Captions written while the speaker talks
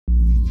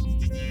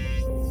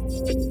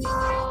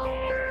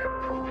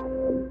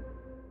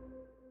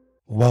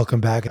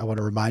Welcome back. I want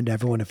to remind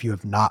everyone if you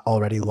have not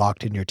already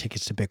locked in your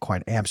tickets to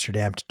Bitcoin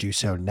Amsterdam to do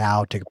so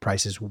now. Ticket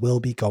prices will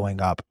be going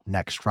up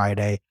next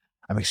Friday.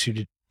 I'm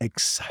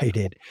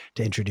excited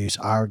to introduce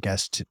our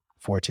guest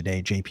for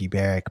today, JP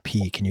Barrick.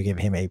 P, can you give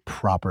him a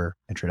proper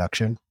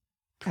introduction?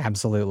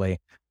 Absolutely.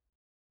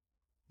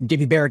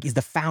 JP Barrick is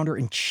the founder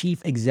and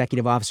chief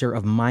executive officer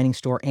of Mining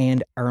Store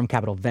and Arum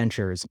Capital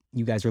Ventures.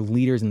 You guys are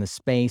leaders in the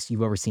space.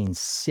 You've overseen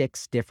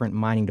 6 different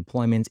mining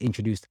deployments,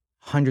 introduced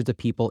hundreds of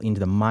people into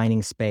the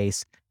mining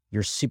space.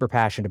 You're super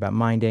passionate about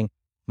mining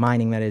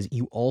that is.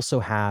 You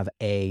also have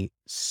a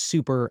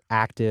super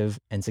active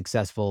and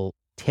successful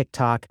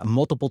TikTok,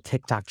 multiple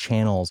TikTok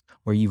channels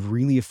where you've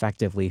really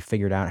effectively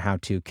figured out how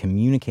to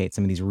communicate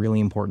some of these really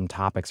important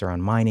topics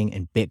around mining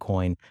and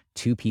Bitcoin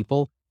to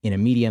people in a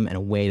medium and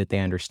a way that they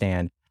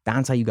understand.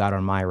 That's how you got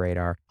on my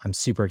radar. I'm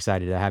super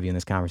excited to have you in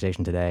this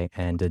conversation today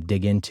and to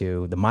dig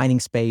into the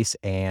mining space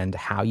and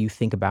how you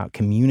think about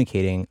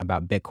communicating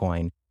about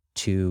Bitcoin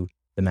to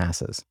the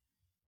masses.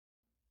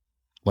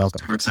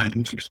 Welcome.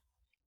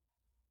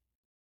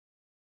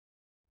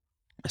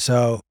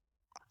 So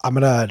I'm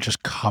going to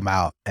just come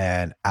out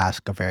and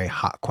ask a very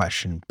hot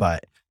question,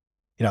 but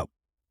you know,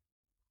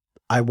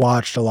 I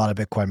watched a lot of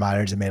Bitcoin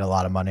miners and made a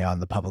lot of money on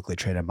the publicly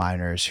traded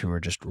miners who were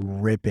just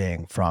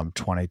ripping from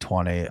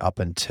 2020 up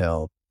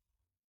until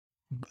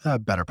a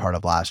better part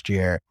of last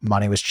year.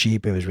 Money was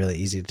cheap. It was really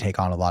easy to take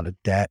on a lot of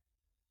debt.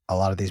 A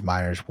lot of these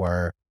miners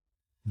were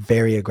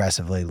very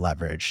aggressively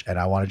leveraged. And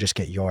I want to just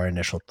get your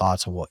initial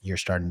thoughts on what you're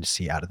starting to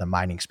see out of the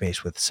mining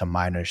space with some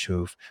miners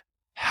who've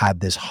had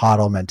this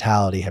hodl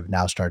mentality, have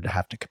now started to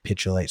have to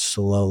capitulate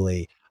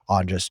slowly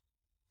on just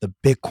the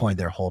Bitcoin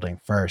they're holding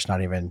first,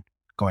 not even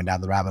going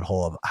down the rabbit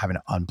hole of having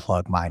to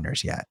unplug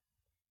miners yet.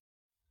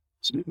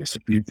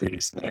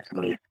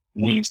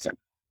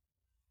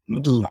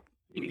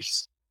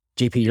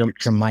 JP, your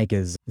mic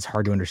is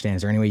hard to understand.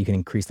 Is there any way you can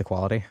increase the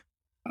quality?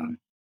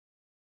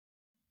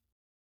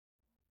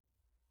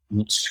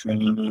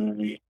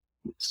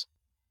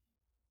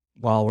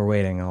 While we're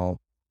waiting, I'll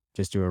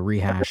just do a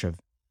rehash of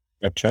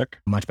check.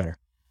 Much better.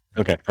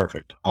 Okay,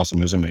 perfect. Awesome.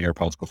 I was in my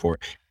AirPods before.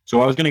 So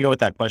I was going to go with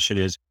that question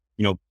is,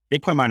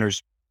 Bitcoin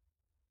miners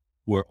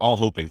were all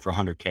hoping for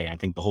 100K. I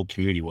think the whole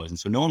community was. And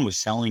so no one was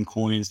selling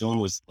coins. No one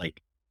was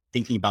like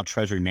thinking about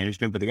treasury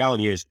management. But the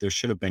reality is there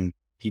should have been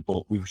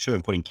people, we should have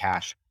been putting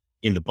cash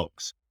in the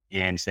books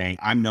and saying,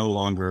 I'm no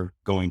longer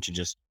going to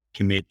just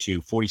commit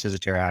to 40 cents a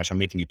terahash. I'm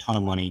making a ton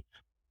of money.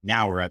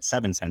 Now we're at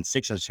 7 cents,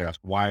 6 cents a terahash.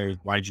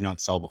 Why did you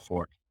not sell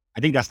before? I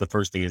think that's the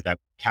first thing, is that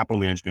capital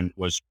management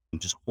was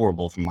just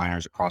horrible for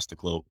miners across the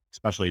globe,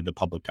 especially the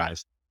public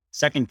guys.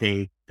 Second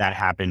thing that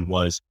happened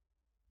was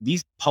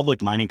these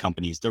public mining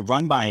companies, they're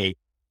run by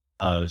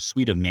a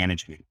suite of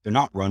management. They're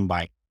not run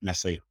by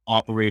necessarily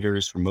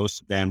operators for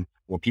most of them,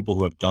 or people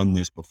who have done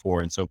this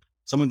before. And so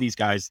some of these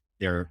guys,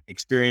 they're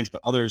experienced,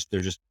 but others, they're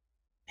just,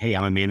 hey,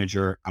 I'm a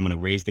manager. I'm going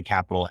to raise the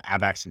capital,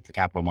 have access to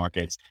capital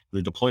markets,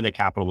 deploy the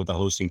capital with a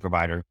hosting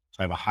provider. So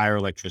I have a higher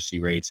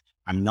electricity rates.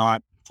 I'm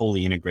not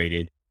fully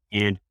integrated.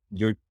 And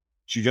you're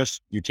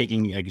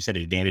taking, like you said,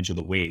 advantage of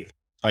the wave.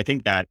 So I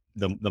think that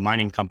the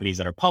mining companies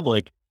that are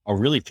public are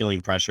really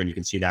feeling pressure. And you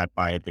can see that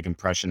by the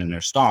compression in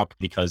their stock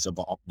because of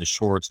all the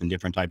shorts and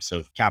different types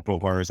of capital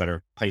acquirers that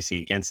are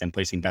placing against them,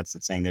 placing bets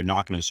that saying they're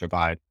not going to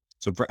survive.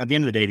 So at the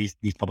end of the day,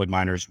 these public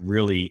miners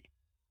really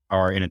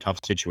are in a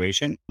tough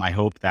situation. I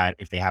hope that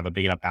if they have a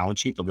big enough balance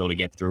sheet, they'll be able to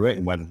get through it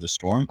and weather the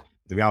storm.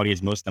 The reality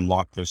is most of them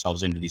lock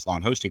themselves into these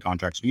long hosting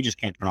contracts. So you just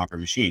can't turn off your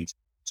machines.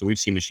 So we've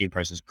seen machine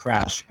prices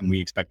crash, and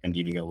we expect them to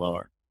even go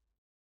lower.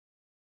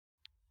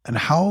 And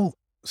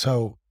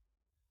so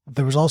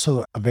there was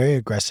also a very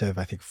aggressive,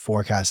 I think,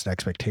 forecast and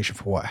expectation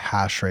for what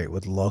hash rate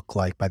would look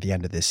like by the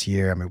end of this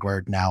year. I mean,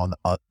 we're now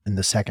in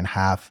the second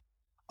half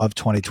of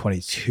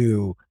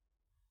 2022.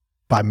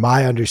 By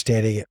my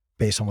understanding,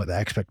 based on what the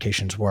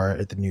expectations were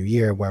at the new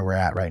year, where we're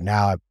at right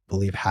now, I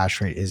believe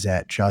hash rate is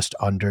at just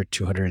under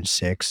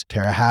 206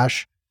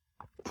 terahash.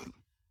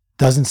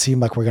 Doesn't seem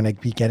like we're going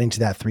to be getting to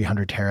that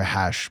 300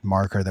 terahash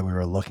marker that we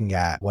were looking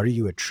at. What are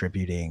you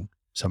attributing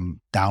some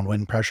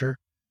downwind pressure?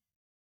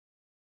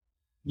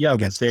 Yeah, I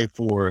would say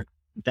for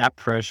that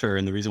pressure,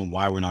 and the reason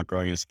why we're not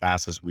growing as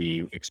fast as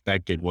we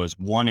expected was,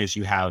 one is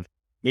you have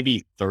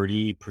maybe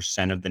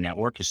 30% of the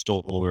network is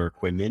still older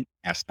equipment,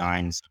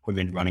 S9s,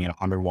 equipment running at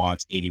 100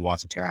 watts, 80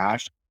 watts of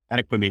terahash. That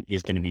equipment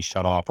is going to be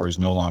shut off or is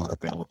no longer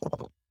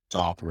available to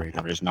operate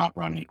or is not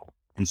running.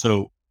 And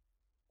so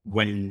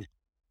when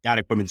that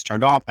equipment's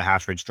turned off, the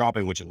hash rate's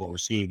dropping, which is what we're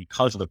seeing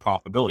because of the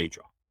profitability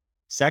drop.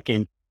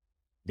 Second,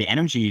 the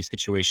energy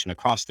situation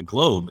across the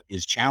globe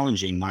is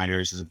challenging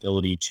miners'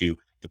 ability to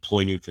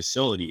deploy new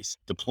facilities.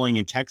 Deploying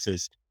in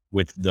Texas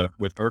with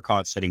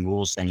ERCOT setting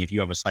rules saying if you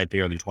have a site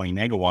bigger than 20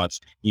 megawatts,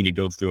 you need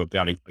to go through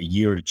about a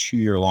year to 2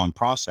 year long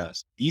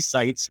process. These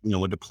sites,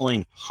 we're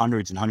deploying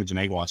hundreds and hundreds of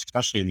megawatts,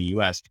 especially in the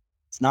US.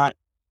 It's not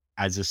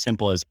as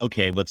simple as,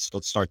 okay, let's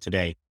start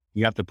today.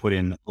 You have to put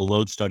in a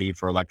load study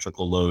for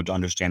electrical load to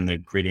understand the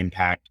grid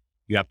impact.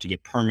 You have to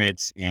get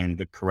permits and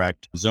the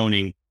correct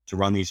zoning to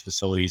run these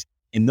facilities.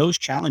 And those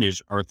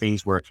challenges are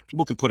things where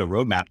people can put a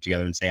roadmap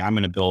together and say, I'm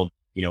going to build,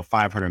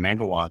 500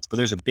 megawatts, but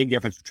there's a big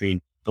difference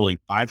between building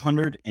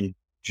 500 and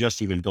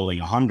just even building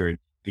 100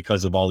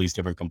 because of all these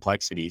different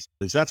complexities.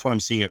 So that's what I'm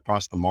seeing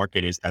across the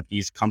market is that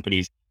these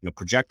companies,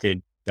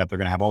 projected that they're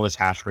going to have all this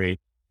hash rate.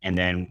 And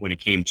then when it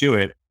came to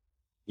it,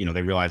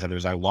 they realized that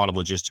there's a lot of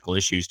logistical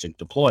issues to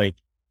deploy.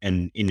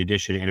 And in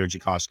addition, energy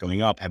costs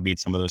going up have made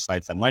some of those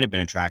sites that might have been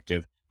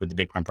attractive with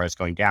the Bitcoin price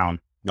going down,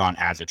 not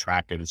as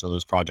attractive. And so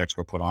those projects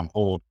were put on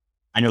hold.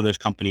 I know there's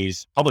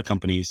companies, public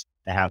companies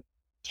that have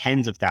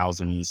tens of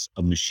thousands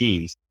of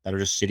machines that are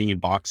just sitting in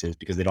boxes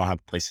because they don't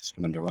have places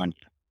for them to run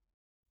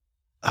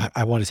yet.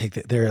 I want to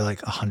there are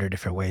like 100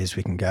 different ways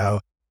we can go.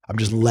 I'm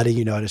just letting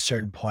you know at a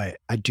certain point,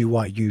 I do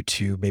want you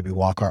to maybe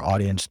walk our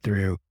audience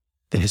through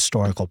the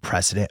historical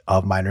precedent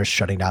of miners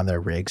shutting down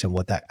their rigs and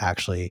what that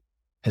actually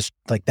has,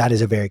 like, that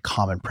is a very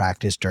common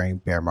practice during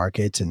bear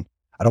markets. And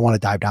I don't want to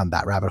dive down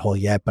that rabbit hole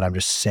yet, but I'm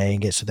just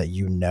saying it so that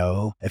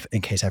if in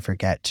case I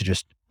forget to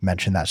just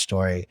mention that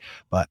story.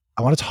 But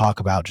I want to talk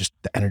about just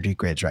the energy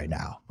grids right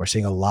now. We're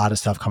seeing a lot of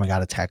stuff coming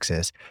out of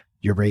Texas.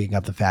 You're bringing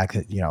up the fact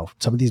that,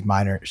 some of these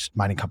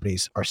mining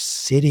companies are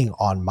sitting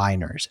on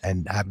miners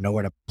and have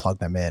nowhere to plug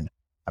them in.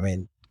 I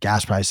mean,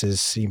 gas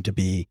prices seem to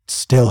be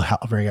still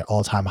hovering at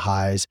all-time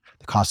highs.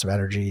 The cost of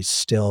energy is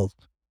still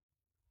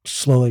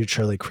slowly but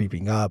surely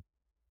creeping up.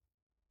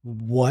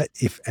 What,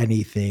 if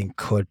anything,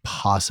 could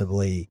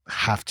possibly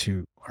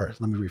or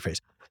let me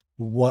rephrase,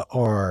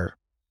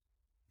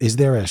 is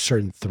there a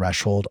certain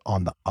threshold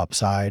on the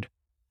upside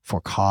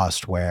for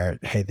cost where,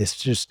 hey, this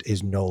just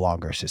is no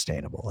longer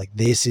sustainable? Like,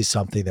 this is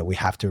something that we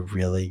have to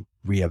really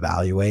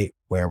reevaluate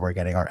where we're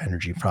getting our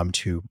energy from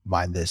to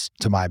mine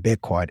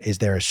Bitcoin. Is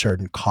there a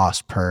certain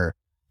cost per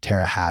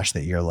terahash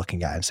that you're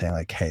looking at and saying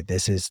like, hey,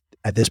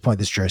 at this point,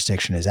 this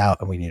jurisdiction is out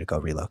and we need to go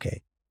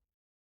relocate?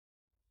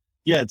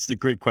 Yeah, it's a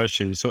great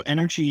question. So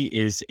energy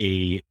is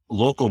a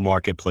local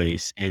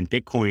marketplace and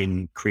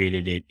Bitcoin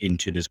created it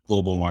into this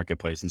global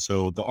marketplace. And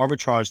so the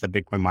arbitrage that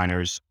Bitcoin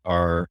miners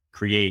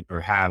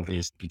have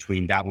is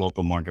between that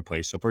local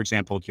marketplace. So for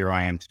example, here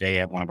I am today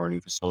at one of our new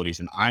facilities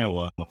in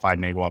Iowa, a 5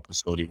 megawatt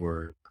facility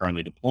we're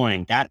currently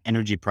deploying. That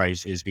energy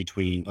price is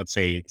between, let's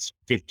say it's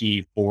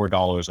 $54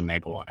 a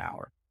megawatt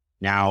hour.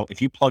 Now,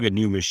 if you plug a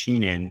new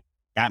machine in,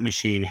 that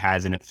machine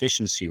has an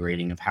efficiency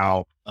rating of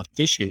how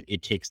efficient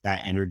it takes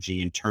that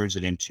energy and turns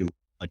it into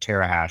a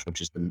terahash,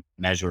 which is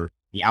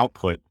the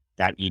output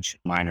that each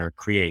miner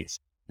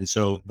creates. And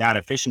so that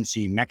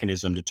efficiency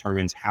mechanism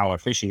determines how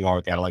efficient you are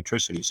with that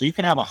electricity. So you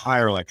can have a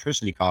higher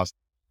electricity cost,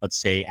 let's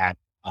say at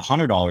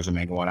 $100 a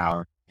megawatt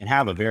hour, and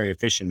have a very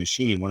efficient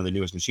machine, one of the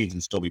newest machines,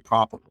 and still be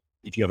profitable.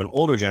 If you have an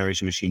older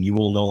generation machine, you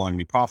will no longer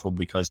be profitable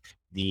because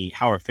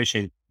how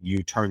efficient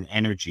you turn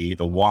energy,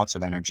 the watts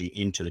of energy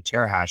into the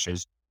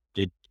terahashes,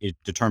 it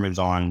determines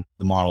on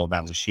the model of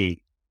that machine.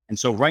 And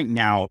so right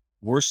now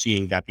we're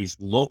seeing that these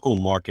local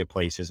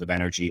marketplaces of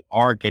energy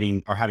are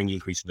having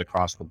increases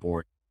across the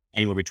board,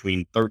 anywhere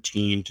between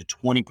 13 to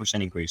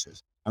 20%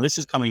 increases. Now this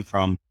is coming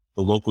from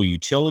the local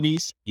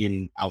utilities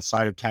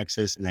outside of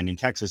Texas. And then in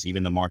Texas,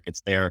 even the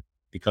markets there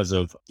because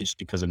of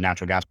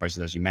natural gas prices,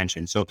 as you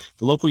mentioned. So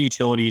the local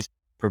utilities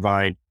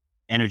provide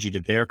energy to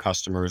their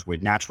customers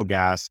with natural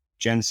gas,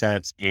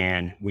 gensets,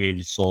 and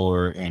wind,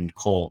 solar, and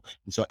coal.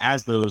 And so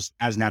as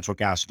natural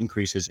gas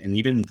increases and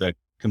even the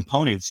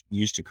components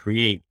used to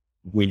create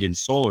wind and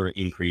solar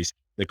increase,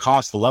 the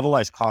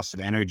levelized cost of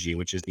energy,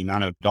 which is the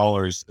amount of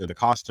dollars, the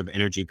cost of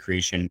energy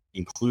creation,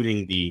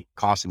 including the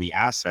cost of the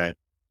asset,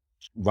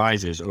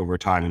 rises over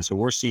time. And so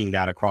we're seeing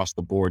that across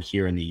the board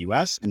here in the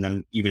US, and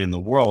then even in the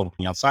world,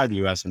 outside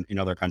the US and in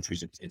other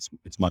countries,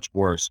 it's much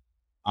worse.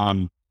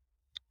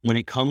 When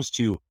it comes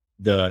to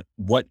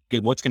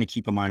what's going to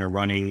keep a miner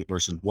running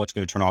versus what's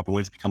going to turn off and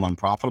when it's become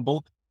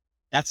unprofitable.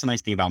 That's the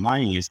nice thing about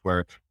mining is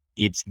where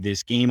it's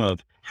this game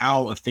of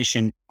how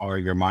efficient are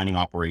your mining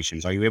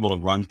operations? Are you able to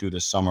run through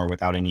the summer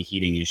without any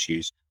heating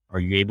issues?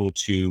 Are you able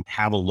to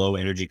have a low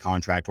energy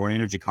contract or an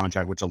energy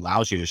contract which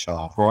allows you to shut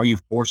off? Or are you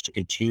forced to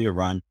continue to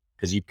run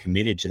because you've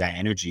committed to that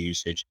energy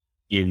usage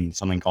in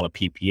something called a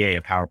PPA,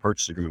 a power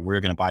purchase agreement, where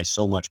you're going to buy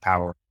so much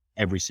power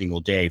every single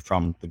day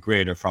from the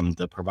grid or from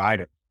the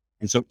provider?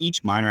 And so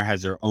each miner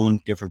has their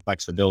own different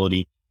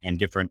flexibility and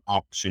different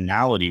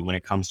optionality when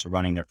it comes to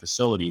running their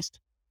facilities.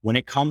 When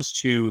it comes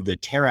to the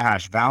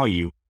terahash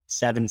value,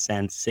 7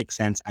 cents, 6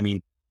 cents, I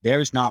mean,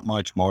 there's not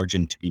much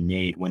margin to be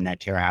made when that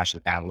terahash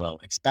is that low,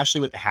 especially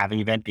with the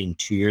halving event being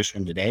 2 years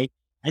from today.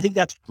 I think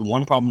that's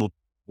one problem.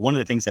 One of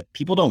the things that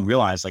people don't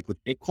realize, like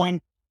with Bitcoin,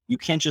 you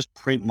can't just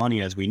print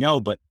money as we know,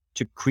 but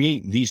to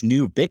create these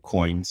new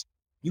Bitcoins,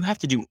 you have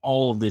to do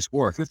all of this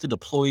work. You have to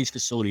deploy these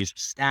facilities,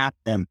 staff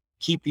them,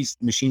 keep these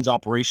machines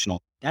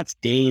operational. That's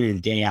day in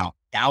and day out,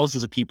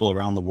 thousands of people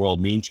around the world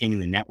maintaining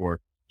the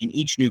network. And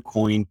each new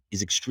coin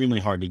is extremely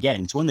hard to get.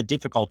 And so when the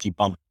difficulty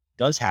bump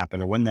does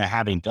happen, or when the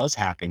halving does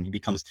happen, it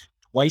becomes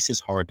twice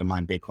as hard to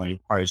mine Bitcoin. It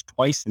requires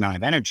twice the amount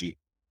of energy.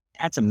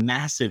 That's a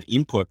massive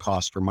input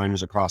cost for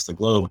miners across the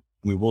globe.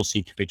 And we will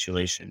see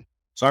capitulation.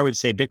 So I would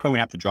say Bitcoin would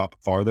have to drop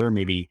farther,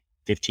 maybe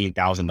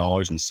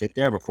 $15,000 and sit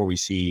there before we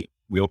see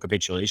real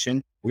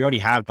capitulation. We already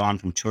have gone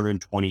from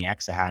 220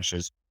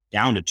 exahashes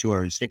down to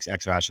 206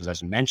 exahashes,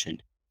 as you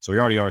mentioned. So we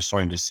already are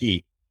starting to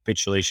see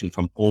capitulation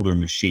from older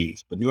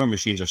machines, but newer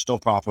machines are still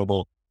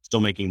profitable, still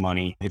making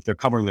money. If they're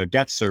covering their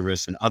debt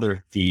service and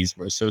other fees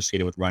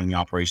associated with running the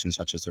operations,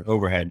 such as their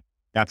overhead,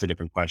 that's a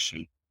different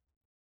question.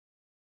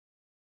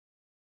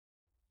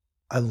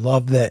 I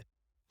love that,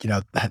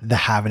 the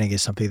halvening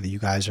is something that you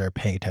guys are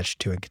paying attention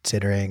to and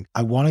considering.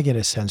 I want to get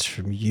a sense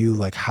from you,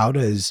 like how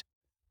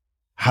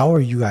are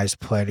you guys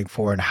planning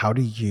for and how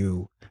do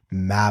you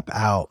map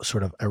out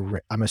sort of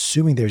I'm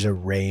assuming there's a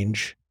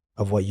range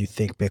of what you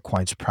think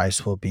Bitcoin's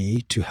price will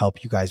be to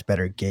help you guys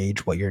better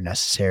gauge what your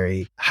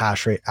necessary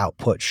hash rate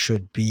output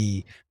should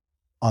be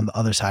on the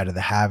other side of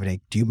the halvening.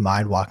 Do you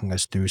mind walking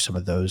us through some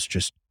of those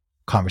just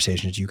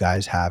conversations you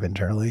guys have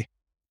internally?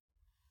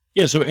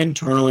 Yeah. So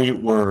internally,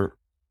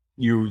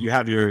 you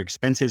have your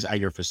expenses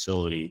at your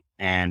facility,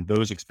 and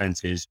those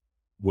expenses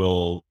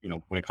will,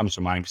 when it comes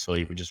to mining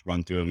facility, we just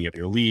run through them. You have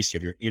your lease, you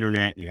have your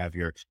internet, you have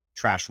your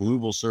trash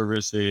removal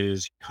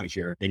services,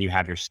 then you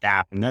have your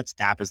staff, and that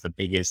staff is the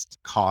biggest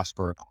cost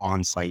for an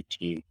on-site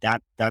team.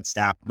 That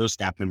staff, those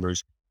staff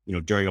members,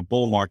 during a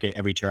bull market,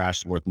 every terahash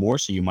is worth more,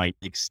 so you might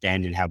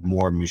extend and have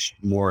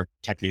more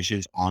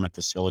technicians on a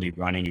facility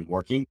running and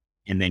working,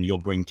 and then you'll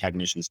bring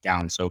technicians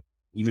down. So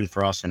even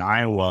for us in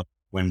Iowa,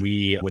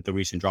 with the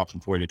recent drop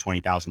from $40,000 to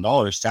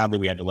 $20,000, sadly,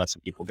 we had to let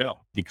some people go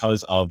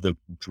because of the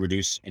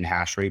reduce in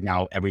hash rate.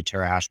 Now, every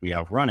terahash we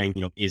have running,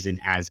 isn't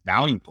as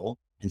valuable.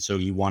 And so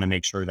you want to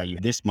make sure that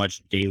this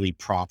much daily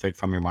profit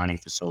from your mining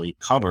facility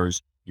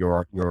covers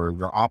your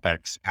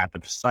OpEx at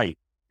the site.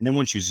 And then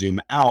once you zoom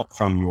out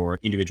from your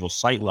individual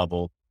site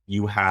level,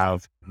 you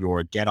have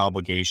your debt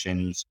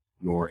obligations,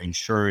 your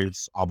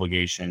insurance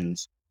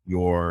obligations,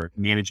 your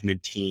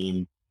management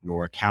team,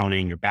 your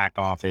accounting, your back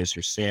office,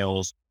 your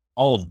sales.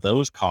 All of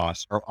those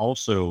costs are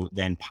also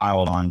then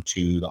piled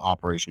onto the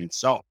operation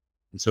itself.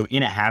 And so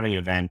in a halving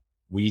event,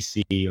 we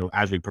see,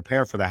 as we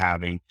prepare for the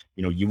halving,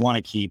 you want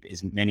to keep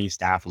as many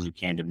staff as you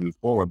can to move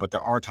forward. But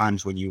there are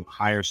times when you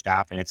hire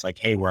staff and it's like,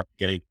 hey, we're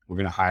going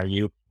to hire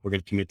you. We're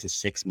going to commit to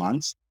 6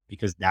 months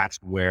because that's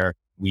where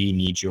we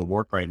need your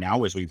work right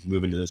now as we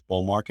move into this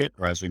bull market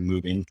or as we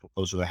move into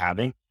closer to the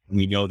halving. And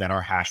we know that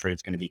our hash rate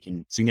is going to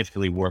be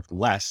significantly worth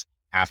less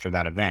after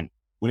that event.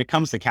 When it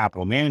comes to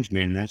capital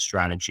management and that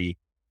strategy,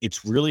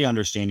 it's really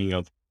understanding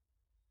of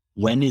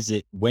when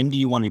do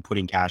you want to be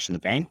putting cash in the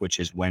bank, which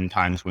is when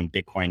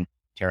Bitcoin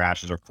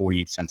terahashes are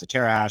 48 cents a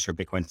terahash or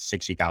Bitcoin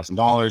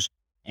 $60,000.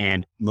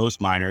 And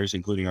most miners,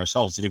 including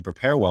ourselves, didn't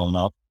prepare well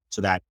enough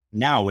so that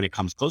now when it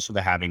comes closer to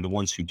the halving, the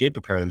ones who did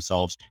prepare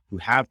themselves, who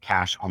have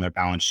cash on their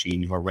balance sheet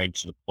and who are ready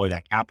to deploy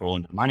that capital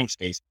into the mining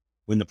space,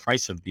 when the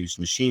price of these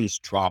machines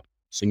drop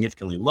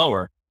significantly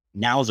lower,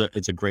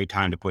 it's a great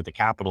time to put the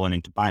capital in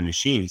and to buy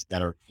machines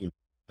that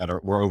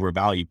were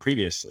overvalued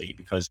previously,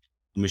 because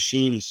the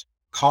machine's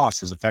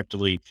cost is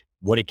effectively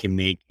what it can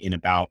make in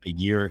about a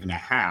year and a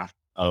half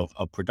of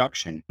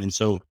production. And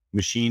so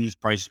machines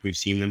prices, we've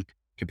seen them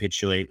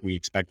capitulate. We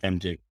expect them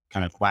to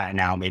kind of flatten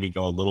out, maybe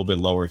go a little bit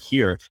lower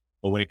here.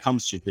 But when it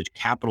comes to the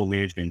capital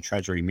management and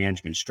treasury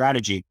management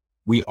strategy,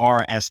 we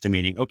are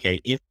estimating, okay,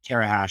 if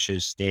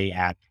terahashes stay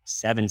at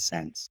 7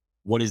 cents,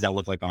 what does that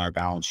look like on our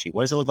balance sheet?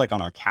 What does it look like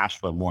on our cash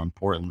flow, more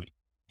importantly?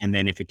 And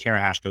then if a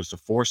terahash goes to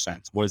 4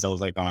 cents, what does that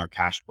look like on our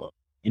cash flow?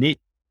 And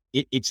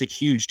it's a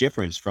huge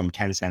difference from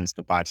 10 cents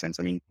to 5 cents.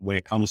 I mean, when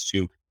it comes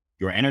to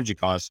your energy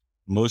costs,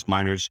 most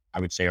miners, I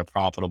would say, are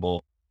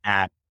profitable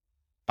at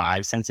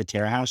 5 cents a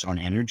terahash on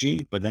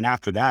energy. But then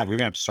after that, we're going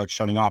to have to start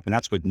shutting off. And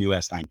that's with new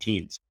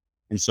S19s.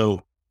 And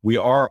so we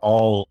are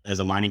all, as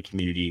a mining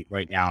community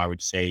right now, I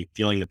would say,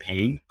 feeling the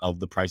pain of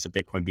the price of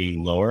Bitcoin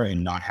being lower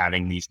and not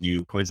having these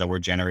new coins that we're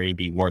generating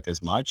be worth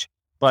as much.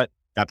 But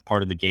that's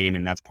part of the game,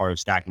 and that's part of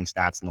stacking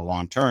stats in the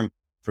long term.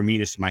 For me,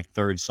 this is my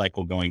third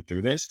cycle going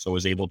through this. So I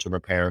was able to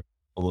prepare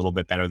a little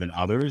bit better than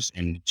others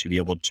and to be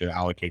able to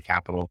allocate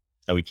capital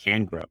so we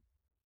can grow.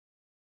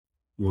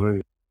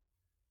 Right.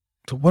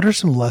 So what are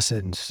some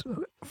lessons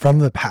from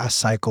the past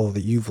cycle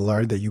that you've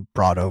learned that you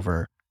brought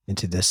over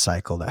into this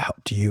cycle that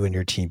helped you and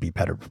your team be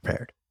better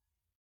prepared?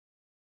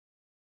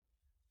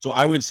 So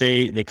I would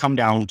say they come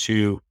down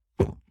to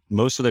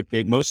most of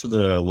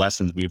the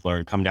lessons we've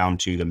learned come down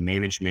to the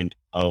management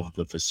of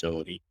the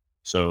facility.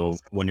 So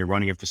when you're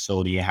running a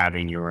facility,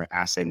 having your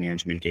asset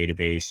management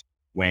database,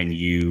 when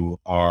you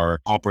are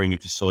operating a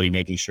facility,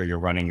 making sure you're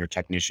running your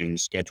technician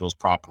schedules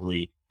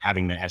properly,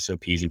 having the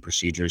SOPs and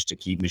procedures to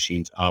keep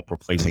machines up,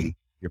 replacing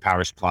your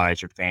power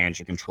supplies, your fans,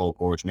 your control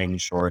cords, making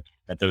sure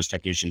that those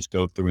technicians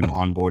go through an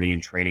onboarding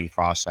and training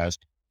process,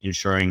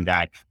 ensuring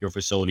that your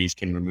facilities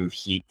can remove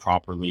heat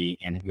properly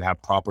and you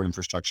have proper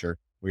infrastructure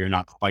where you're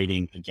not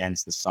fighting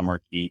against the summer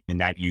heat,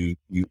 and that you've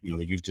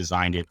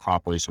designed it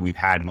properly. So we've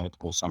had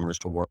multiple summers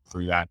to work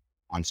through that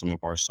on some of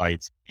our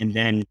sites. And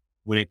then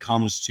when it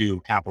comes to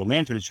capital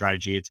management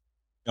strategy, it's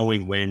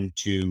knowing when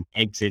to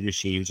exit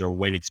machines or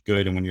when it's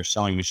good, and when you're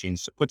selling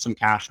machines, to put some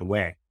cash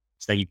away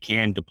so that you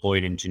can deploy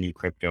it into new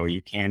crypto, or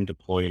you can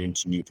deploy it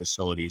into new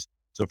facilities.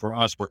 So for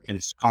us, we're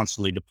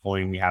constantly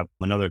deploying. We have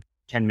another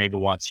 10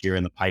 megawatts here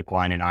in the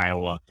pipeline in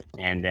Iowa,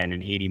 and then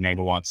an 80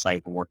 megawatt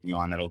site we're working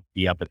on that'll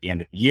be up at the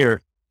end of the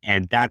year.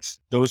 And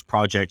those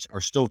projects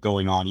are still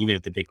going on, even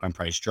if the Bitcoin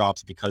price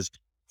drops, because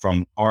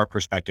from our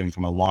perspective, and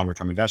from a longer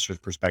term investor's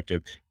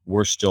perspective,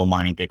 we're still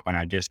mining Bitcoin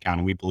at a discount.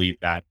 And we believe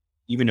that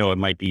even though it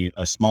might be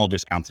a small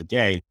discount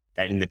today,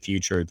 that in the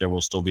future, there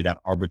will still be that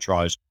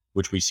arbitrage,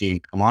 which we see in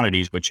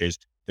commodities, which is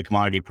the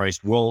commodity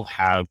price will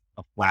have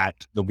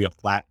there'll be a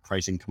flat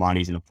price in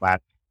commodities, and a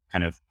flat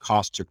kind of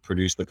cost to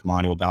produce the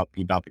commodity will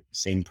be about the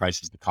same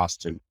price as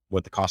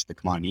what the cost of the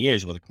commodity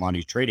is, what the commodity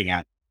is trading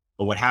at.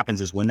 But what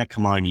happens is when that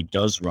commodity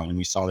does run, and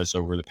we saw this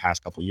over the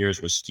past couple of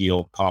years with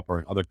steel, copper,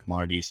 and other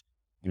commodities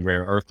and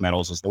rare earth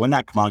metals, is that when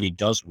that commodity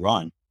does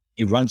run,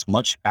 it runs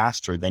much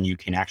faster than you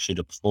can actually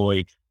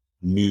deploy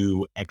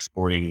new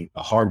exporting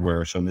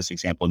hardware. So in this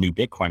example, new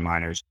Bitcoin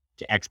miners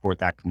to export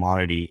that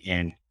commodity.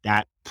 And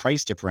that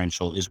price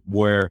differential is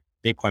where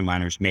Bitcoin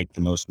miners make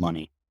the most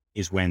money,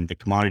 is when the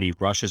commodity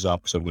rushes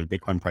up. So when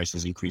Bitcoin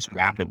prices increase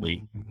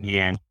rapidly,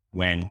 and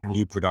when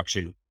new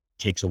production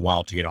takes a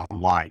while to get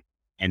online.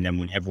 And then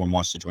when everyone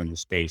wants to join the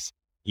space,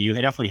 you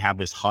definitely have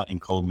this hot and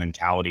cold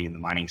mentality in the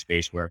mining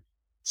space where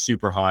it's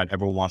super hot,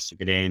 everyone wants to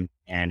get in,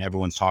 and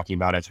everyone's talking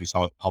about it, as we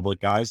saw with public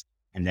guys.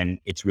 And then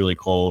it's really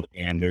cold,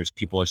 and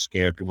people are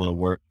scared. People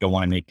don't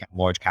want to make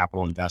large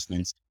capital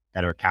investments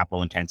that are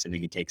capital intensive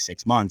and can take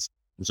 6 months.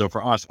 And so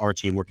for us, our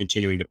team, we're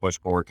continuing to push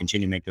forward,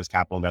 continue to make those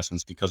capital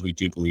investments, because we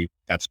do believe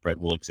that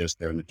spread will exist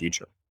there in the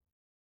future.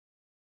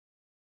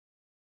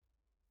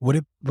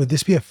 Would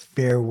this be a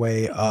fair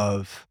way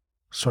of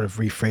sort of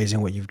rephrasing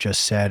what you've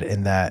just said,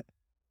 in that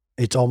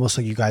it's almost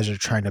like you guys are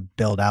trying to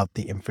build out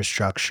the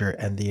infrastructure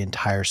and the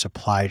entire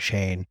supply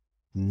chain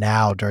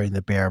now during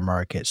the bear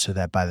market, so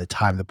that by the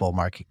time the bull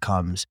market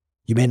comes,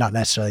 you may not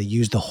necessarily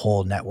use the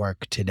whole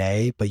network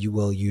today, but you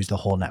will use the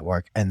whole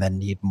network and then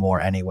need more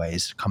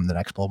anyways come the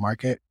next bull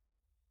market?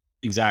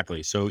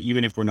 Exactly. So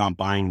even if we're not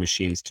buying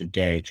machines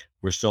today,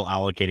 we're still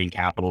allocating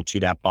capital to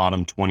that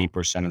bottom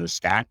 20% of the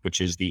stack,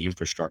 which is the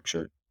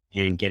infrastructure,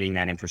 and getting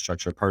that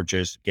infrastructure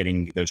purchased,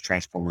 getting those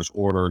transformers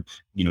ordered,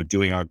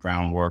 doing our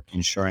groundwork,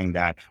 ensuring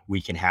that we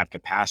can have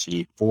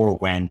capacity for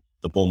when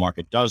the bull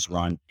market does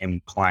run,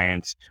 and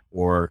clients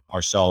or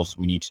ourselves,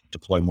 we need to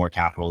deploy more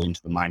capital into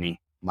the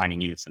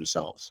mining units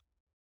themselves.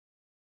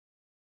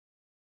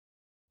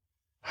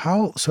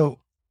 So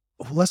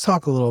let's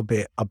talk a little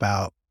bit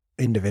about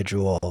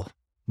individual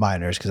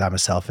miners, because I'm a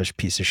selfish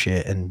piece of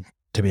shit. And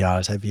to be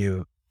honest, I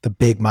view the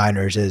big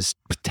miners as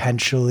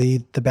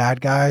potentially the bad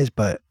guys,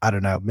 but I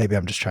don't know. Maybe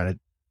I'm just trying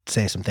to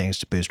say some things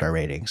to boost our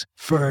ratings.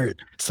 For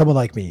someone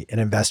like me, an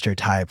investor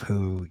type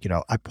who,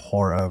 I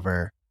pour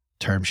over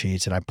term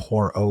sheets and I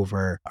pour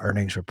over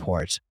earnings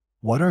reports,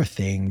 what are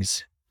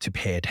things to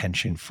pay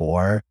attention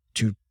for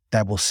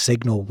that will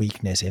signal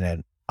weakness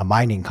in a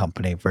mining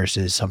company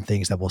versus some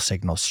things that will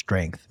signal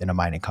strength in a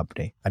mining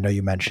company? I know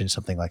you mentioned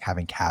something like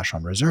having cash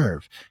on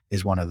reserve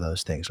is one of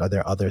those things. Are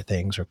there other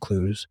things or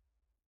clues?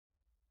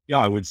 Yeah,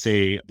 I would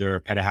say there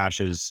are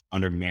petahashes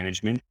under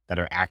management that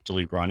are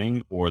actively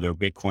running, or their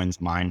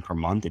Bitcoins mined per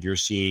month. If you're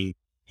seeing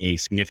a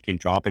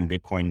significant drop in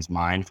Bitcoins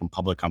mined from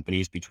public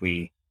companies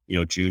between,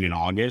 June and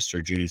August,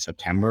 or June and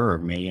September, or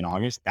May and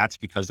August, that's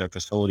because their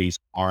facilities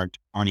aren't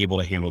able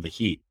to handle the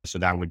heat. So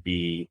that would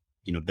be,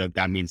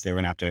 that means they're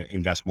going to have to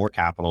invest more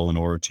capital in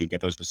order to get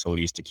those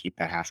facilities to keep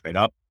that hash rate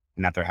up,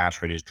 and that their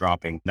hash rate is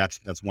dropping. That's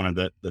one of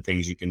the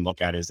things you can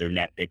look at, is their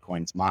net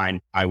Bitcoins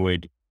mined. I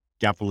would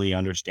definitely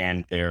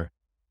understand their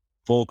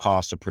full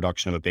cost of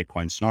production of a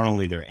Bitcoin. So not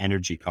only their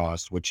energy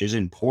cost, which is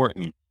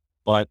important,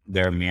 but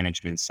their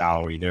management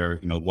salary,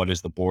 what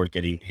is the board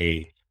getting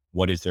paid?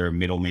 What does their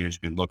middle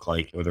management look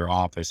like, or their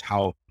office?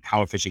 How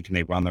efficient can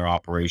they run their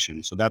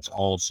operation? So that's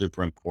all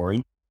super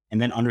important. And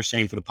then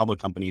understanding for the public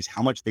companies,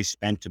 how much they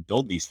spend to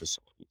build these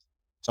facilities.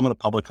 Some of the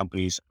public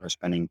companies are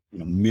spending,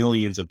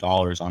 millions of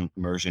dollars on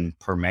immersion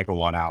per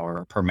megawatt hour,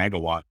 or per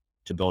megawatt,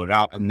 to build it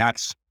out. And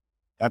that's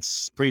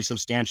pretty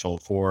substantial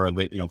for,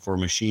 for a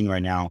machine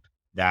right now,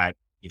 that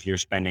if you're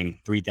spending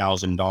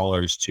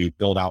 $3,000 to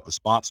build out the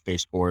spot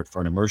space for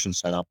an immersion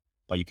setup,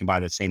 but you can buy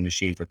the same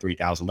machine for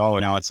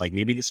 $3,000. Now it's like,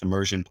 maybe this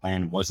immersion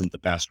plan wasn't the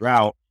best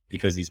route,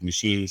 because these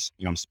machines,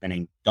 I'm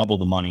spending double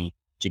the money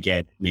to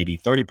get maybe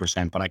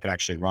 30%, but I could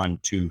actually run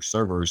 2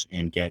 servers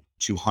and get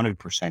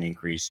 200%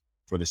 increase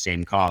for the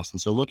same cost.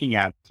 And so looking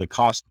at the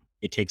cost,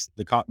 it takes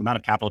amount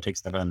of capital it takes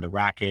to run the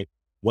racket,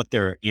 what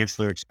their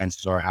ancillary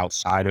expenses are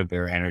outside of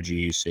their energy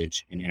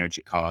usage and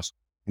energy costs.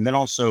 And then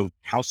also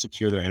how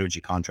secure their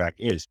energy contract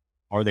is.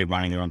 Are they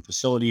running their own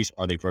facilities?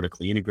 Are they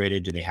vertically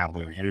integrated? Do they have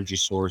their own energy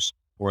source?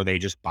 Or are they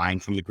just buying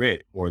from the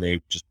grid? Or are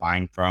they just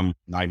buying from,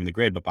 not even the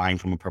grid, but buying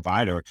from a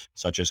provider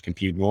such as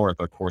Compute North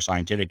or Core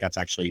Scientific that's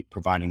actually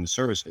providing the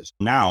services?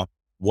 Now,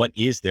 what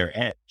is their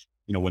edge?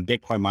 When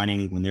Bitcoin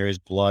mining, when there is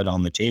blood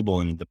on the table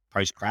and the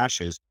price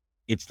crashes,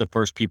 it's the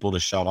first people to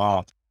shut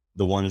off.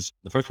 The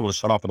first people to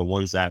shut off are the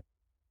ones that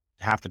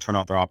have to turn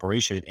off their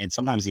operation, and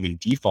sometimes even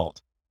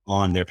default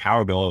on their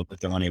power bill if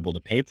they're unable to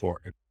pay for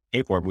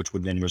it, which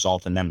would then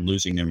result in them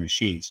losing their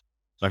machines.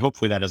 So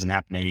hopefully that doesn't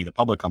happen to any of the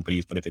public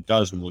companies, but if it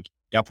does, we'll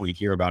definitely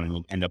hear about it and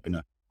we'll end up in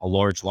a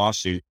large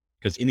lawsuit,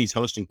 because in these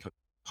hosting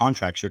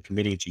contracts, you're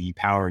committing to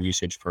power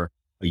usage for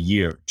a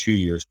year, 2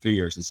 years, 3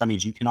 years. And some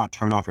means you cannot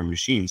turn off your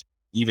machines,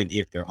 even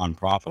if they're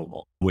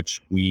unprofitable,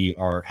 which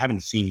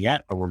haven't seen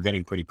yet, but we're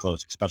getting pretty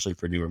close, especially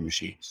for newer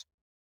machines.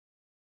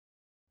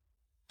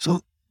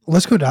 So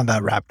let's go down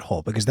that rabbit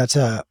hole, because that's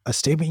a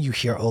statement you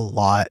hear a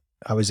lot.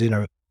 I was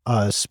in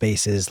a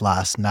spaces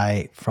last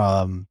night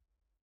from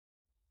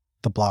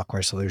the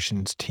Blockware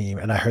Solutions team,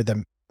 and I heard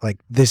them like,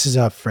 this is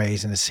a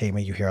phrase and a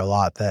statement you hear a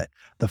lot, that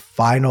the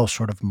final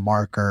sort of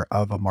marker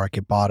of a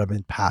market bottom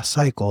in past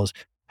cycles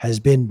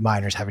has been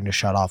miners having to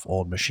shut off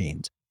old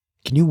machines.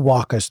 Can you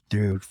walk us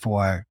through,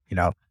 for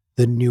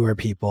the newer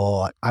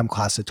people? I'm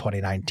class of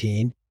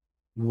 2019.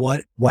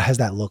 What has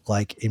that looked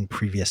like in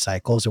previous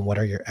cycles, and what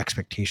are your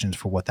expectations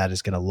for what that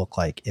is going to look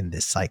like in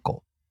this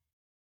cycle?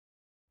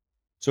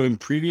 So in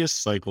previous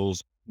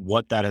cycles,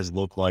 what that has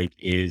looked like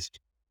is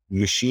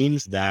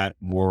machines that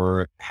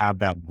have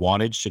that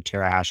wattage to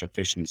terahash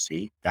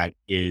efficiency that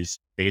is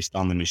based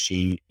on the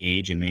machine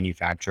age and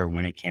manufacturer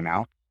when it came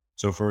out.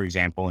 So for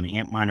example, an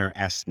Antminer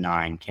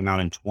S9 came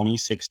out in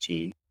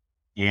 2016,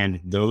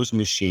 and those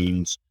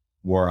machines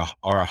are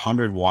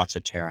 100 watts a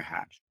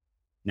terahash.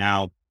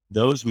 Now,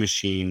 those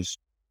machines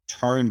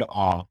turned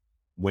off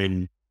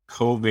when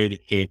COVID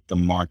hit the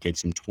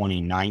markets in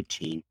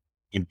 2019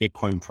 and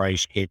Bitcoin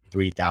price hit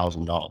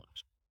 $3,000.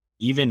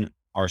 Even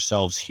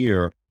ourselves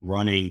here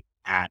running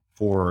at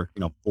 4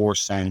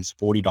 cents,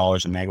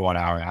 $40 a megawatt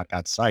hour at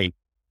that site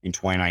in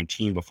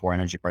 2019, before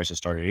energy prices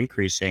started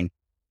increasing,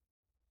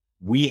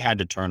 we had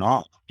to turn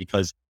off,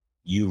 because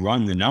you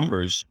run the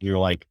numbers. You're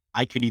like,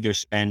 I could either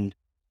spend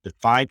the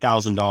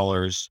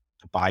 $5,000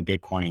 to buy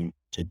Bitcoin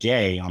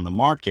today on the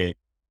market,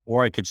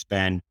 or I could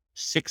spend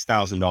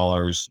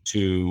 $6,000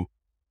 to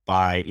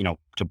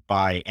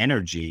buy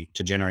energy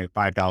to generate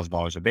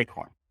 $5,000 of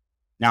Bitcoin.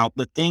 Now,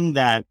 the thing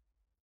that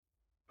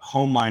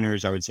home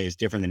miners, I would say, is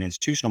different than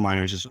institutional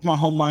miners is, my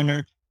home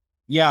miner,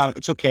 yeah,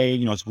 it's okay.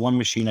 It's one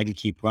machine I can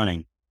keep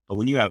running. But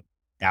when you have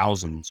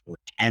thousands or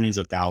tens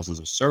of thousands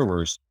of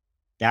servers,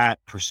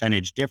 that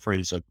percentage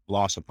difference of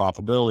loss of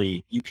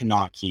profitability, you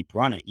cannot keep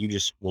running. You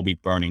just will be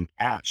burning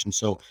cash. And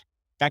so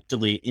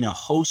effectively, in a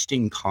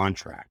hosting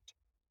contract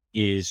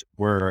is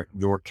where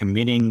you're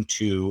committing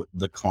to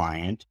the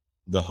client,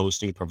 the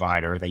hosting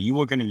provider, that you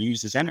are going to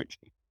use this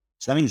energy.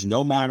 So that means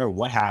no matter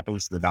what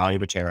happens to the value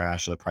of a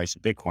terahash or the price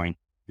of Bitcoin,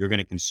 you're going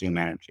to consume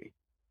energy.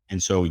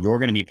 And so you're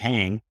going to be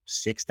paying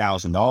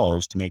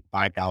 $6,000 to make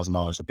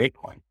 $5,000 of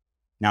Bitcoin.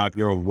 Now, if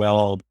you're a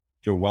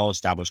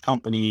well-established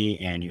company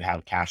and you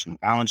have cash on the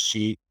balance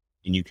sheet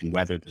and you can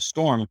weather the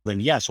storm,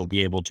 then yes, we'll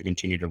be able to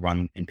continue to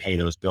run and pay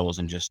those bills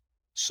and just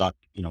suck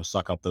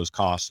up those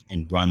costs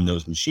and run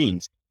those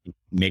machines and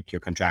make your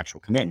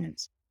contractual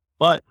commitments.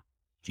 But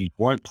if you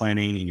weren't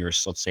planning and you're,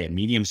 let's say, a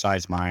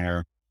medium-sized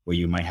miner where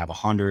you might have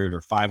 100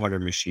 or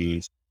 500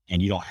 machines,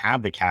 and you don't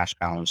have the cash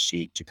balance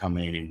sheet to come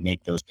in and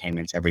make those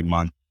payments every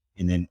month,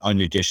 and then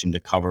in addition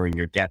to covering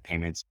your debt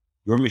payments,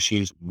 your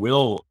machines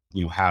will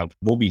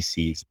be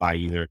seized by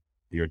either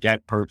your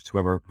debt perps,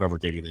 whoever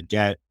gave you the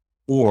debt,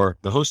 or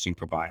the hosting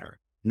provider.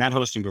 And that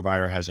hosting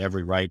provider has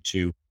every right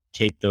to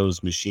take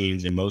those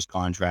machines in most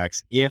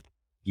contracts if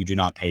you do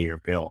not pay your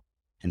bill.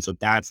 And so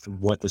that's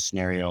what the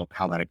scenario,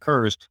 how that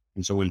occurs.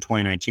 And so in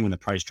 2019, when the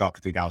price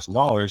dropped to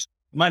 $3,000, it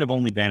might have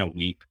only been a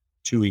week,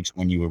 2 weeks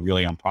when you were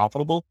really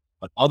unprofitable,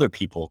 but other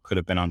people could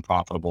have been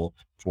unprofitable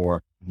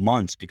for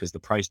months because the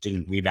price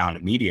didn't rebound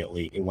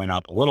immediately. It went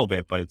up a little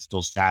bit, but it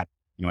still sat,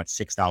 at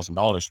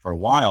 $6,000 for a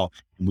while.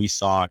 And we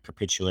saw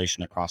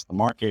capitulation across the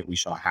market. We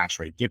saw hash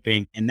rate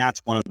dipping. And that's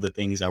one of the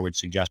things I would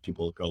suggest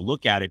people go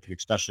look at,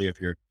 especially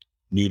if you're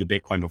new to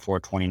Bitcoin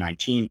before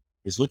 2019,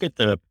 is look at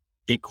the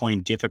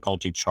Bitcoin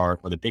difficulty chart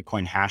or the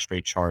Bitcoin hash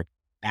rate chart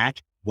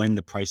back when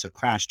the price had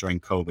crashed during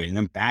COVID, and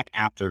then back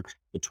after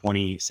the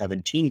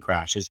 2017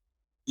 crashes.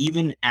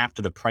 Even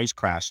after the price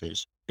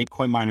crashes,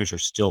 Bitcoin miners are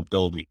still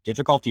building.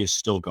 Difficulty is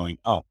still going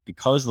up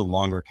because the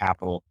longer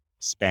capital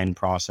spend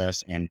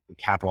process and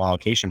capital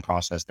allocation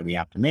process that we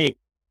have to make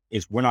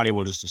is we're not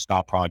able just to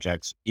stop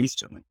projects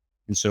instantly.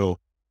 And so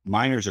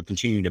miners are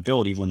continuing to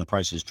build even when the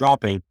price is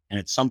dropping. And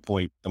at some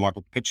point, the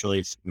market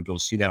capitulates. You'll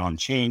see that on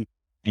chain,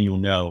 and you'll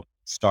know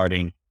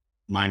starting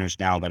miners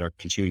now that are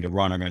continuing to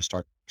run are going to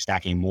start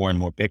stacking more and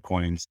more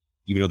Bitcoins.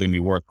 Even though they're going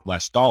to be worth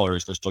less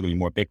dollars, there's still going to be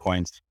more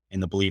Bitcoins.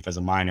 And the belief as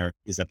a miner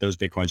is that those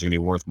Bitcoins are going to be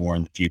worth more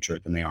in the future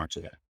than they are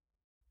today.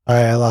 All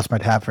right, I lost my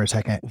tab for a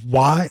second.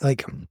 Why?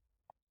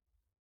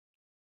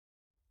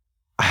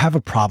 I have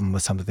a problem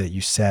with something that you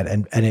said,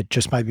 and it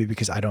just might be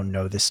because I don't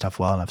know this stuff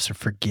well enough. So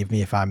forgive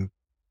me if I'm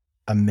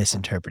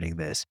misinterpreting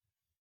this.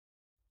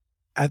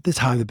 At the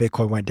time the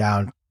Bitcoin went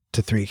down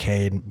to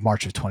 3K in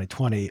March of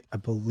 2020, I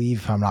believe,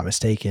 if I'm not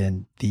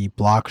mistaken, the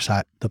block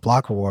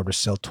reward was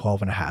still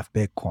 12.5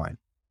 Bitcoin.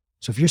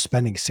 So if you're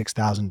spending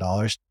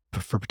 $6,000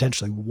 for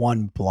potentially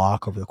one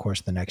block over the course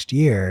of the next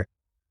year,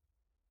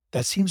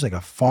 that seems like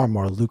a far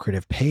more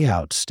lucrative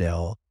payout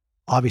still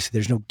obviously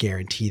there's no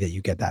guarantee that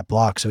you get that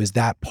block. So is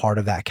that part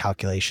of that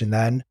calculation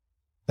then,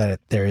 that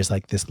there is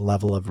like this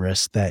level of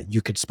risk that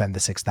you could spend the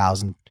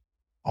 6,000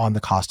 on the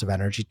cost of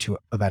energy to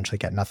eventually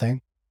get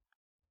nothing?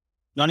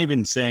 Not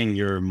even saying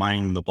you're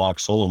mining the block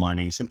solo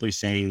mining, simply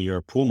saying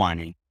you're pool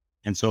mining.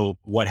 And so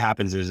what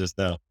happens is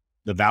the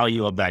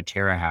value of that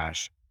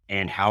terahash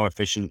and how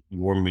efficient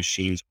your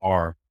machines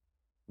are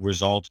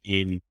result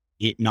in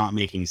it not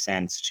making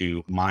sense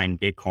to mine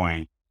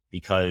Bitcoin,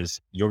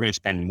 because you're going to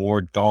spend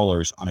more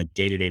dollars on a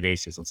day-to-day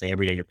basis. Let's say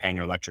every day you're paying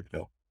your electric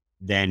bill,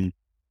 than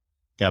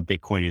that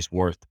Bitcoin is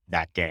worth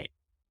that day.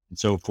 And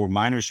so for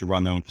miners who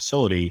run their own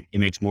facility, it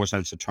makes more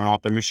sense to turn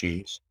off their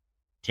machines,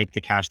 take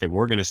the cash they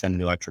were going to send to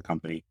the electric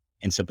company,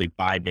 and simply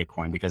buy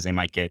Bitcoin, because they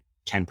might get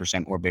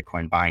 10% more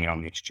Bitcoin buying it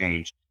on the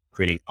exchange,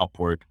 creating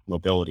upward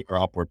mobility or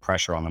upward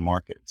pressure on the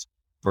markets,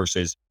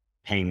 versus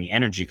paying the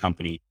energy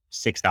company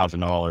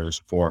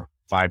 $6,000 for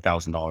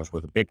 $5,000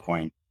 worth of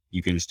Bitcoin.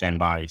 You can stand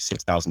by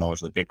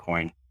 $6,000 of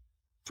Bitcoin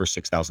for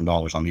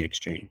 $6,000 on the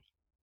exchange.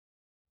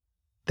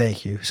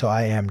 Thank you. So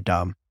I am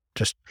dumb.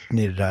 Just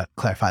needed to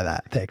clarify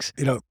that. Thanks.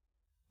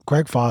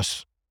 Greg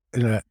Foss,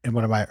 in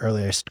one of my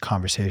earliest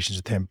conversations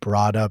with him,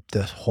 brought up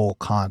this whole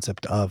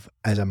concept of,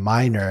 as a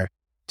miner,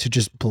 to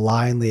just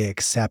blindly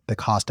accept the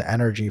cost of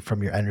energy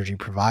from your energy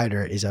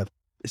provider is a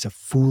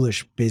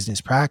foolish business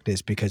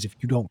practice, because if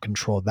you don't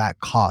control that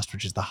cost,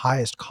 which is the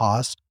highest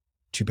cost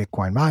to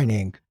Bitcoin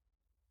mining,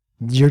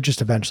 you're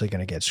just eventually going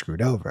to get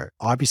screwed over.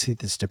 Obviously,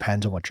 this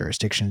depends on what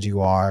jurisdictions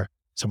you are.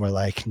 Somewhere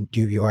like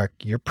New York,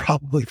 you're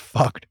probably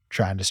fucked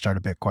trying to start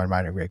a Bitcoin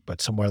mining rig.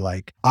 But somewhere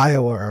like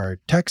Iowa or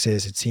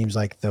Texas, it seems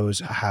like those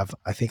have,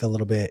 I think, a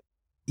little bit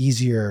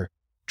easier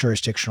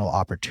jurisdictional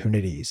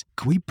opportunities.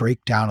 Can we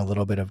break down a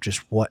little bit of just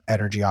what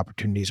energy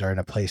opportunities are in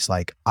a place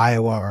like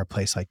Iowa or a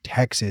place like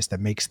Texas that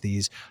makes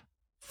these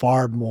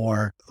far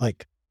more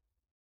like,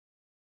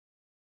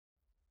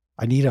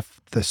 I need a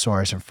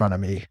thesaurus in front of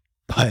me,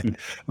 but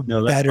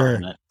No, that's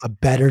fine. a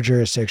better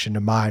jurisdiction to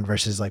mine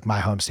versus like my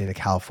home state of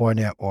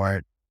California,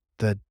 or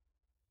the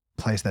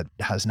place that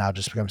has now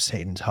just become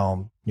Satan's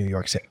home, New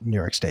York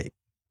State.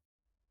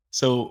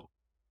 So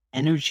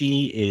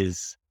energy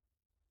is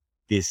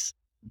this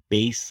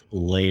base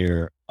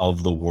layer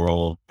of the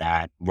world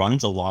that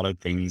runs a lot of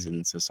things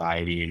in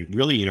society and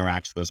really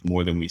interacts with us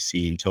more than we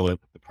see until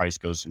the price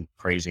goes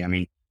crazy. I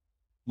mean,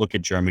 look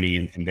at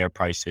Germany and their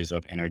prices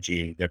of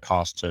energy, their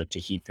cost to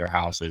heat their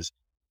houses.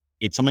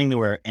 It's something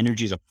where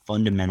energy is a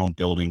fundamental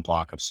building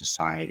block of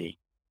society.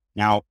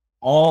 Now,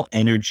 all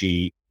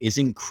energy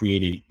isn't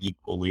created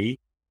equally.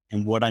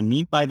 And what I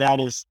mean by that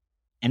is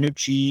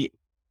energy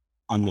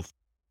on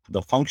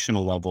the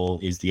functional level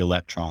is the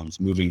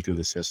electrons moving through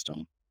the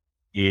system.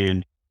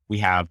 And we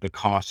have the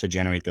cost to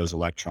generate those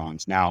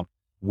electrons. Now,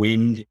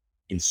 wind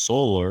and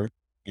solar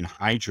and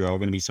hydro are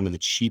going to be some of the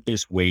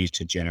cheapest ways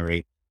to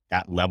generate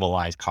that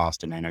levelized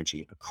cost of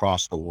energy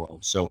across the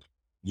world. So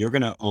you're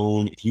going to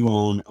if you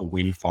own a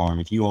wind farm,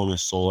 if you own a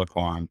solar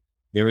farm,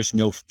 there is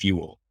no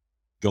fuel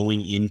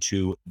going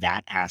into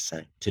that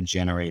asset to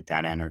generate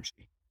that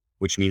energy,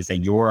 which means that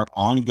your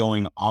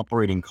ongoing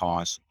operating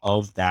costs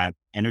of that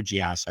energy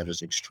asset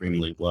is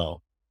extremely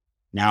low.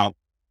 Now,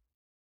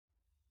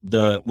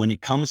 when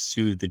it comes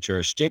to the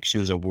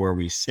jurisdictions of where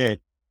we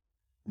sit,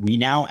 we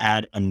now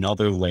add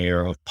another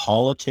layer of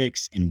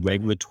politics and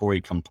regulatory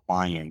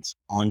compliance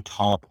on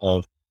top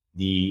of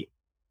the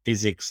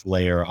physics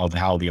layer of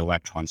how the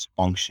electrons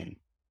function.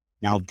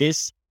 Now,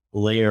 this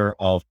layer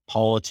of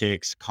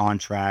politics,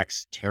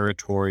 contracts,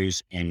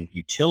 territories, and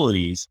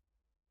utilities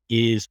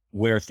is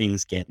where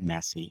things get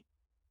messy.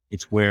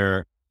 It's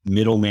where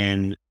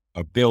middlemen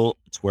are built.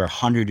 It's where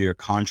 100-year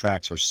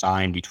contracts are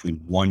signed between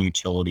one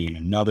utility and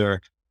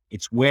another.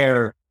 It's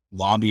where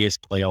lobbyists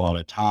play a lot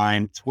of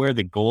time. It's where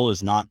the goal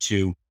is not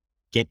to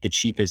get the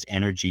cheapest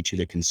energy to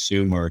the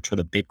consumer, to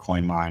the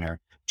Bitcoin miner,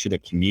 to the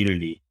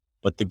community,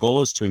 but the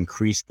goal is to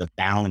increase the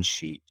balance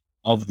sheet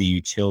of the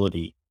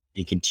utility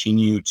and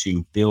continue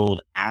to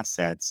build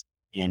assets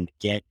and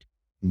get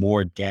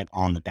more debt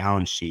on the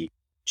balance sheet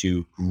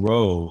to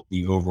grow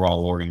the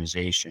overall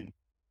organization.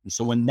 And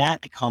so when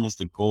that becomes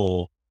the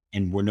goal,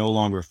 and we're no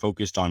longer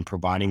focused on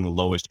providing the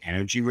lowest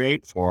energy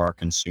rate for our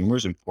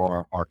consumers and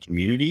for our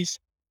communities,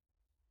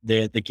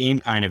 the game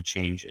kind of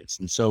changes.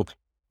 And so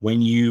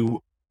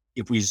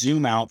if we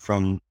zoom out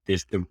from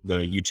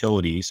the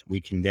utilities,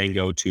 we can then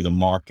go to the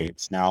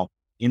markets. Now,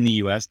 in the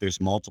US, there's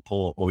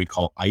multiple what we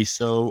call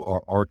ISO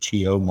or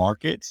RTO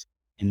markets,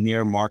 and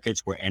they're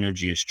markets where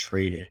energy is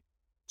traded.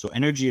 So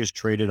energy is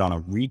traded on a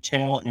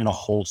retail and a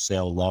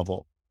wholesale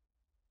level.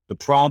 The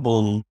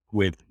problem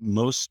with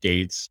most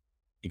states,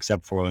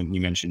 except for,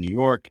 you mentioned New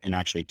York and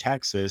actually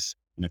Texas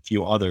and a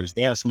few others,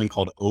 they have something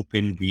called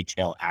open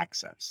retail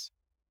access.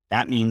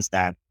 That means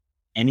that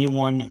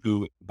anyone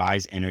who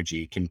buys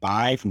energy can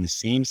buy from the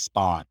same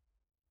spot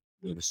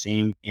or the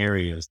same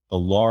areas the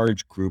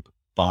large group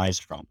buys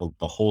from,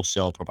 the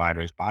wholesale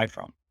providers buy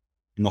from.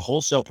 And the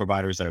wholesale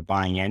providers that are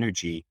buying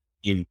energy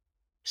in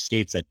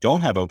states that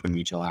don't have open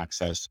retail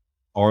access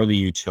are the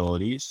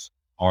utilities,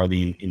 are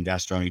the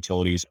investor-owned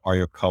utilities, are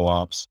your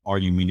co-ops, are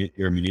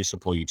your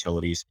municipal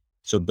utilities.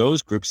 So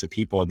those groups of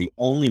people are the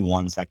only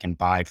ones that can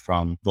buy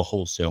from the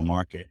wholesale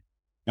market.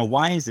 Now,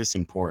 why is this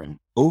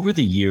important? Over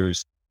the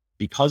years,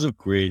 because of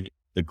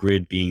the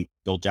grid being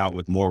built out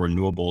with more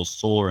renewables,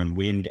 solar and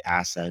wind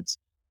assets,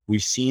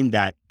 we've seen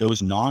that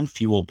those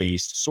non-fuel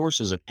based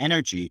sources of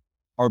energy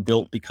are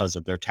built because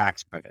of their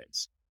tax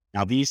credits.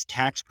 Now, these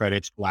tax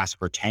credits last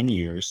for 10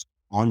 years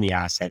on the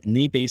asset, and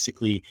they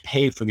basically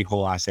pay for the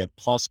whole asset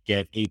plus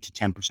get 8 to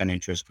 10%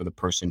 interest for the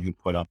person who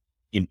put up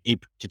in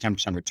 8 to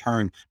 10%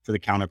 return for the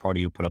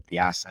counterparty who put up the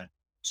asset.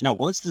 So now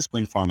once this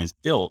wind farm is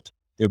built,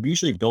 they're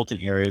usually built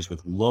in areas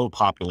with low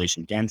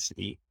population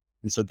density.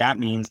 And so that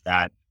means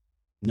that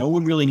no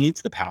one really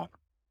needs the power.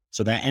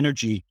 So that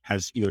energy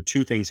has either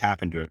two things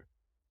happen to it.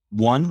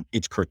 One,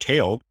 it's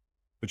curtailed,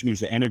 which means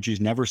the energy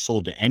is never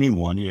sold to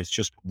anyone. It's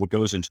just what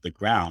goes into the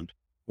ground.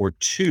 Or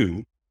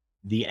two,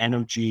 the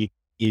energy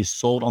is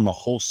sold on the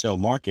wholesale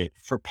market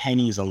for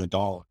pennies on the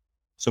dollar.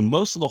 So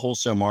most of the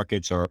wholesale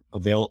markets are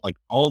available, like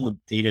all the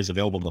data is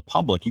available to the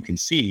public. You can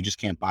see, you just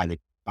can't buy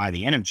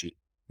the energy.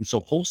 And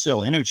so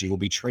wholesale energy will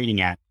be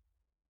trading at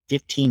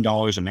 $15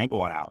 a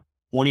megawatt hour,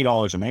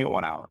 $20 a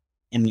megawatt hour.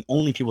 And the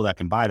only people that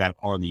can buy that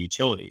are the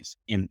utilities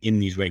in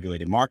these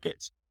regulated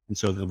markets. And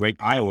so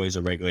Iowa is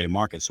a regulated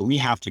market. So we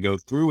have to go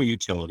through a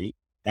utility.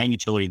 That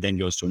utility then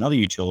goes to another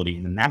utility,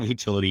 and then that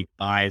utility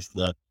buys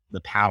the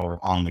power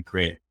on the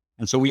grid.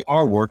 And so we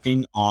are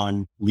working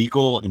on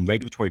legal and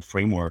regulatory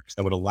frameworks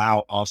that would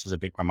allow us as a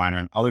Bitcoin miner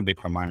and other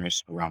Bitcoin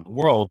miners around the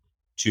world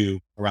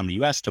around the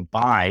US to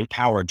buy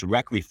power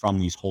directly from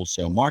these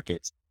wholesale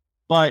markets.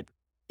 But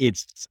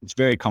it's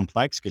very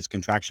complex. It's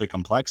contractually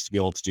complex to be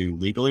able to do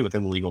legally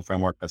within the legal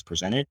framework that's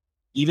presented.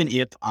 Even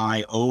if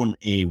I own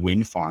a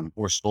wind farm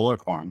or solar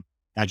farm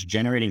that's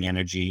generating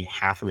energy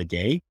half of the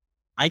day,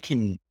 I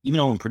can, even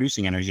though I'm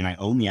producing energy and I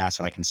own the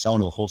asset, I can sell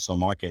into the wholesale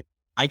market.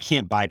 I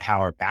can't buy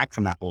power back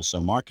from that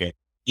wholesale market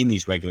in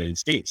these regulated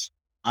states.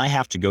 I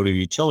have to go to the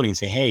utility and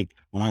say, hey,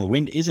 when the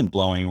wind isn't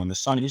blowing, when the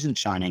sun isn't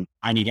shining,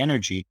 I need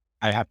energy.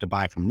 I have to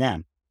buy from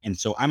them. And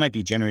so I might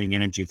be generating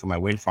energy for my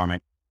wind farm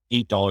at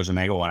 $8 a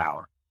megawatt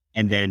hour.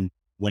 And then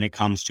when it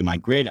comes to my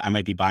grid, I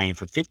might be buying it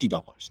for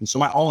 $50. And so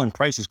my all-in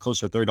price is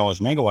closer to $30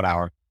 a megawatt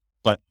hour.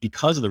 But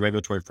because of the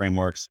regulatory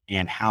frameworks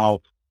and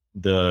how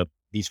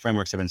these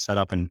frameworks have been set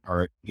up and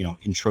are,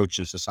 entrenched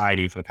in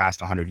society for the past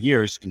 100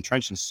 years,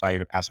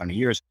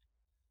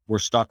 we're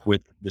stuck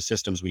with the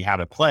systems we have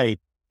at play,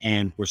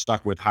 and we're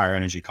stuck with higher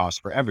energy costs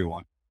for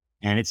everyone.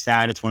 And it's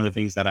sad. It's one of the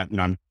things that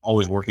I'm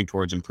always working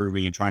towards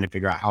improving and trying to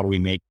figure out how do we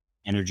make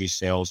energy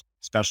sales,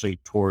 especially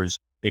towards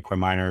Bitcoin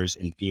miners,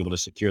 and be able to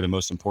secure the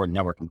most important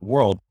network in the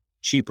world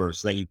cheaper,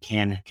 so that you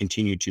can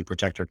continue to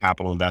protect your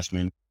capital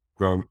investment,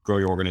 grow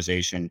your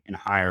organization, and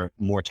hire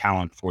more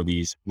talent for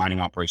these mining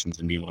operations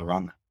and be able to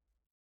run them.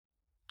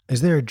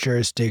 Is there a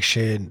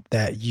jurisdiction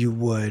that you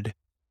would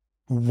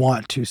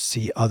want to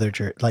see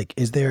like,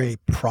 is there a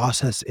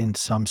process in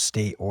some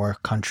state or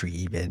country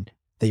even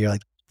that you're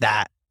like,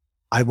 that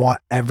I want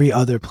every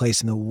other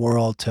place in the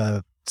world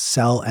to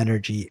sell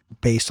energy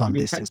based on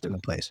this system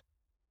in place?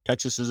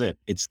 Texas is it.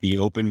 It's the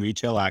open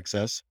retail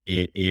access.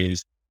 It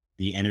is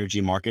the energy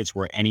markets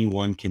where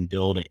anyone can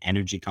build an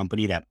energy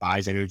company that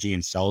buys energy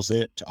and sells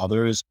it to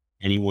others.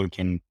 Anyone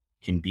can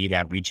be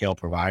that retail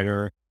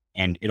provider.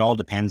 And it all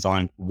depends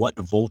on what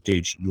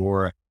voltage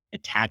you're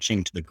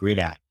attaching to the grid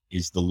at.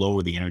 Is the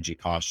lower the energy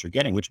costs you're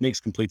getting, which makes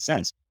complete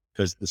sense,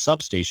 because the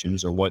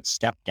substations are what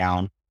step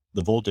down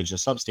the voltage. The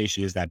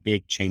substation is that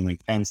big chain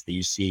link fence that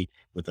you see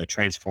with a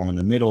transformer in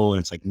the middle, and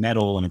it's like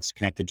metal and it's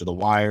connected to the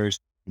wires,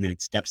 and then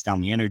it steps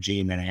down the energy,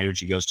 and then the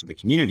energy goes to the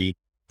community.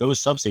 Those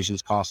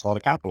substations cost a lot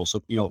of capital.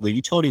 So, the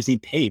utilities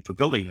need paid for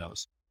building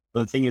those. But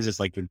the thing is, it's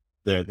like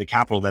the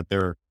capital that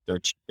they're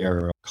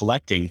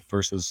collecting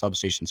versus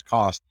substations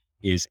cost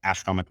is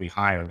astronomically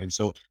higher. And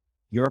so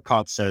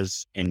ERCOT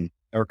says, and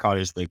ERCOT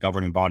is the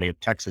governing body of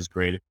Texas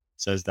Grid,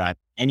 says that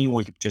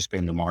anyone can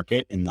participate in the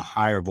market, and the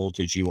higher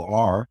voltage you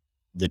are,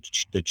 the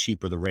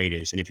cheaper the rate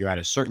is. And if you're at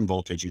a certain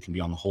voltage, you can be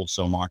on the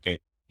wholesale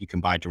market. You can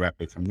buy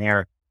directly from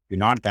there. If you're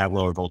not at that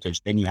lower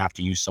voltage, then you have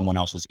to use someone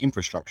else's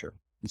infrastructure.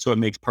 And so it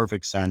makes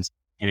perfect sense.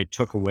 And it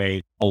took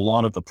away a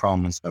lot of the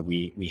problems that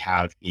we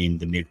have in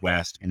the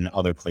Midwest and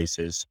other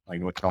places like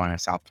North Carolina,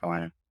 South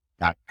Carolina,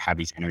 that have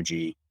these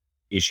energy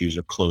issues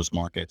or closed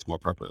markets more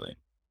appropriately.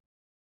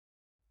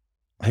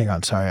 Hang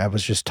on, sorry. I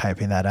was just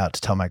typing that out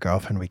to tell my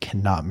girlfriend we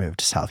cannot move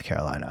to South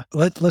Carolina.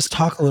 Let's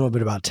talk a little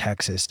bit about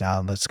Texas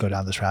now, and let's go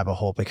down this rabbit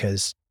hole,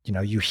 because,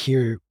 you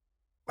hear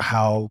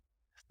how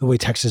the way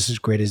Texas's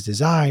grid is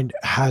designed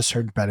has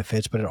certain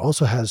benefits, but it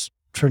also has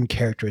certain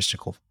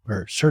characteristical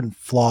or certain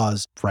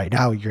flaws. Right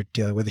now, you're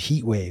dealing with a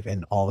heat wave,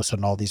 and all of a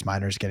sudden, all these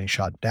miners getting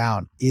shut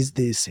down. Is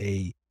this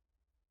a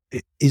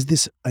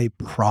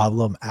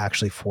problem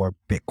actually for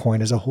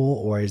Bitcoin as a whole,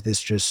 or is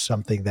this just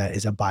something that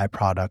is a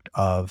byproduct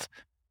of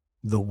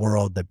the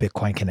world that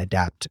Bitcoin can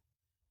adapt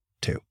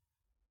to?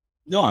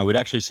 No, I would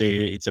actually say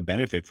it's a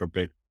benefit for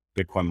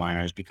Bitcoin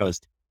miners,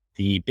 because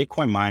the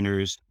Bitcoin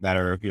miners that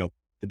are,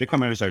 the Bitcoin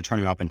miners that are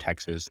turning up in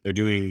Texas, they're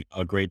doing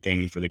a great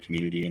thing for the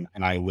community.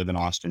 And I live in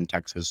Austin,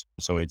 Texas.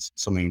 So it's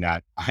something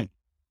that I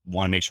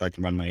want to make sure I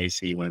can run my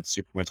AC when it's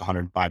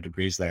 105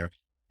 degrees there.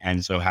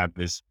 And so have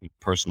this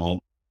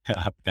personal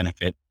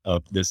benefit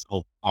of this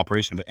whole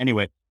operation. But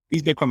anyway,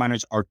 these Bitcoin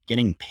miners are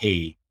getting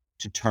paid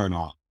to turn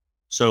off.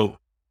 So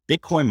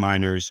Bitcoin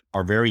miners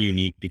are very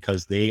unique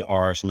because they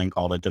are something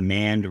called a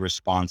demand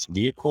response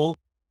vehicle,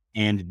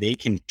 and they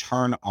can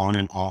turn on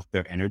and off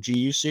their energy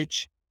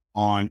usage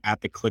on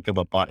at the click of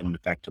a button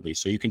effectively.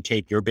 So you can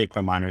take your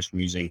Bitcoin miners from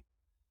using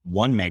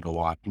 1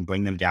 megawatt and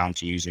bring them down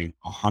to using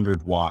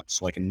 100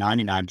 watts, like a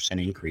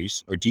 99%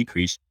 increase or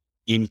decrease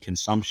in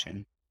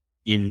consumption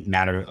in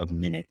matter of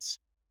minutes.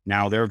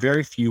 Now, there are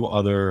very few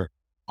other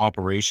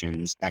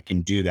operations that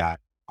can do that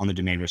on the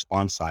demand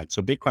response side.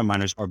 So Bitcoin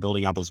miners are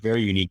building out those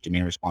very unique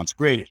demand response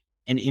grid.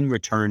 And in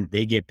return,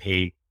 they get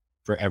paid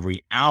for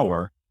every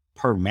hour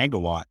per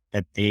megawatt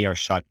that they are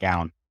shut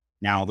down.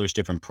 Now, there's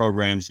different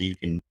programs that you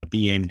can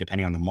be in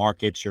depending on the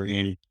markets you're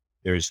in.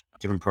 There's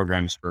different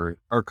programs for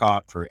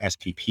ERCOT, for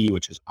SPP,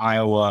 which is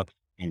Iowa,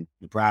 and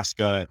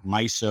Nebraska,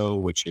 MISO,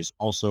 which is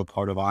also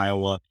part of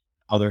Iowa,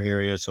 other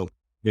areas. So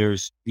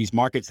there's these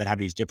markets that have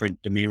these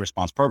different demand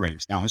response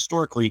programs. Now,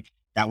 historically,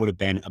 that would have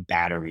been a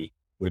battery,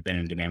 would have been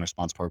a demand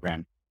response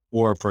program.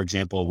 Or, for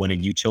example, when a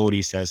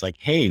utility says like,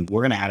 hey,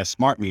 we're going to add a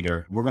smart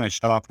meter, we're going to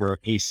shut off our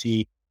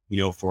AC,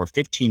 for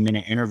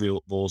 15-minute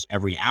intervals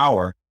every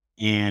hour,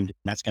 and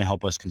that's going to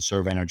help us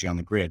conserve energy on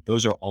the grid.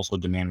 Those are also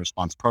demand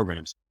response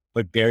programs,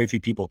 but very few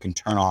people can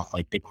turn off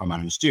like Bitcoin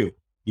miners do.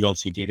 You don't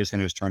see data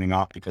centers turning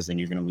off because then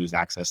you're going to lose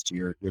access to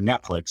your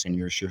Netflix and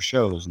your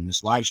shows and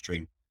this live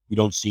stream. You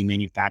don't see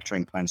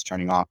manufacturing plants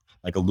turning off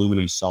like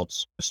aluminum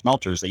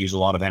smelters that use a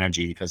lot of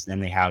energy because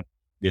then they have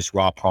this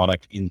raw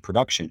product in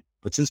production.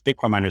 But since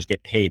Bitcoin miners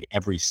get paid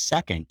every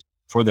second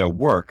for their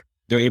work,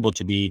 they're able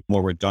to be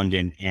more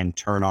redundant and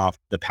turn off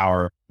the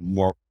power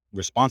more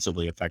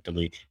responsibly,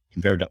 effectively,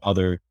 compared to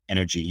other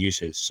energy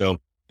uses. So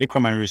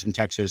Bitcoin miners in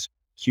Texas,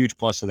 huge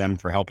plus to them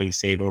for helping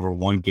save over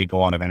 1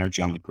 gigawatt of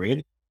energy on the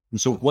grid. And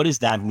so what does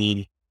that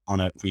mean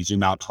if we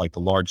zoom out to like the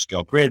large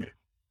scale grid?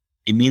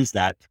 It means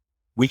that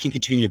we can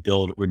continue to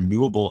build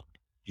renewable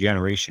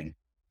generation,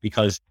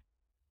 because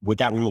with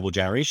that renewable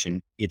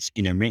generation, it's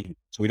intermittent.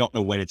 So we don't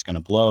know when it's going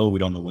to blow. We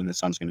don't know when the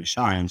sun's going to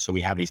shine. So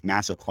we have these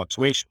massive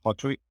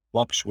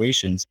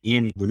fluctuations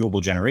in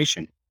renewable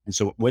generation. And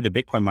so with the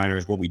Bitcoin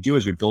miners, what we do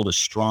is we build a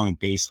strong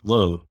base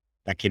load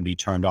that can be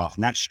turned off.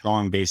 And that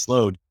strong base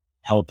load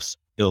helps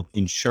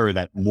ensure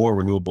that more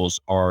renewables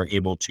are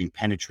able to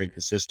penetrate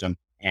the system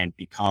and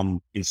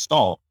become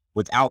installed.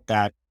 Without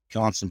that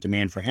constant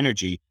demand for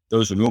energy,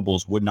 those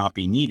renewables would not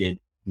be needed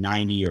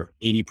 90 or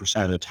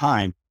 80% of the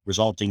time,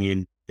 resulting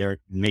in they're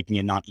making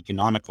it not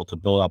economical to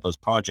build out those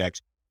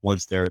projects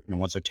once their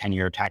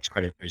 10-year tax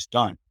credit is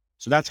done.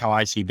 So that's how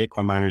I see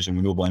Bitcoin miners and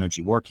renewable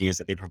energy working, is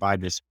that they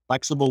provide this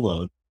flexible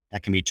load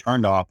that can be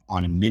turned off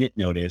on a minute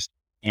notice,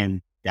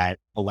 and that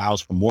allows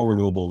for more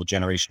renewable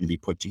generation to be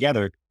put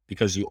together,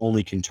 because you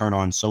only can turn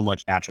on so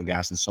much natural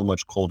gas and so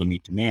much coal to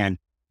meet demand.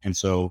 And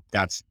so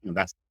that's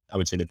I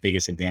would say the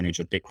biggest advantage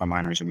of Bitcoin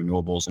miners and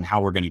renewables, and how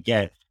we're going to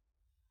get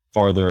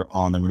farther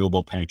on the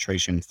renewable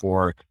penetration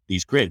for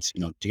these grids.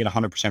 To get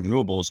 100%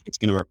 renewables, it's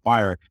going to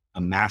require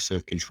a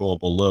massive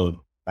controllable load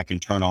that can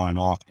turn on and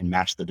off and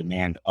match the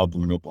demand of the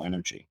renewable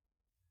energy.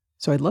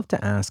 So I'd love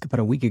to ask, about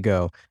a week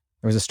ago,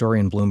 there was a story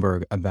in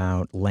Bloomberg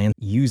about land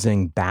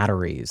using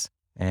batteries.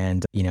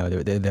 And,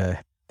 the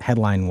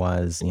headline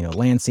was,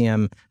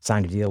 Lancium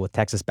signed a deal with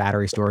Texas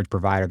battery storage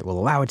provider that will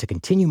allow it to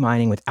continue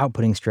mining without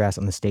putting stress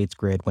on the state's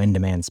grid when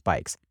demand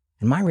spikes.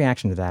 And my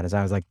reaction to that is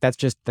I was like, that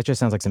just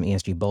sounds like some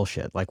ESG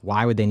bullshit. Like,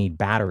 why would they need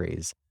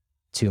batteries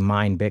to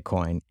mine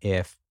Bitcoin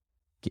if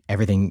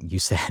everything you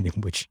said,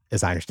 which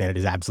as I understand it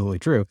is absolutely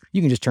true,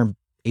 you can just turn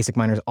ASIC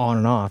miners on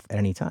and off at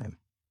any time?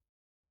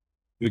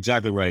 You're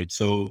exactly right.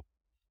 So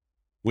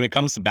when it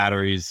comes to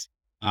batteries,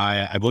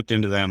 I've looked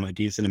into them a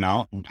decent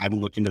amount. And I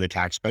haven't looked into the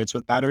tax credits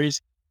with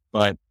batteries,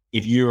 but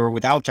if you're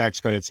without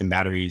tax credits and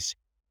batteries,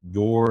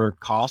 your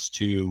cost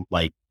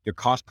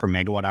per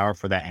megawatt hour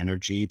for that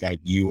energy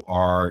that you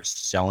are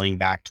selling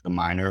back to the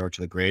miner or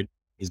to the grid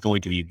is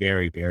going to be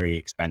very, very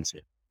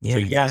expensive. Yeah, So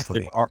yes,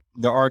 exactly.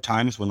 there are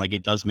times when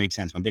it does make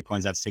sense when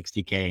Bitcoin's at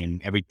 60K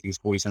and everything's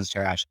 40 cents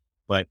terahash.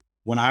 But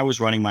when I was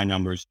running my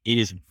numbers, it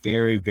is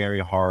very,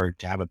 very hard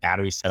to have a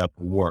battery setup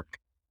work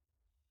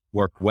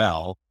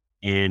well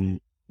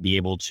and be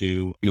able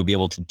to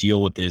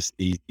deal with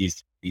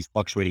these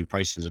fluctuating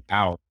prices of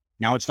power.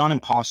 Now, it's not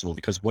impossible,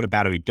 because what a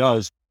battery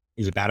does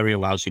is a battery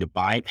allows you to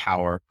buy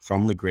power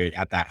from the grid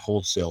at that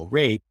wholesale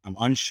rate. I'm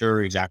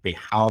unsure exactly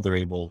how they're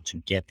able to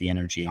get the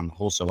energy on the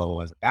wholesale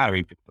level as a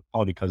battery, but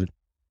probably because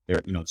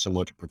they're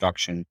similar to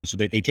production. So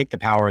they take the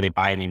power, they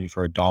buy it maybe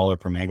for $1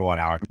 per megawatt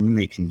hour, and then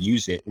they can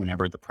use it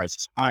whenever the price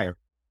is higher.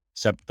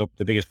 Except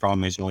the biggest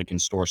problem is you only can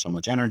store so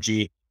much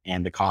energy,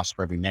 and the cost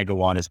for every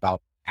megawatt is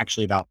about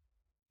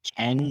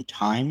 10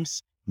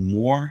 times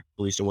more,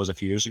 at least it was a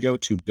few years ago,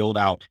 to build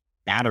out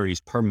batteries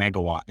per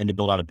megawatt than to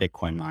build out a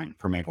Bitcoin mine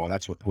per megawatt.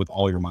 That's with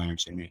all your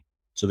miners in it.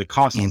 So the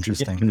cost is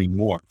Interesting. significantly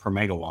more per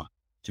megawatt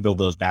to build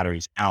those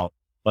batteries out.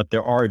 But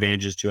there are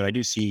advantages to it. I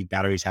do see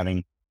batteries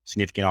having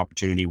significant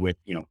opportunity with,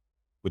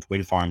 with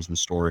wind farms and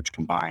storage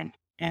combined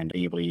and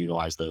being able to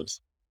utilize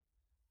those.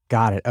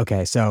 Got it.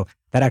 Okay. So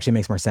that actually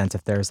makes more sense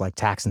if there's like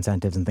tax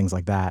incentives and things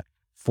like that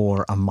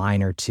for a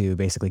miner to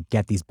basically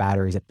get these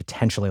batteries at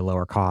potentially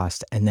lower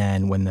cost. And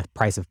then when the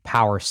price of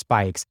power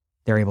spikes,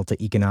 they're able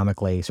to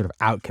economically sort of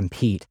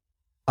outcompete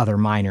other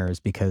miners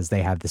because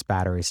they have this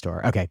battery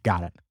store. Okay.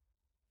 Got it.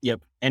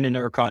 Yep. And in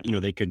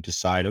ERCOT, they could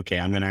decide, okay,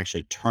 I'm going to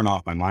actually turn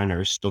off my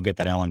miners, still get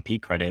that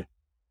LNP credit.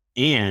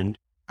 And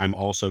I'm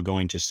also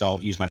going to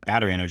use my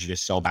battery energy to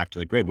sell back to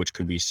the grid, which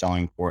could be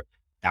selling for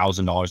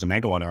 $1,000 a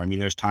megawatt hour. I mean,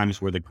 there's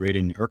times where the grid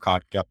in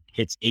ERCOT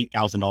hits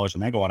 $8,000 a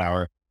megawatt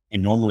hour,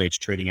 and normally it's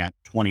trading at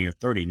 20 or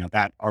 30. Now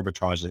that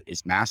arbitrage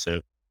is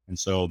massive. And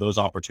so those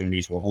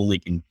opportunities will only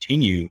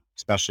continue,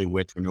 especially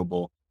with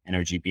renewable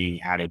energy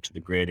being added to the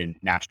grid and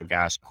natural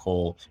gas,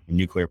 coal, and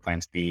nuclear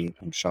plants being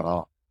shut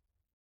off.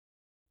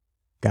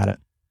 Got it.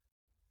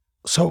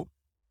 So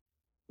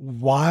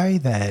why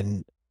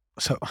then?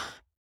 So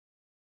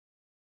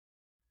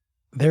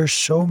there's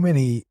so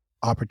many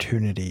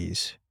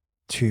opportunities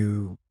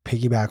to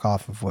piggyback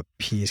off of what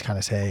P is kind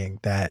of saying,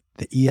 that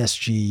the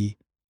ESG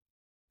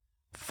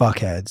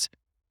fuckheads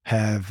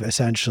have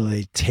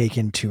essentially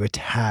taken to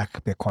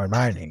attack Bitcoin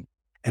mining.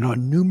 And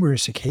on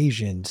numerous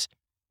occasions,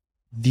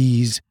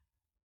 these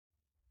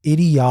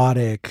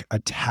idiotic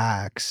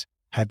attacks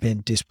have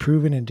been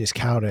disproven and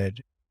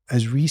discounted,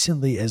 as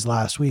recently as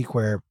last week,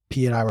 where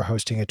P and I were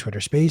hosting a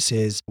Twitter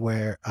Spaces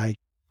where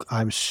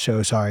I'm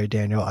so sorry,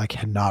 Daniel, I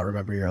cannot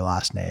remember your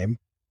last name,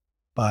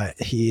 but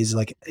he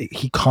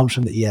comes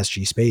from the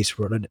ESG space,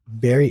 wrote a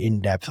very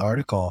in-depth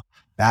article,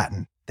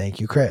 Batten, thank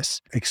you,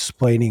 Chris,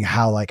 explaining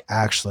how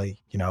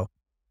actually,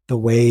 the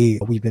way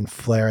we've been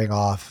flaring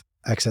off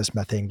excess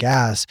methane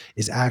gas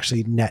is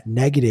actually net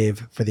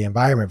negative for the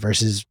environment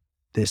versus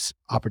this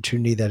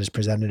opportunity that has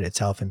presented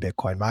itself in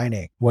Bitcoin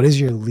mining. What is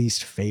your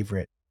least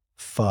favorite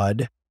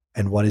FUD,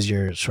 and what is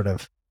your sort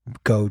of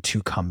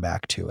go-to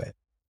comeback to it?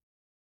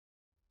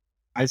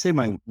 I'd say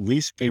my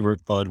least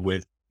favorite FUD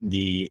with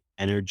the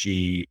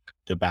energy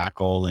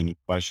debacle and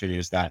question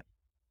is that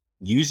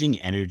using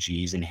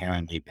energy is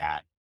inherently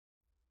bad.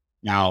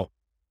 Now,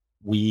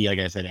 like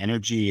I said,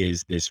 energy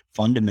is this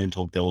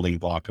fundamental building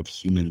block of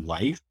human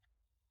life,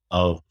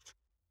 of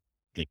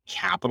the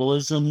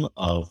capitalism,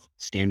 of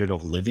standard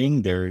of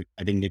living.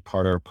 I think Nick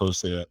Carter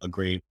posted a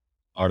great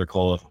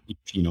article,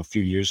 a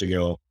few years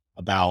ago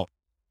about,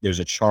 there's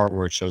a chart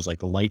where it shows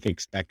the life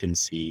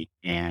expectancy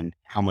and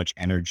how much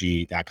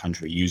energy that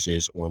country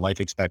uses, or life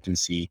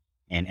expectancy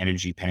and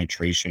energy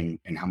penetration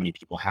and how many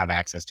people have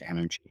access to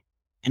energy.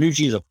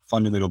 Energy is a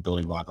fundamental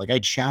building block. I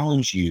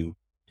challenge you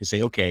to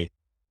say, okay,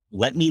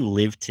 let me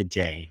live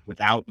today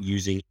without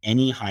using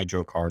any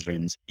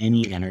hydrocarbons,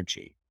 any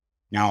energy.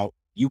 Now,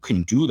 you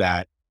can do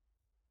that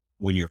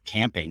when you're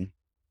camping,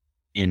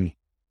 and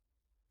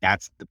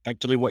that's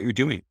effectively what you're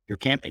doing. You're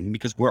camping,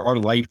 because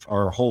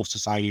our whole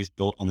society is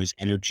built on this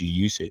energy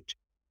usage.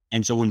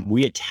 And so when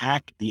we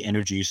attack the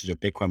energy usage of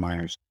Bitcoin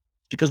miners,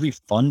 because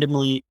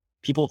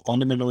people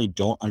fundamentally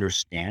don't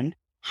understand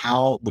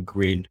how the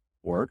grid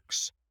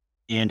works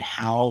and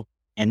how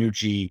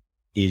energy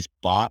is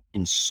bought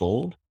and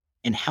sold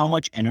and how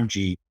much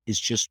energy is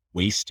just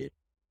wasted.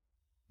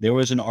 There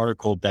was an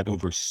article that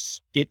over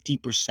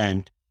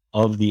 50%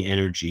 of the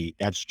energy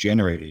that's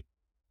generated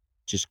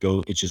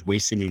it's just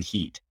wasted in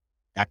heat.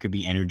 That could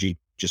be energy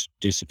just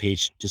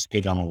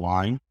dissipated on a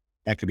line.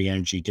 That could be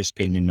energy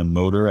dissipated in the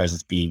motor as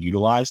it's being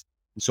utilized.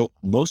 And so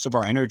most of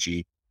our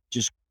energy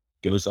just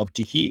goes up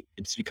to heat.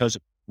 It's because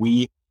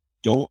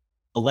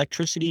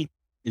electricity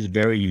is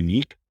very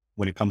unique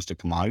when it comes to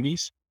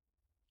commodities,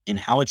 and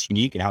how it's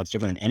unique and how it's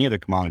different than any other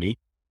commodity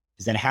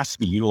is that it has to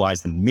be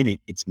utilized the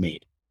minute it's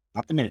made,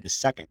 not the minute, the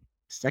second.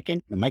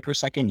 The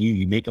microsecond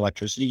you make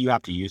electricity, you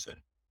have to use it.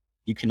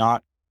 You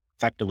cannot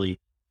effectively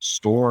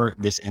store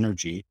this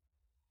energy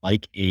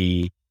like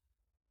a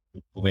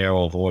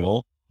barrel of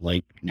oil,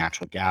 like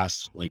natural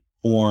gas, like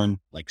corn,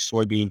 like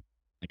soybean,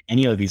 like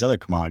any of these other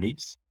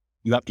commodities.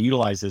 You have to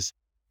utilize this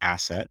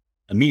asset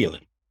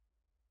immediately.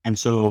 And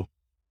so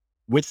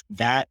with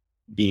that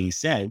being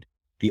said,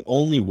 the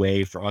only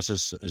way for us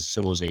as a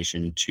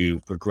civilization to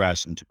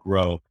progress and to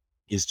grow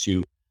is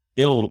to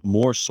build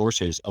more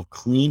sources of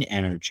clean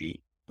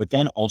energy, but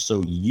then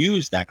also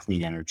use that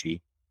clean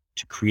energy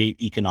to create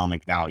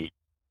economic value.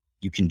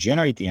 You can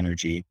generate the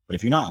energy, but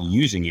if you're not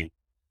using it,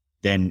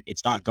 then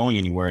it's not going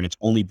anywhere, and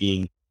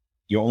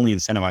you're only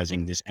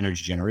incentivizing this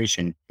energy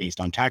generation based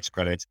on tax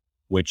credits,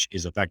 which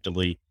is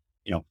effectively,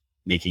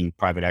 making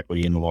private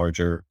equity and the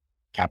larger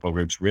capital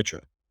groups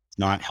richer. It's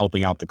not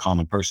helping out the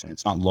common person.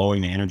 It's not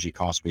lowering the energy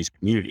cost-based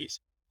communities.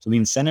 So the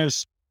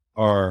incentives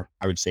are,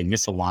 I would say,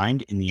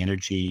 misaligned in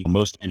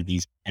most of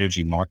these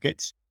energy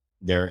markets.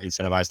 They're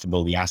incentivized to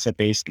build the asset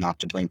base, not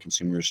to bring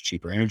consumers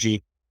cheaper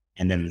energy.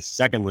 And then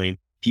secondly,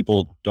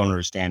 people don't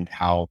understand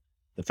how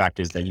the fact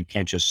is that you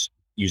can't just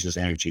use this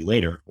energy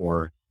later,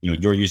 or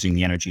you're using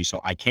the energy,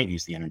 so I can't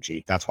use the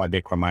energy. That's why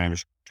Bitcoin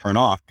miners turn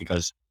off,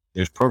 because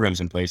there's programs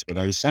in place where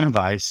they're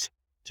incentivized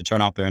to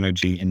turn off their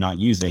energy and not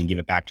use it and give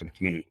it back to the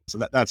community. So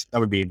that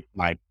would be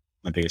my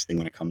biggest thing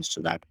when it comes to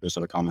that. Those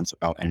other comments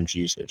about energy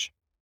usage.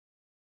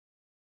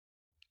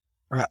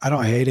 Right, I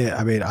don't hate it.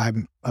 I mean,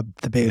 I'm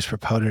the biggest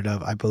proponent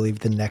of, I believe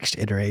the next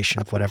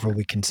iteration of whatever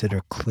we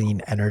consider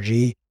clean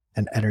energy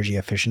and energy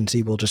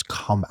efficiency will just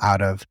come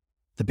out of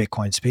the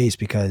Bitcoin space,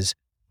 because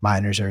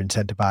miners are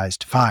incentivized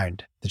to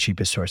find the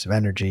cheapest source of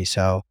energy.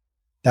 So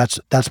that's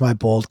my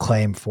bold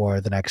claim for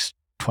the next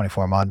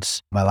 24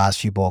 months. My last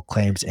few bold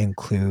claims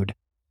include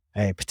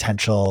a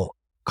potential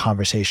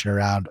conversation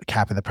around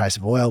capping the price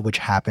of oil, which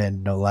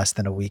happened no less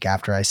than a week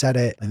after I said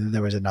it. And then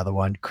there was another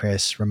one.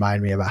 Chris,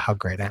 remind me about how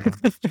great I am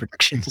at these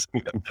predictions.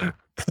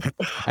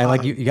 I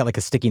like you got like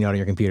a sticky note on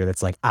your computer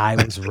that's like, I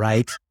was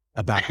right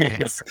about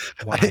this.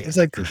 It's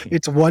like,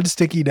 it's one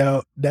sticky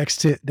note next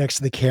to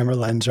the camera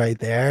lens right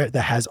there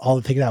that has all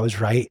the things that was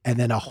right, and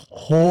then a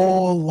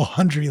whole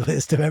laundry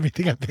list of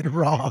everything I've been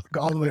wrong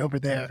all the way over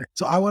there.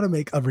 So I want to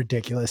make a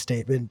ridiculous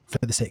statement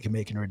for the sake of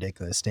making a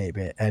ridiculous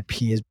statement, and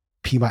P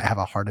might have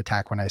a heart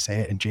attack when I say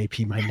it, and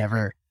JP might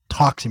never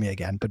talk to me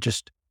again, but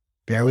just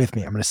bear with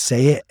me. I'm going to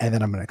say it and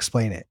then I'm going to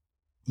explain it.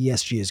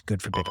 ESG is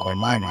good for Bitcoin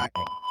mining.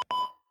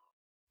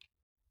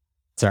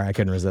 Sorry, I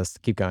couldn't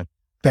resist. Keep going.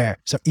 Fair.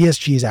 So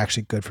ESG is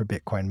actually good for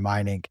Bitcoin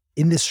mining.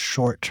 In this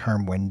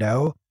short-term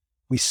window,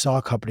 we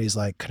saw companies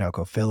like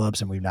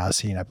ConocoPhillips, and we've now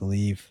seen, I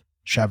believe,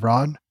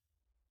 Chevron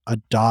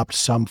adopt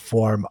some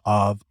form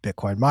of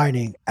Bitcoin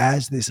mining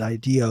as this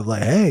idea of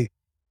like, hey,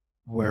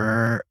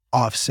 we're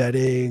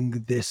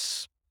offsetting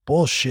this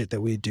bullshit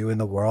that we do in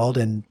the world,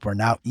 and we're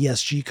now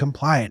ESG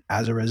compliant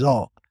as a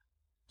result.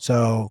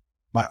 So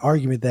my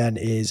argument then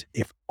is,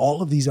 if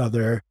all of these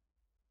other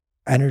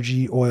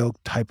energy oil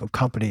type of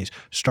companies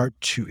start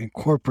to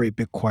incorporate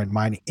Bitcoin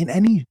mining in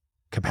any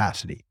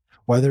capacity,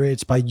 whether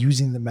it's by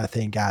using the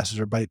methane gases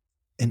or by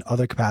in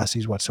other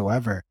capacities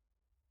whatsoever,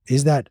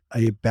 is that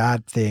a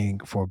bad thing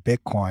for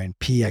Bitcoin?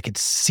 P, I could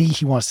see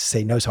he wants to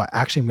say no, so I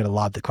actually am going to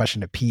lob the question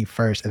to P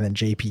first, and then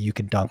JP, you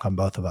can dunk on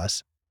both of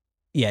us.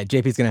 Yeah,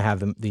 JP's going to have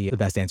the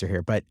best answer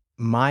here. But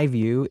my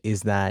view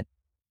is that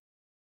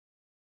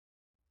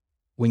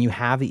when you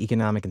have the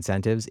economic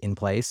incentives in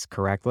place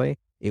correctly,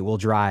 it will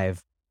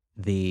drive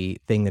the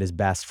thing that is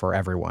best for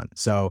everyone.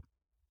 So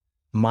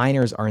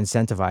miners are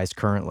incentivized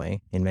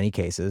currently, in many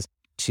cases,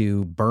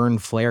 to burn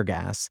flare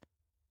gas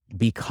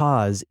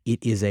because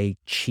it is a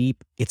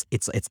cheap, it's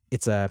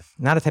a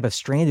not a type of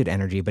stranded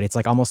energy, but it's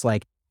like almost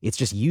like it's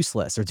just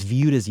useless, or it's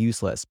viewed as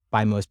useless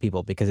by most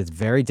people because it's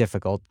very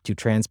difficult to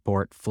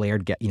transport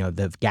flared,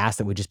 the gas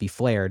that would just be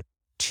flared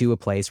to a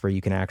place where you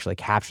can actually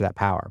capture that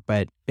power.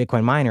 But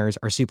Bitcoin miners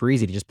are super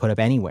easy to just put up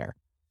anywhere.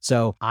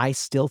 So I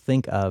still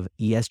think of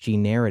ESG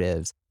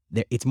narratives.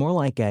 It's more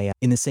like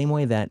in the same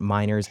way that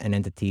miners and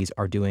entities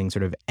are doing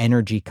sort of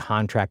energy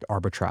contract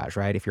arbitrage,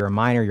 right? If you're a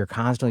miner, you're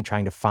constantly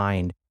trying to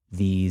find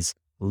these,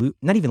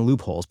 not even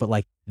loopholes, but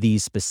like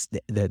these,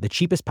 the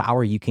cheapest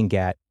power you can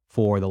get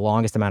for the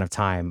longest amount of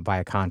time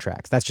via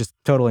contracts. That's just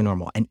totally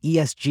normal. And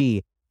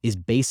ESG is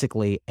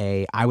basically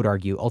I would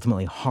argue,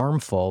 ultimately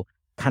harmful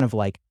kind of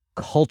like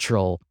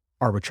cultural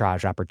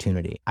arbitrage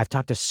opportunity. I've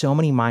talked to so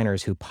many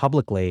miners who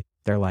publicly,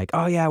 they're like,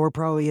 oh yeah, we're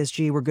pro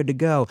ESG, we're good to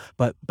go.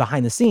 But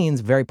behind the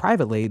scenes, very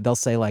privately, they'll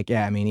say like,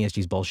 yeah, I mean, ESG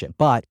is bullshit.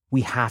 But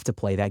we have to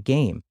play that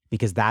game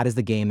because that is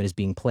the game that is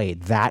being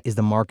played. That is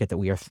the market that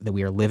we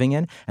are living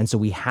in. And so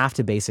we have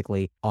to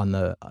basically on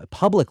the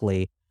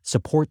publicly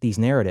support these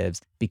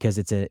narratives because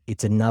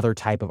it's another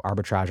type of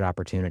arbitrage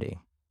opportunity.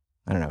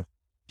 I don't know.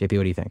 JP,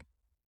 what do you think?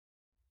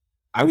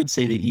 I would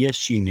say the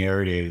ESG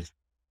narrative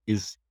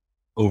is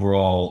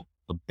overall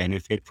a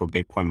benefit for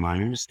Bitcoin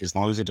miners as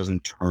long as it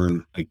doesn't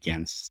turn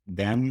against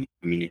them.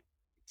 I mean, it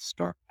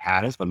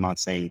has, but I'm not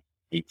saying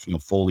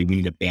fully we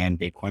need to ban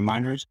Bitcoin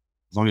miners.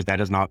 As long as that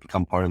does not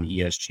become part of the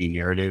ESG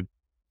narrative,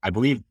 I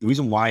believe the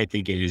reason why I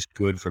think it is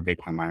good for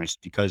Bitcoin miners is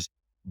because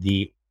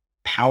the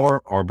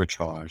power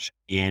arbitrage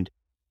and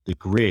the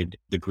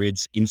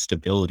grid's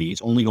instability is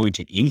only going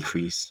to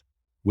increase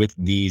with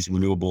these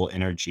renewable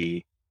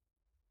energy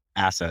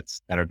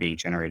assets that are being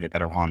generated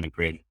that are on the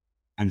grid.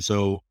 And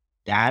so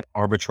that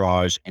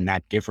arbitrage and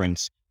that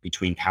difference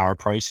between power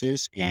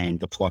prices and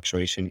the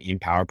fluctuation in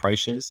power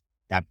prices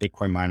that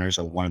Bitcoin miners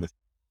are one of the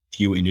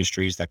few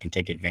industries that can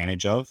take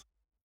advantage of,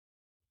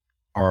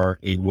 or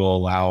it will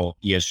allow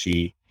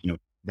ESG,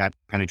 that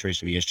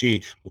penetration of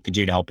ESG will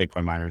continue to help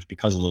Bitcoin miners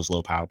because of those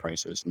low power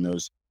prices and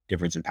those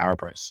difference in power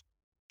price.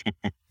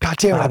 God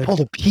damn it, I pulled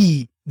a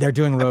P. They're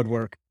doing road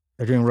work.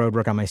 They're doing road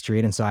work on my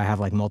street. And so I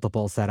have like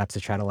multiple setups to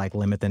try to like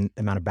limit the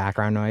amount of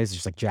background noise,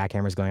 just like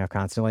jackhammers going off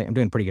constantly. I'm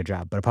doing a pretty good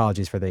job, but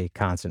apologies for the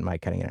constant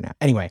mic cutting in and out.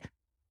 Anyway,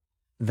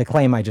 the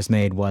claim I just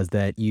made was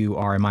that you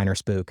are a minor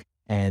spook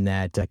and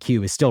that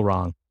Q is still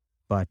wrong.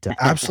 But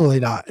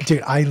absolutely not.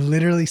 Dude, I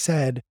literally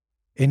said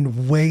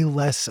in way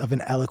less of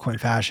an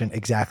eloquent fashion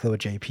exactly what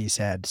JP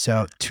said.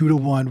 So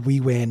 2-1, we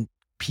win.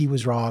 P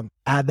was wrong.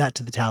 Add that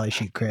to the tally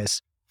sheet,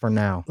 Chris. for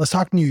now. Let's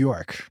talk New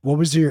York. What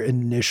was your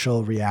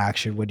initial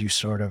reaction when you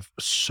sort of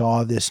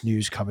saw this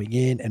news coming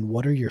in, and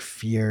what are your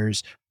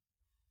fears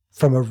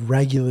from a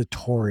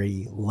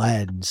regulatory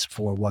lens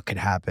for what could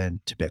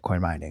happen to Bitcoin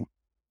mining?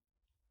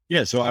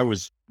 Yeah, so I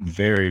was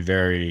very,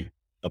 very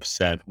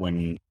upset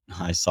when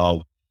I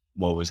saw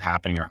what was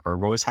happening or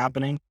heard what was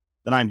happening.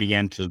 Then I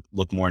began to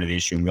look more into the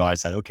issue and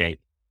realize that, okay,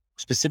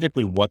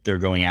 specifically what they're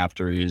going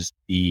after is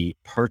the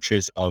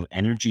purchase of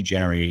energy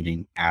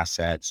generating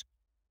assets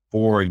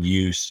for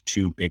use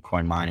to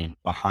Bitcoin mining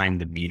behind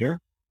the meter.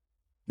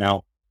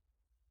 Now,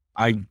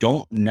 I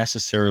don't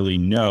necessarily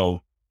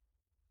know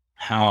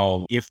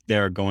how, if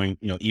they're going,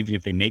 even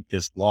if they make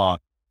this law,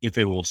 if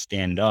it will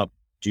stand up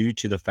due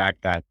to the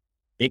fact that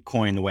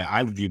Bitcoin, the way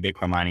I view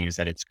Bitcoin mining is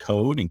that it's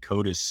code and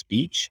code is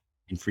speech,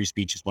 and free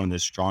speech is one of the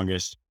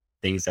strongest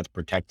things that's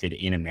protected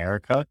in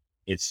America.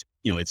 It's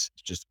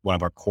just one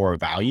of our core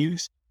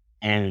values.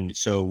 And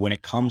so when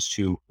it comes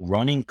to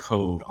running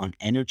code on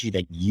energy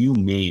that you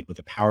made with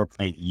a power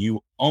plant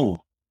you own,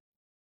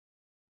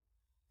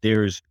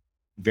 there's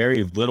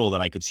very little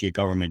that I could see a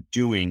government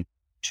doing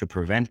to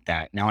prevent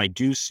that. Now, I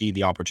do see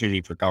the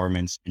opportunity for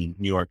governments in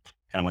New York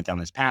kind of went down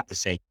this path to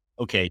say,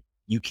 okay,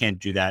 you can't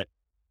do that.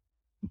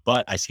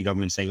 But I see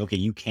governments saying, okay,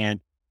 you can't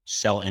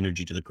sell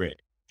energy to the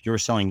grid. If you're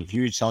selling it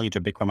to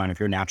a Bitcoin miner, if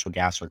you're a natural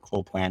gas or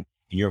coal plant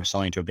and you're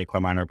selling it to a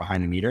Bitcoin miner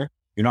behind the meter,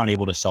 you're not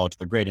able to sell it to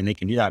the grid. And they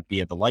can do that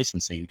via the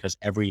licensing, because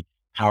every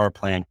power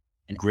plant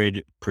and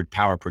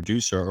power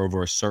producer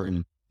over a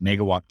certain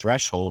megawatt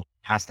threshold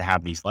has to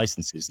have these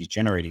licenses, these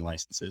generating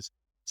licenses.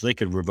 So they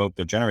could revoke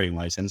their generating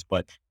license.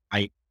 But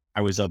I,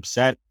 I was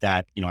upset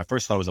that, I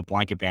first thought it was a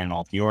blanket ban in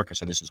all of New York. I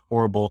said, this is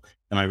horrible.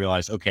 Then I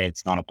realized, okay,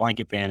 it's not a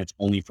blanket ban. It's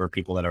only for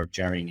people that are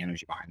generating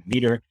energy behind the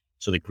meter.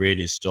 So the grid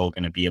is still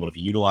going to be able to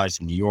be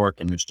utilized in New York.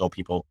 And there's still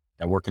people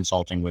that we're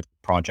consulting with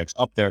projects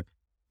up there.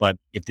 But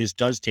if this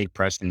does take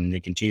precedent and they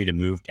continue to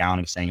move down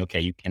and saying, okay,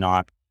 you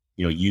cannot,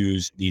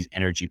 use these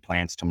energy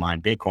plants to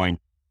mine Bitcoin,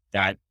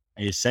 that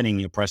is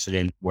setting a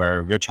precedent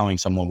where you're telling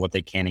someone what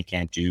they can and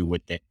can't do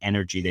with the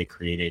energy they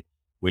created,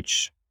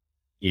 which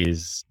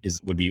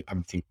would be, I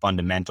think,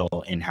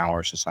 fundamental in how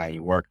our society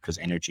works, because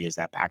energy is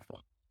that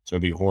backbone. So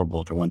it'd be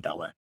horrible if it went that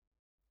way.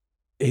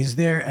 Is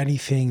there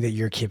anything that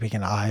you're keeping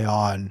an eye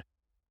on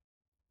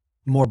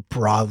more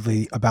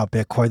broadly about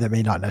Bitcoin that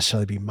may not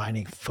necessarily be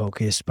mining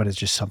focused, but it's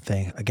just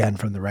something, again,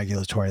 from the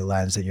regulatory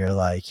lens that you're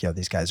like,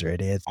 these guys are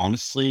idiots?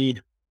 Honestly,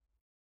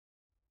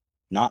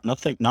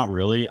 nothing, not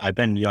really. I've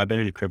been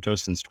into crypto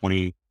since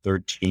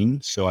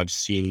 2013. So I've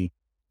seen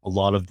a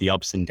lot of the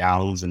ups and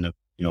downs, and,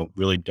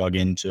 really dug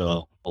into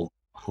a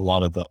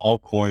lot of the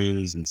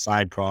altcoins and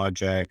side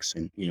projects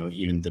and,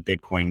 even the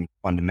Bitcoin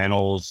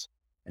fundamentals,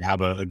 and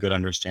have a good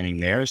understanding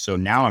there. So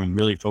now I'm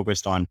really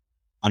focused on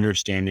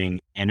understanding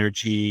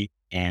energy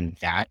and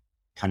that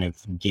kind of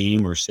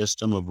game or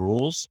system of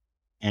rules,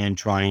 and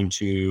trying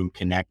to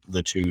connect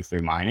the two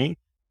through mining.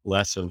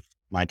 Less of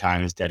my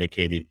time is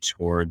dedicated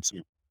towards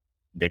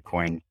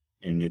Bitcoin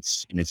in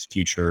its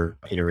future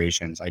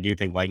iterations. I do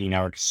think Lightning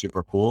Network is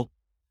super cool,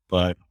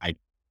 but I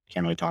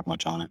can't really talk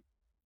much on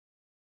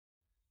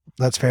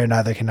That's fair.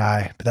 Neither can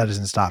I, but that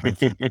doesn't stop me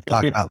from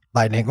talking it. about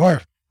Lightning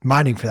or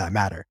mining for that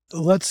matter.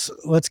 Let's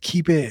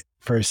keep it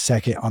for a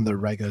second on the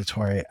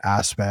regulatory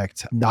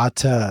aspect.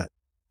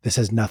 This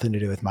has nothing to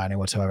do with mining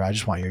whatsoever. I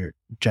just want your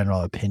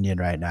general opinion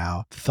right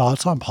now.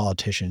 Thoughts on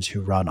politicians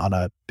who run on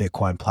a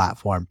Bitcoin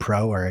platform,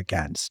 pro or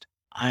against?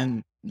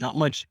 I'm not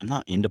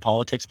into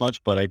politics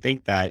much, but I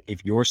think that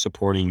if you're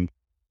supporting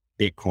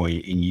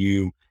Bitcoin and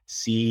you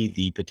see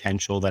the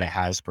potential that it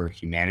has for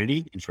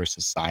humanity and for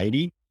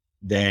society,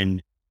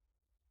 then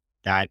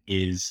that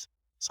is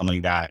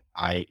something that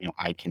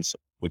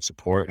would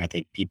support. And I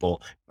think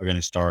people are going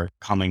to start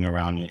coming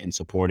around and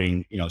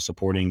supporting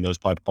those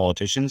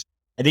politicians.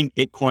 I think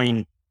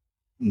Bitcoin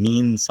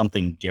means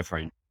something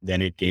different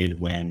than it did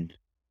when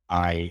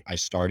I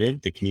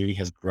started. The community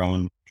has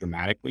grown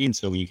dramatically. And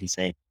so you can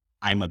say,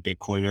 I'm a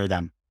Bitcoiner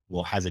that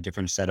has a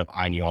different set of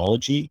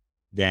ideology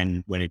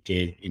than when it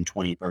did in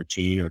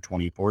 2013 or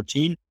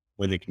 2014,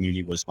 when the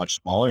community was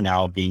much smaller.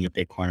 Now being a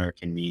Bitcoiner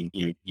can mean,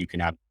 you can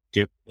have,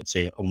 let's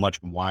say, a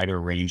much wider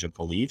range of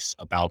beliefs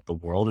about the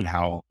world and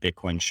how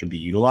Bitcoin should be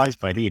utilized.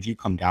 But I think if you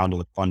come down to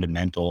the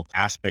fundamental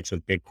aspects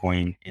of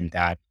Bitcoin, in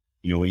that,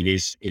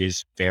 it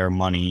is fair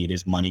money, it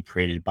is money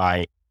created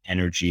by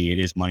energy, it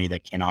is money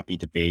that cannot be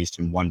debased,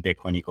 and one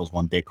Bitcoin equals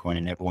one Bitcoin,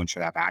 and everyone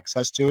should have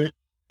access to it,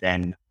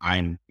 then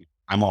I'm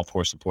all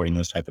for supporting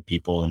those type of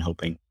people and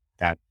hoping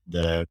that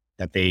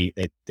they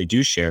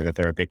do share that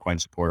they're a Bitcoin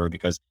supporter,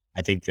 because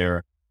I think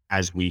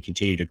as we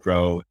continue to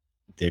grow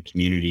the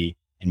community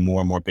and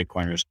more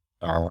Bitcoiners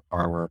are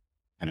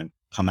kind of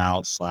come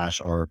out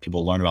or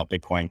people learn about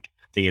Bitcoin,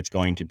 I think it's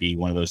going to be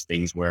one of those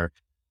things where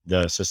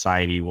the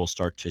society will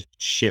start to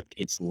shift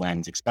its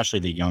lens, especially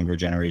the younger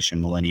generation,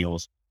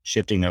 millennials,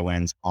 shifting their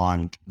lens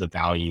on the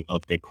value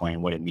of Bitcoin,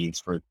 what it means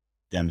for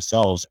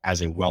themselves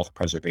as a wealth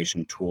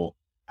preservation tool,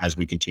 as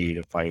we continue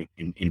to fight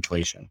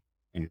inflation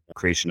and the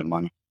creation of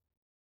money.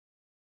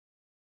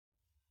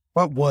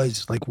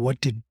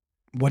 What did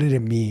what did it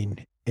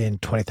mean in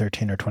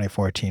 2013 or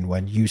 2014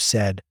 when you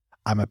said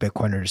I'm a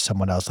Bitcoiner to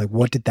someone else? Like,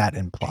 what did that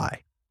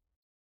imply?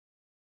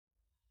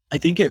 I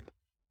think it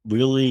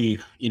really,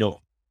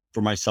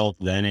 for myself,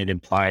 then it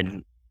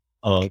implied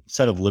a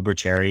set of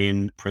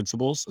libertarian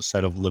principles, a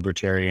set of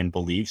libertarian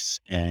beliefs.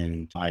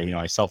 And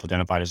I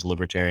self-identified as a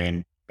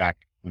libertarian back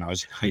when I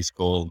was in high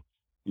school,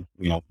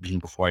 even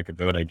before I could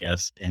vote, I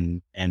guess.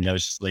 And that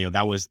was just,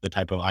 that was the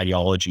type of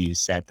ideology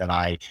set that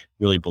I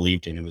really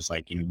believed in. It was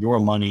like, your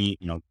money,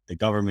 the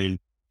government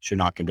should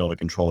not be able to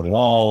control it at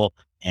all.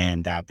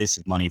 And that this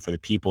is money for the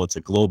people. It's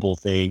a global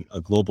thing,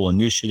 a global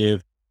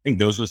initiative. I think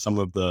those were some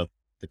of the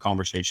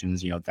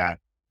conversations, that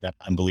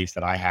and beliefs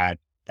that I had,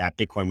 that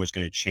Bitcoin was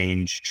going to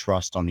change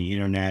trust on the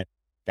internet,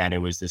 that it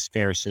was this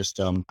fair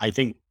system. I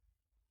think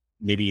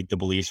maybe the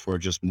beliefs were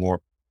just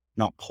more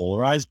not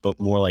polarized, but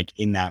more like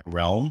in that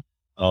realm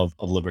of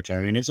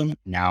libertarianism.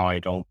 Now I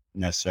don't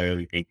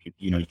necessarily think,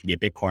 you can be a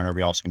Bitcoiner,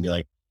 but also can be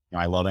like,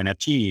 I love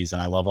NFTs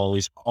and I love all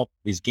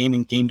these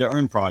game to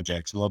earn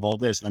projects and love all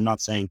this. And I'm not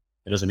saying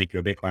it doesn't make you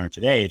a Bitcoiner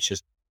today. It's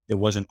just, there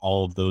wasn't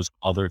all of those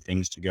other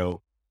things to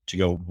go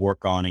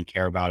work on and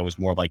care about. It was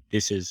more of like,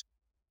 this is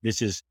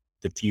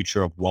the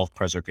future of wealth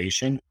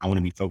preservation. I want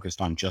to be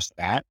focused on just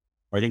that.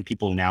 Or I think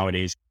people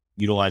nowadays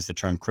utilize the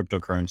term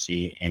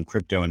cryptocurrency and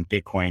crypto and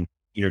Bitcoin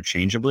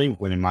interchangeably,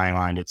 when in my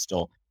mind, it's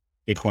still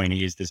Bitcoin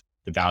is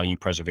the value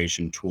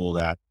preservation tool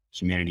that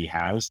humanity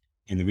has.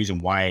 And the reason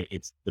why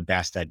it's the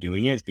best at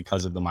doing it is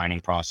because of the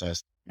mining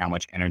process and how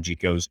much energy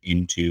goes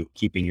into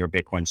keeping your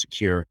Bitcoin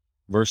secure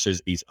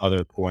versus these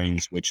other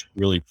coins, which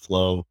really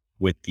flow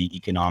with the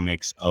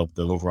economics of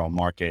the overall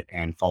market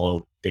and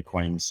follow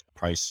Bitcoin's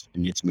price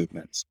and its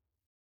movements.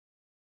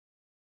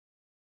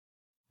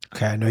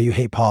 Okay, I know you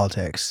hate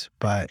politics,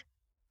 but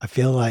I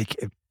feel like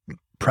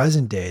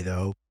present day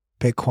though,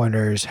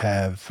 Bitcoiners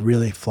have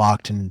really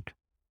flocked, and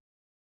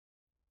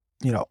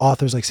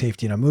authors like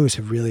Safety and Moose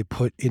have really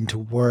put into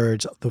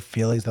words the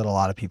feelings that a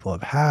lot of people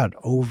have had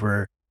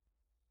over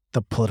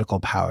the political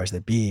powers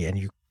that be. And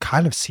you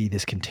kind of see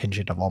this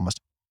contingent of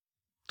almost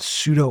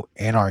pseudo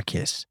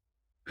anarchists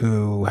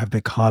who have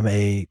become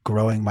a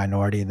growing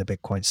minority in the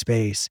Bitcoin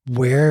space.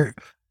 Where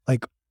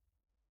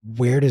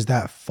does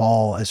that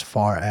fall as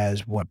far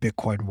as what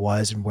Bitcoin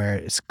was and where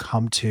it's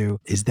come to?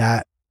 Is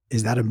that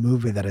a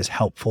movement that is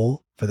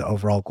helpful for the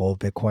overall goal of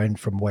Bitcoin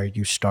from where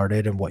you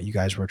started and what you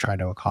guys were trying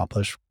to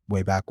accomplish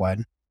way back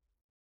when?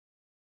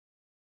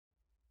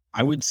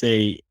 I would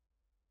say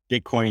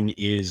Bitcoin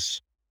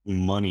is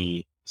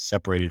money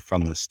separated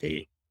from the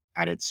state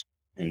at its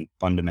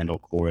fundamental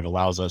core. It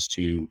allows us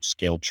to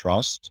scale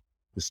trust.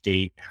 The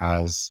state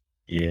has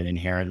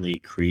inherently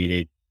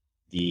created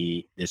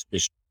this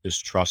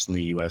trust in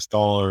the US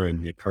dollar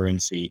and the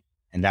currency,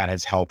 and that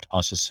has helped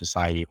us as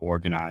society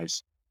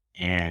organize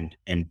and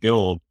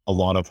build a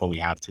lot of what we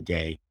have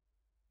today.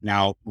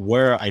 Now,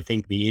 where I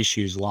think the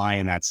issues lie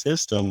in that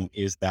system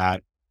is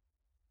that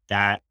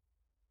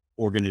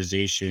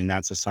organization,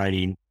 that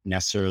society,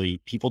 necessarily,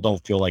 people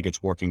don't feel like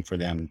it's working for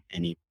them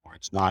anymore.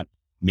 It's not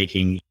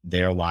making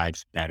their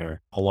lives better.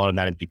 A lot of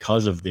that is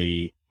because of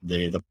the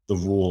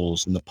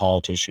rules and the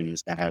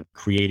politicians that have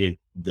created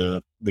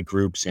the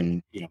groups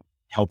and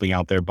helping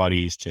out their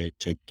buddies to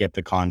get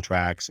the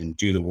contracts and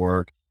do the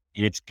work.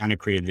 And it's kind of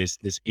created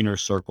this inner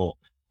circle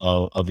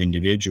of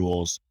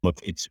individuals. Look,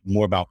 it's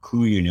more about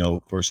who you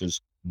know versus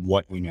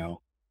what you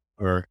know.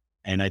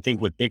 And I think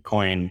with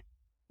Bitcoin,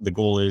 the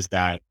goal is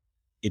that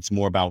it's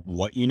more about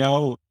what you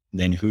know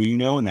than who you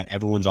know, and that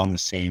everyone's on the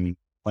same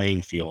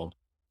playing field.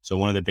 So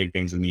one of the big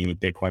things with me with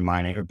Bitcoin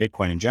mining, or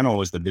Bitcoin in general,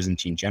 was the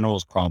Byzantine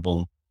generals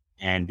problem.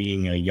 And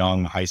being a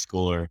young high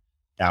schooler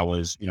that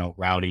was,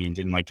 rowdy and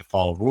didn't like to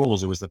follow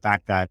rules, it was the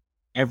fact that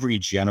every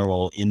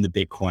general in the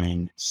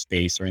Bitcoin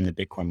space or in the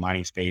Bitcoin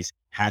mining space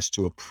has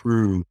to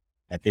approve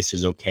that this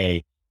is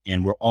okay.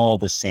 And we're all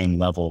the same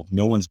level.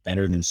 No one's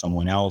better than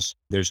someone else.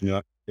 There's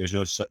no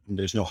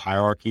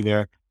hierarchy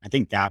there. I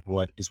think that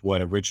is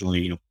what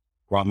originally,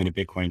 brought me to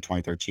Bitcoin in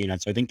 2013.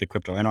 And so I think the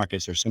crypto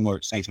anarchists are saying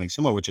something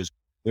similar, which is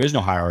there is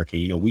no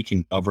hierarchy. We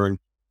can govern,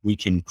 we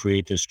can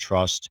create this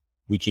trust,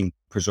 we can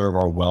preserve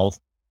our wealth,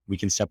 we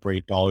can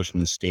separate dollars from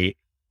the state,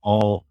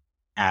 all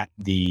at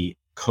the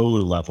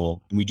code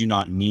level. We do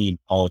not need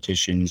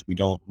politicians. We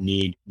don't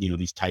need,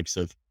 these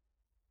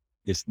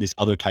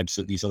other types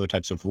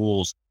of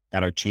rules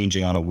that are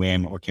changing on a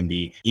whim or can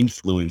be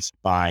influenced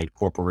by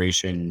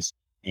corporations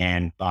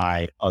and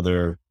by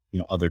other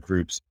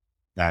groups.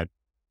 That's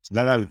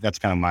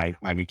kind of my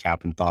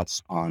recap and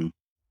thoughts on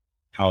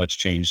how it's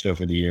changed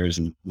over the years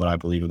and what I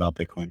believe about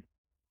Bitcoin.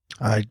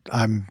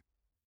 I'm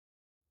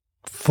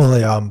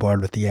fully on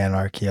board with the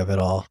anarchy of it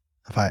all,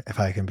 if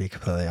I can be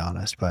completely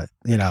honest. But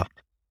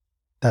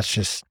that's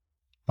just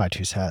my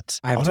 2 cents.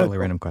 I have a totally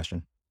random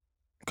question.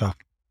 Go.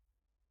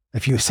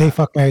 If you say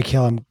fuck, marry,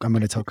 kill, I'm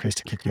going to tell Chris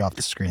to kick you off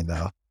the screen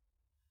though.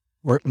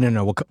 We'll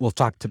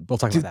talk about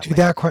that.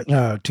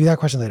 Do that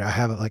question later. I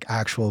have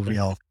actual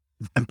real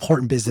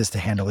important business to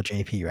handle with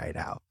JP right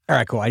now. All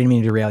right, cool. I didn't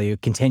mean to derail you.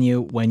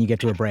 Continue when you get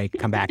to a break.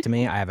 Come back to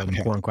me. I have an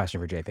important question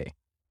for JP.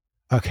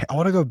 Okay, I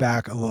want to go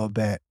back a little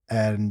bit,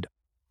 and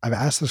I've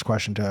asked this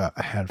question to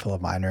a handful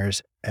of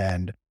miners,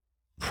 and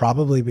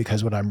probably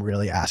because what I'm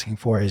really asking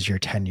for is your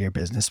 10-year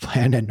business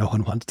plan, and no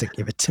one wants to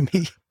give it to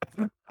me.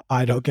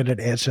 I don't get an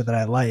answer that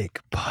I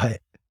like,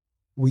 but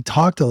we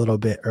talked a little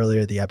bit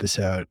earlier in the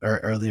episode or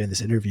earlier in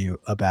this interview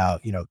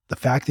about, the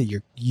fact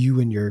that you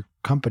and your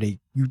company,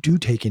 you do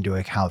take into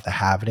account the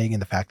halving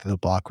and the fact that the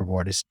block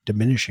reward is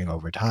diminishing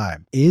over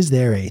time. Is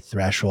there a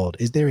threshold?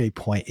 Is there a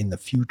point in the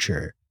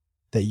future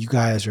that you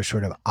guys are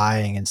sort of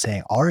eyeing and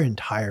saying our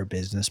entire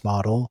business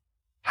model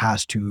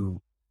has to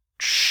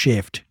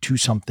shift to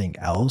something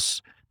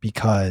else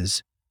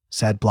because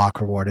said block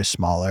reward is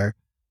smaller?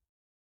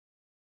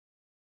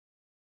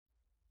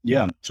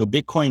 Yeah. So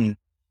Bitcoin,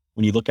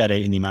 when you look at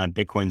it in the amount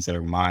of Bitcoins that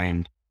are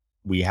mined,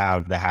 we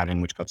have the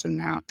halving, which cuts in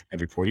half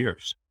every 4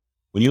 years.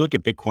 When you look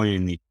at Bitcoin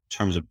in the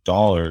terms of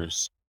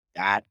dollars,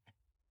 that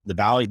the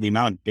value, the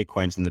amount of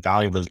Bitcoins and the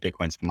value of those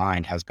Bitcoins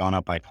mined has gone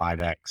up by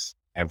 5x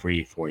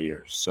every 4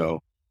 years.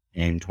 So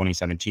in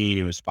 2017,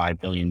 it was $5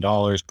 billion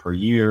per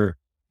year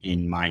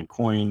in mined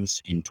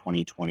coins. In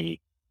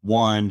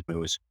 2021, it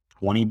was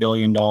 $20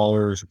 billion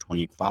or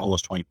 25,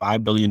 almost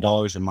 $25 billion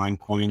in mined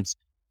coins.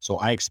 So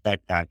I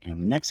expect that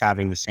in the next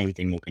halving, the same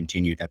thing will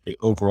continue, that the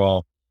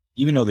overall,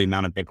 even though the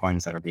amount of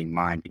Bitcoins that are being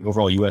mined, the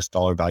overall US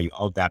dollar value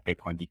of that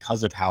Bitcoin,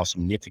 because of how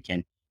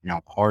significant and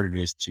how hard it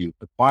is to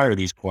acquire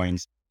these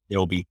coins, there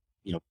will be,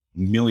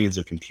 millions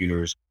of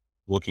computers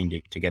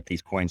looking to get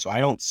these coins. So I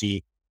don't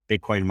see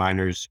Bitcoin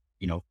miners,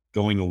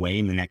 going away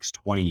in the next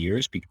 20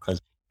 years,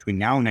 because between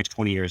now and the next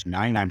 20 years,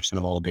 99%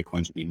 of all the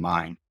Bitcoins will be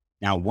mined.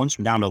 Now, once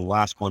we're down to the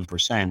last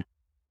 1%,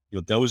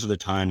 those are the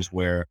times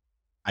where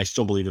I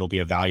still believe it'll be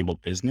a valuable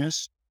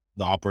business.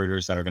 The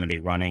operators that are going to be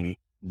running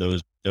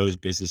those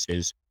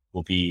businesses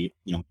will be,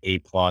 A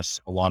plus.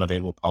 A lot of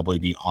it will probably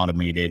be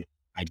automated.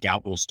 I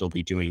doubt we'll still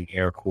be doing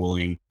air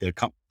cooling.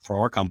 For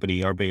our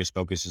company, our biggest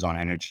focus is on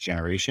energy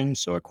generation.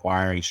 So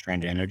acquiring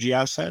stranded energy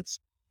assets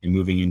and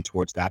moving in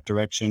towards that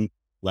direction,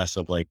 less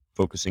of like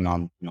focusing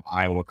on,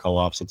 Iowa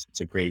co-ops. It's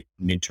a great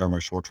midterm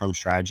or short-term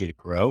strategy to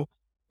grow,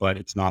 but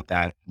it's not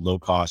that low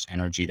cost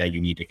energy that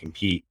you need to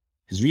compete.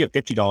 Because we have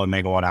 $50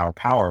 megawatt hour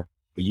power,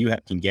 but you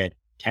can get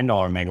 $10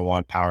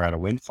 megawatt power at a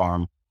wind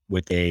farm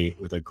with a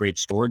great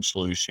storage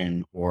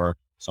solution or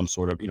some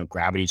sort of,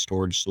 gravity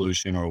storage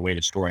solution or a way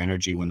to store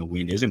energy when the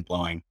wind isn't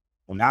blowing.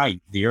 Well, now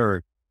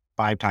you're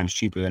 5 times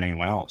cheaper than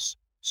anyone else.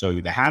 So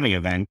the halving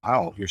event,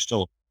 you're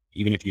still,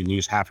 even if you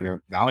lose half of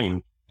your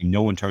value and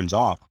no one turns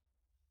off,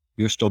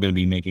 you're still going to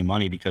be making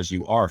money because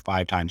you are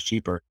 5 times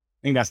cheaper.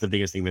 I think that's the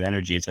biggest thing with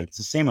energy. It's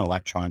the same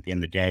electron at the end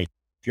of the day.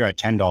 If you're at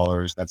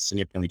 $10, that's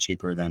significantly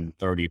cheaper than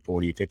 $30,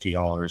 $40,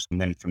 $50.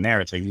 And then from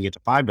there, it's like you get to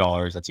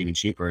 $5, that's even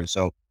cheaper. And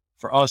so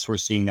for us, we're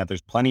seeing that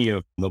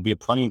there'll be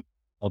plenty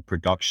of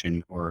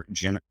production or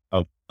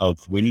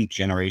of wind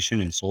generation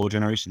and solar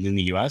generation in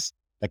the US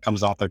that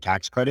comes off their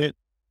tax credit.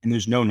 And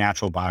there's no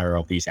natural buyer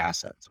of these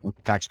assets. Once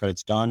the tax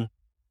credit's done,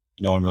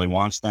 no one really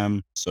wants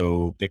them.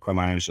 So Bitcoin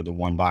miners are the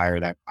one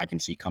buyer that I can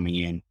see coming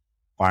in,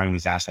 buying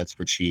these assets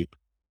for cheap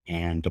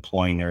and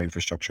deploying their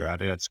infrastructure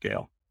at it at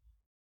scale.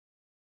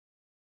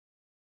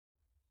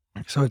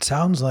 So it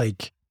sounds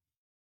like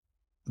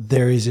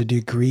there is a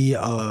degree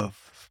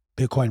of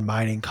Bitcoin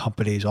mining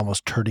companies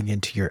almost turning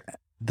into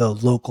the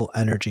local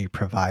energy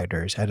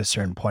providers at a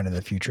certain point in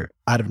the future,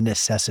 out of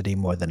necessity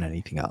more than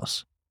anything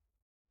else.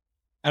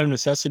 Out of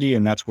necessity,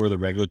 and that's where the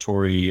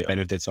regulatory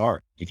benefits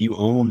are. If you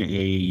own a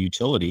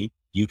utility,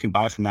 you can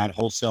buy from that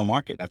wholesale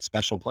market, that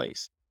special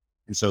place.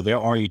 And so there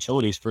are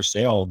utilities for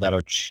sale that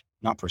are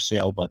not for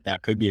sale, but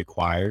that could be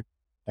acquired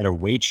that are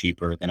way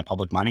cheaper than a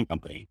public mining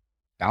company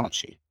balance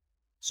sheet.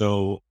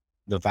 So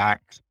the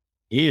fact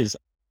is,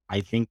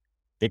 I think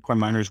Bitcoin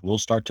miners will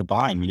start to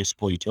buy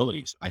municipal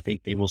utilities. I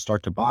think they will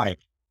start to buy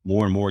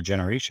more and more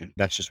generation.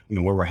 That's just,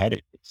 where we're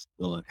headed. It's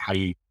how do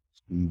you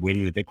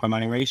win the Bitcoin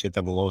mining race? You have to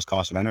have the lowest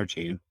cost of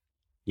energy.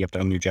 You have to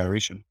own your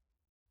generation.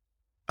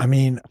 I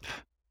mean,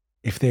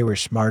 if they were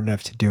smart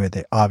enough to do it,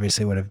 they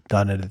obviously would have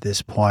done it at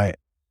this point.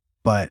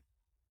 But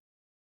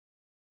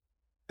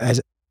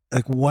as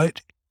like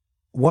what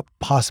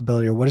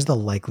possibility or what is the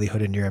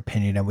likelihood in your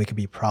opinion, and we could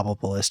be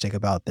probabilistic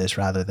about this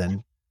rather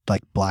than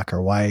like black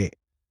or white,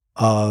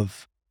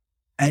 of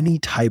any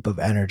type of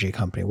energy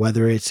company,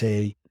 whether it's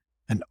an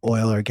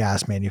oil or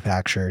gas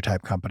manufacturer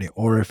type company,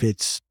 or if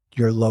it's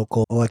your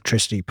local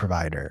electricity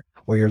provider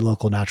or your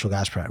local natural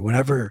gas provider,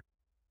 whatever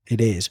it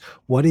is,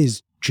 what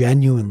is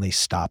genuinely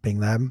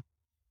stopping them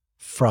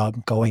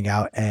from going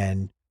out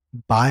and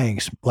buying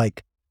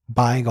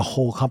a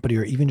whole company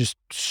or even just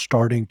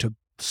starting to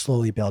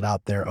slowly build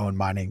out their own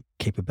mining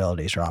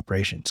capabilities or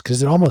operations?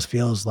 Because it almost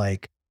feels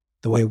like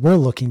the way we're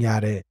looking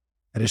at it,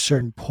 at a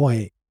certain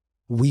point,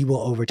 we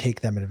will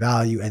overtake them in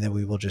value and then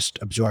we will just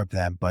absorb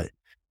them. But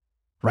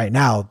right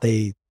now,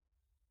 they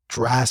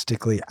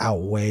drastically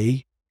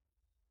outweigh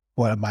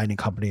what a mining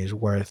company is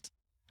worth,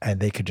 and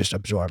they could just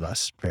absorb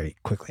us very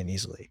quickly and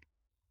easily.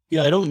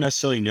 Yeah, I don't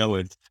necessarily know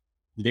if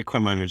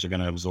Bitcoin miners are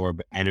going to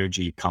absorb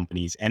energy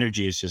companies.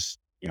 Energy is just,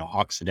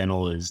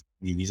 Occidental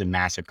these are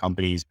massive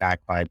companies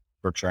backed by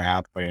Berkshire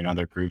Hathaway and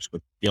other groups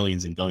with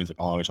billions and billions of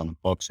dollars on the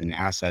books and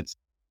assets.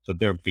 So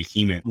they're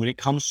behemoth. When it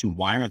comes to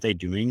why aren't they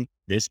doing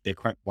this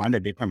Bitcoin, why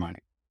aren't they Bitcoin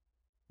mining?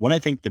 One, I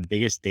think the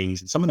biggest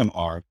things, and some of them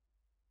are,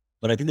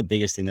 but I think the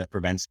biggest thing that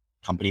prevents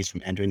companies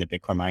from entering the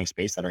Bitcoin mining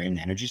space that are in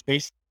the energy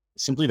space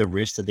is simply the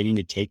risk that they need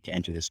to take to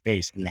enter the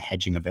space and the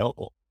hedging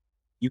available.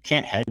 You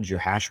can't hedge your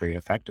hash rate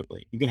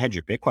effectively. You can hedge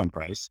your Bitcoin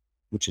price,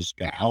 which is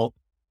going to help,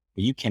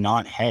 but you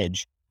cannot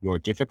hedge your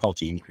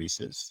difficulty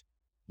increases.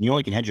 You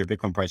only can hedge your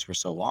Bitcoin price for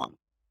so long.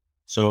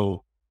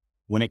 So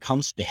when it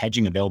comes to the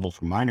hedging available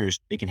for miners,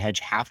 they can hedge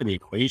half of the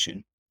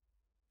equation,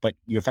 but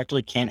you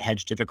effectively can't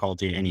hedge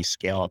difficulty at any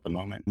scale at the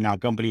moment. Now,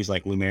 companies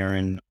like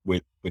Lumerin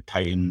with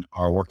Titan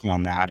are working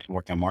on that and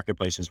working on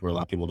marketplaces where a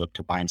lot of people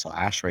to buy and sell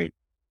hash rate,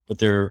 but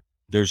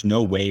there's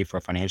no way for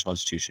a financial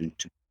institution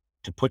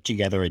to put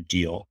together a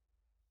deal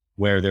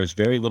where there's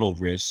very little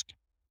risk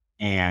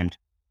and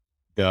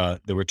the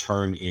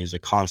return is a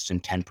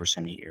constant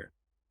 10% a year.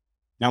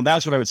 Now,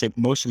 that's what I would say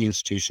most of the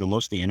institutional,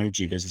 most of the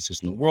energy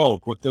businesses in the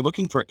world, they're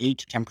looking for 8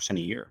 to 10%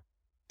 a year.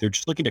 They're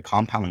just looking to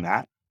compound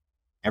that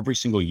every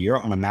single year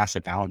on a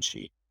massive balance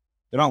sheet.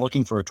 They're not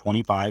looking for a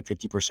 25,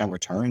 50%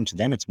 return. To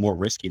them, it's more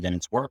risky than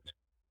it's worth.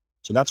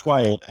 So that's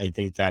why I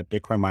think that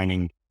Bitcoin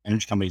mining,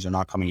 energy companies are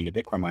not coming into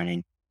Bitcoin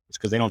mining. It's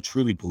because they don't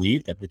truly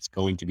believe that it's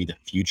going to be the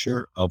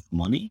future of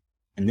money.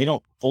 And they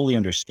don't fully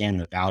understand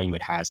the value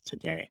it has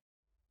today.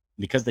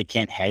 Because they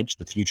can't hedge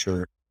the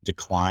future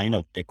decline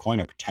of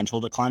Bitcoin or potential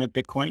decline of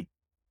Bitcoin,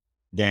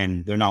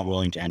 then they're not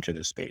willing to enter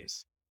this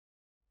space.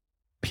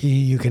 P,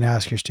 you can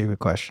ask your stupid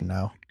question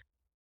now.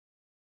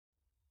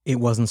 It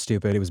wasn't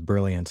stupid. It was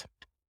brilliant.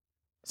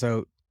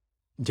 So,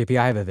 JP,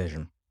 I have a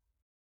vision.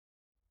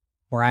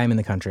 Where I am in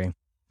the country,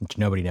 which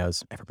nobody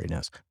knows, everybody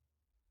knows,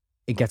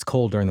 it gets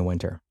cold during the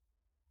winter.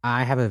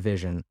 I have a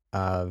vision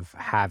of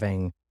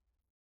having,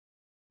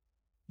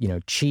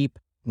 cheap,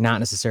 not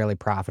necessarily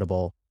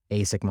profitable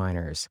ASIC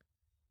miners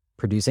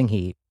producing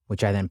heat,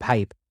 which I then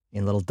pipe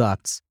in little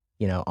ducts,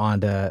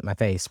 onto my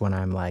face when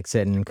I'm like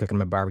sitting and cooking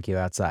my barbecue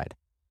outside.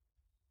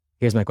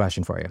 Here's my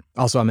question for you.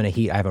 Also, I'm going to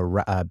heat. I have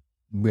a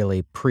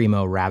really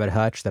primo rabbit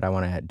hutch that I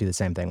want to do the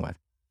same thing with.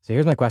 So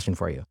here's my question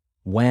for you.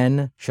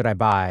 When should I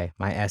buy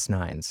my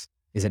S9s?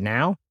 Is it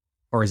now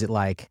or is it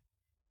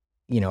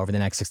over the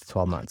next 6 to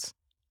 12 months?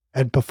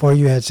 And before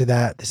you answer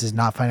that, this is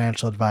not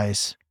financial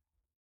advice.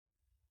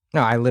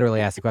 No, I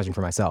literally asked the question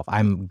for myself.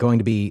 I'm going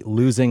to be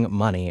losing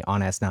money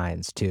on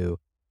S9s to,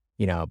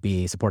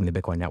 be supporting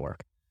the Bitcoin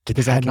network.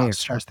 Because I cannot care.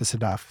 stress this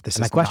enough. This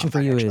My is question not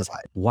for you financial is,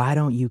 advice. why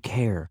don't you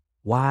care?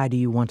 Why do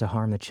you want to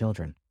harm the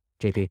children?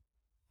 JP,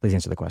 please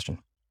answer the question.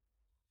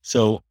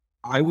 So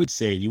I would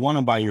say you want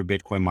to buy your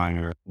Bitcoin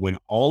miner when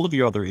all of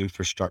your other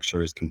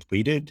infrastructure is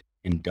completed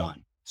and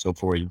done. So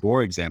for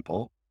your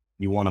example,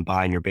 you want to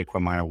buy your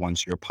Bitcoin miner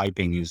once your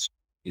piping is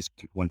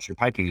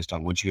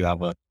done. Once you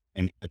have a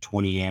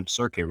 20 amp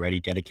circuit ready,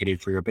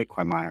 dedicated for your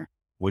Bitcoin miner.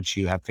 Once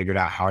you have figured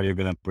out how you're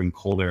going to bring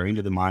cold air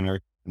into the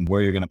miner and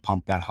where you're going to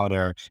pump that hot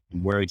air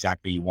and where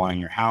exactly you want in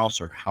your house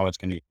or how it's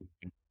going to,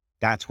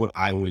 that's what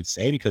I would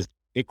say, because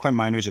Bitcoin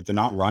miners, if they're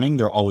not running,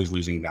 they're always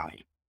losing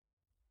value.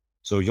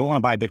 So you'll want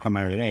to buy a Bitcoin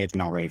miner today if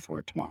you're not ready for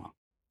it tomorrow.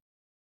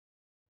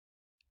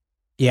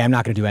 Yeah, I'm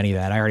not going to do any of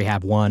that. I already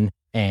have one,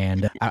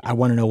 and I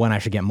want to know when I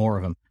should get more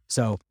of them.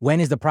 So when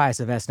is the price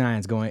of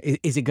S9s going?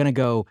 Is it going to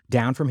go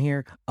down from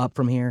here, up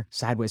from here,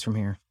 sideways from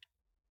here?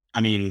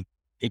 I mean,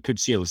 it could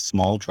see a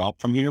small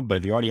drop from here, but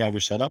if you already have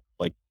your setup,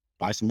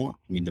 buy some more.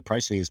 I mean, the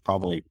pricing is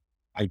probably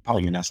get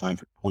an S9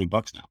 for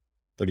 $20 now,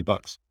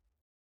 $30.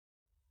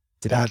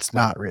 That's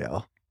not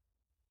real.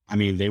 I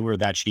mean, they were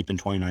that cheap in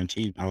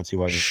 2019. I don't see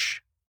why. Shh.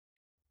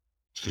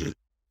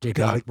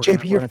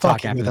 JP, you're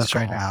fucking with us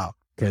right now.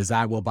 Because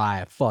I will buy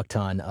a fuck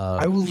ton of.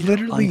 I will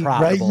literally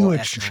write you a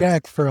S9s.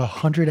 check for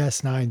 100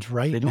 S9s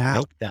right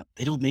now.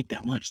 They don't make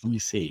that much. Let me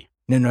see.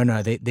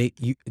 No.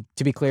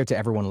 To be clear to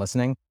everyone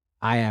listening,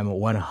 I am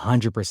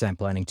 100%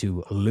 planning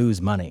to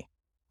lose money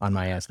on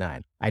my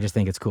S9. I just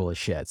think it's cool as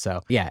shit.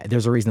 So yeah,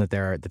 there's a reason that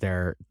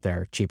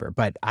they're cheaper.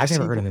 But I've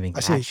never heard of them being. I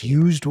see a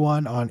used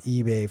one on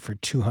eBay for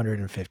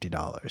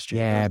 $250.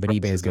 Yeah, but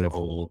eBay is gonna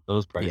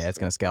those prices. Yeah, it's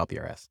gonna scalp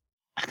your ass.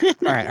 All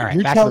right.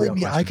 You're back telling to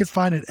me I could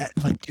find it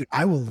dude,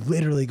 I will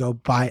literally go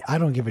buy. I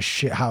don't give a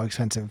shit how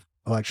expensive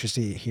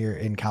electricity here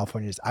in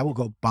California is. I will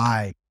go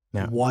buy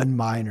one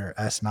miner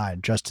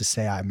S9 just to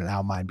say I'm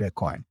now mine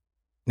Bitcoin.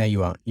 No, you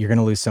won't. You're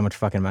gonna lose so much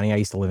fucking money. I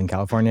used to live in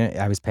California.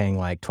 I was paying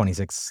like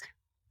 26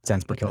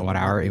 cents per kilowatt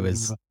hour. It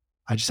was.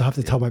 I just have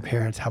to tell my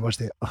parents how much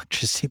the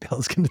electricity bill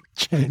is going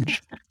to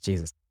change.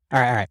 Jesus. All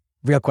right.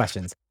 Real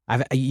questions.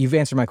 You've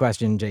answered my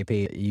question,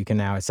 JP. You can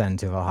now ascend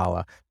to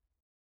Valhalla.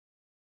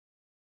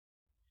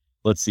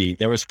 Let's see.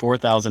 There was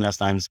 4,000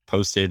 S9s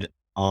posted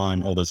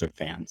on. Oh, those are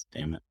fans.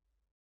 Damn it.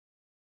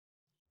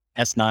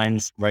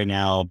 S9s right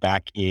now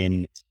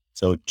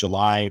so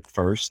July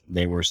 1st,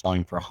 they were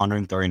selling for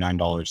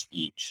 $139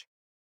 each.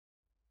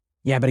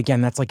 Yeah, but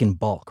again, that's like in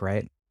bulk,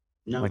 right?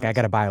 No, I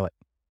got to buy it.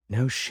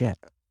 No shit.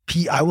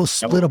 Pete, I will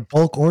split a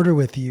bulk order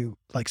with you.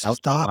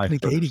 Stop July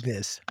negating 1st.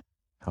 this.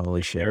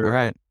 Holy shit. All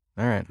right.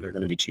 They're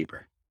going to be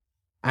cheaper.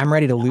 I'm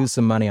ready to lose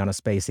some money on a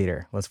space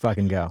heater. Let's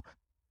fucking go.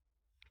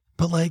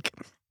 But like,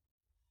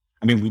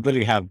 I mean, we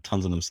literally have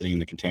tons of them sitting in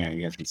the container.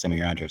 You guys can send me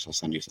your address. I'll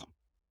send you some.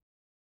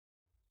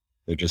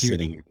 They're just Dude,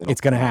 sitting here. They It's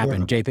gonna don't-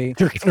 happen, JP.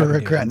 you're Let's gonna fucking do it.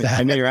 regret that.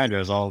 I know your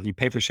address. You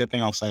pay for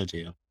shipping. I'll send it to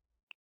you.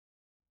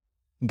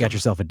 You got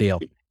yourself a deal.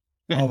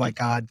 Oh my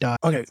God. Doug.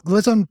 Okay,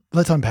 let's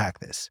unpack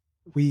this.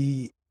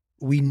 We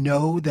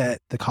know that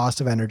the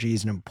cost of energy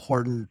is an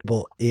important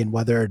in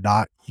whether or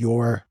not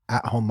your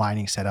at-home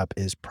mining setup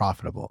is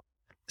profitable.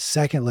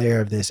 Second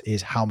layer of this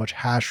is how much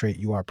hash rate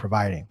you are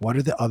providing. What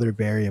are the other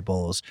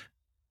variables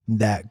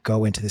that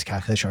go into this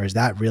calculation, or is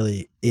that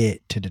really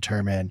it to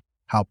determine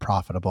how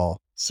profitable?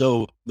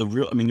 So the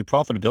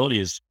profitability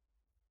is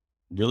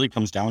really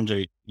comes down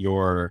to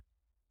your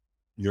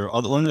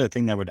other one other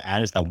thing that I would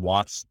add is that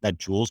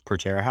joules per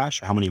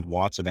terahash, how many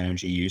watts of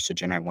energy you use to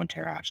generate one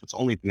terahash. That's the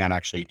only thing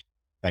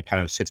that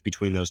kind of sits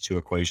between those two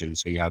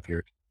equations. So you have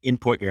your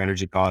input, your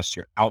energy cost,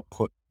 your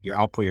output, your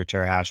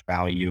terahash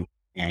value,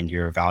 and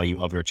your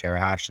value of your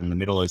terahash. In the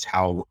middle is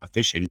how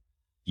efficient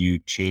you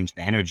change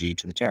the energy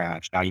to the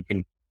terahash. Now you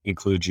can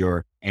include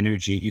your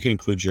energy, you can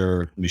include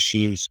your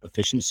machine's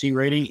efficiency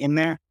rating in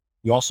there.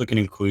 You also can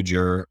include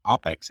your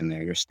OpEx in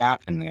there, your staff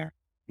in there,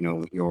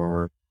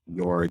 your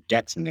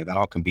debts in there. That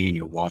all can be in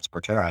your watts per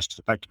terahash. Because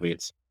effectively,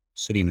 it's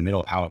sitting in the middle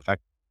of how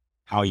effective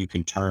you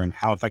can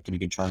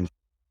turn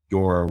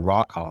your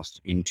raw cost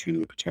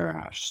into a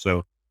terahash.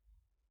 So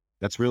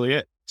that's really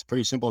it. It's a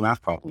pretty simple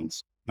math problem.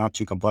 It's not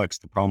too complex.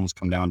 The problems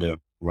come down to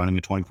running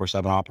a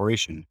 24/7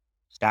 operation,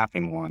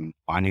 staffing one,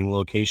 finding a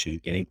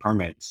location, getting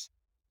permits,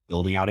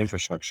 building out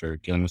infrastructure,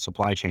 dealing with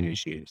supply chain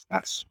issues.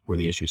 That's where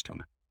the issues come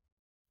in.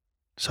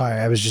 Sorry,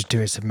 I was just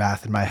doing some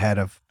math in my head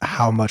of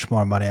how much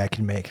more money I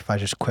can make if I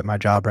just quit my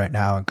job right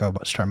now and go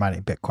start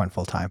mining Bitcoin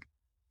full time.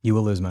 You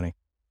will lose money.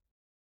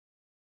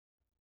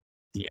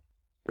 Yeah.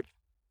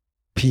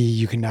 P,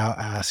 you can now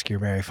ask your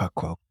Mary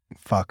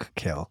fuck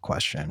kill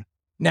question.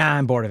 Nah,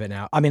 I'm bored of it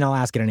now. I mean, I'll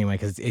ask it anyway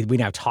because we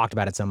now talked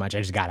about it so much. I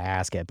just got to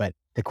ask it. But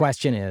the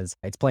question is,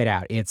 it's played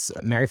out. It's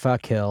Mary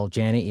fuck kill,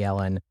 Janet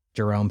Yellen,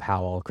 Jerome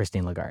Powell,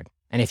 Christine Lagarde.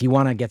 And if you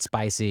want to get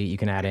spicy, you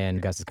can add in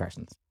Gus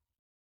Carson's.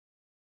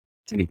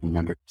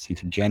 Remember, see,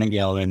 to Janet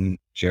Yellen,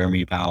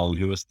 Jeremy Powell,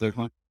 who was the third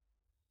one?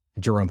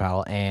 Jerome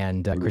Powell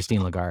and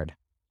Christine Lagarde.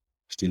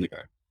 Christine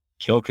Lagarde.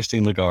 Kill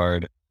Christine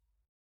Lagarde,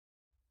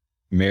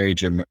 marry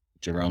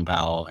Jerome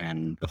Powell,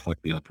 and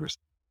afflict the other person.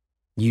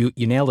 You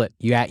nailed it.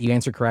 You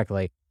answered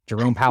correctly.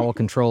 Jerome Powell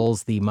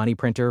controls the money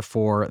printer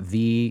for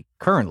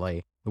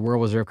currently the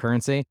world reserve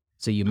currency.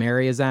 So you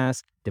marry his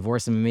ass,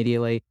 divorce him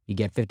immediately. You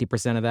get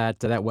 50% of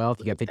that wealth.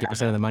 You get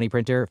 50% of the money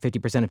printer.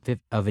 50%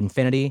 of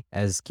infinity,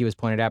 as Q has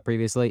pointed out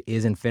previously,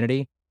 is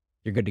infinity.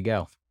 You're good to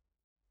go.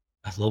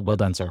 That's a little Well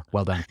done, sir.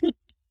 Well done.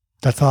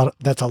 That's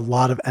a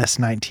lot of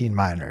S19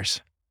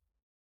 miners.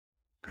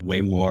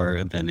 way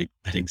more than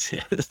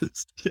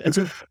exists.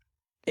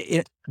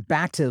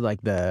 Back to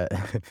like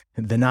the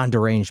the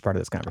non-deranged part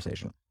of this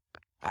conversation.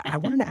 I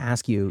wanted to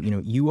ask you,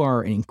 you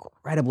are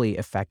incredibly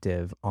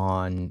effective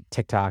on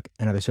TikTok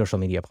and other social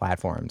media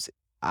platforms.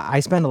 I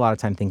spend a lot of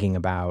time thinking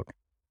about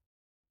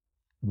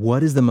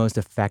what is the most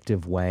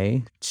effective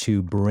way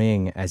to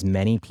bring as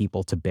many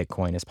people to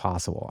Bitcoin as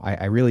possible.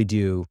 I really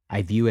do.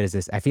 I view it as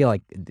this, I feel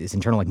like this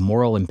internal like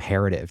moral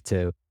imperative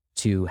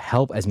to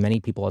help as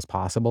many people as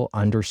possible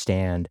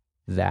understand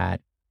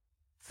that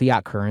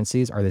fiat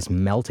currencies are this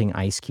melting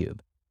ice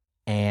cube.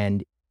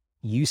 And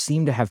you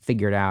seem to have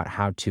figured out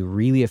how to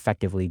really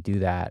effectively do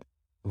that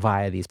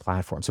via these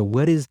platforms. So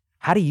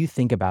how do you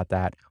think about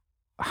that?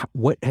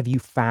 What have you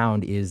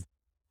found is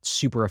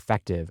super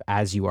effective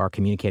as you are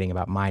communicating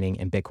about mining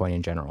and Bitcoin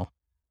in general?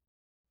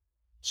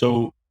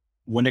 So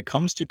when it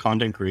comes to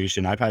content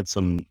creation, I've had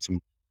some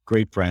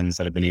great friends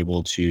that have been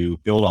able to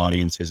build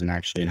audiences and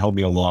help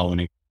me a lot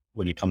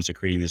when it comes to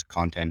creating this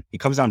content.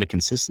 It comes down to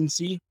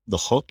consistency. The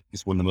hook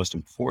is one of the most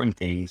important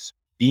things.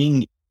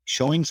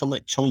 Showing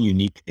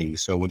unique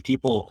things. So when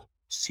people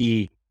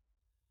see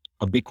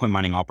a Bitcoin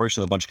mining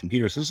operation with a bunch of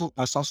computers,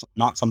 that's also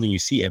not something you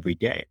see every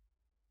day.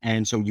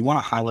 And so you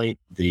want to highlight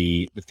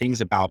the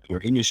things about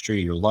your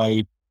industry, your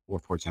life, or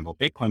for example,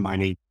 Bitcoin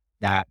mining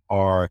that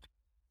are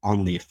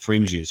on the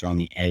fringes or on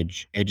the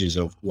edges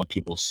of what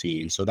people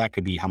see. And so that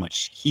could be how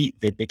much heat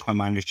that Bitcoin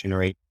miners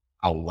generate,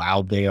 how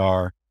loud they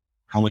are,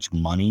 how much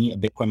money a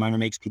Bitcoin miner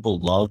makes. People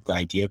love the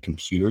idea of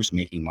computers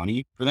making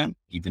money for them,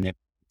 even if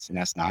it's an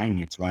S9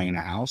 and it's running in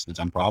a house and it's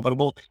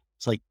unprofitable.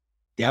 It's like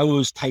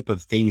those type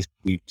of things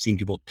we've seen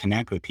people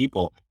connect with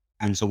people.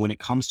 And so when it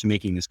comes to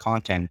making this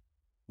content,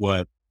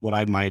 what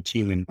my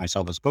team and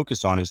myself is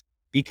focused on is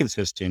be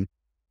consistent,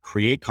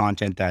 create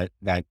content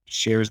that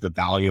shares the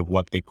value of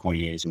what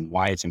Bitcoin is and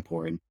why it's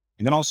important.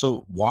 And then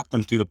also walk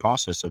them through the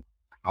process of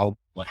how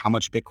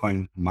much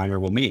Bitcoin miner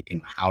will make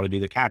and how to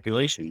do the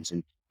calculations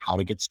and how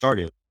to get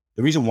started.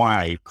 The reason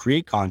why I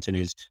create content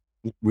is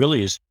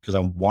because I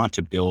want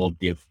to build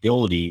the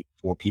ability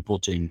for people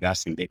to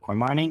invest in Bitcoin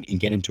mining and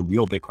get into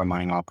real Bitcoin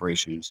mining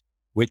operations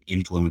with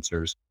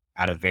influencers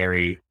at a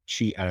very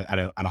cheap, at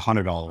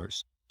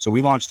 $100. So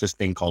we launched this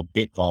thing called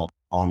BitVault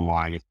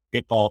online. It's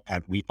Bitvault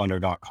at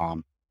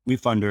wefunder.com.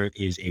 WeFunder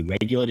is a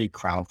regulated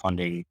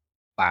crowdfunding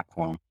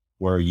platform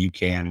where you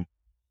can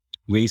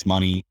raise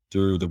money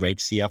through the Reg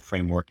CF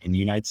framework in the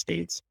United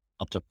States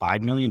up to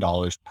 $5 million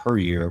per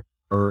year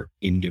per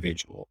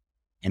individual.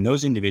 And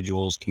those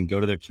individuals can go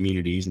to their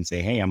communities and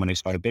say, hey, I'm going to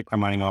start a Bitcoin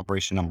mining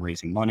operation. I'm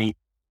raising money.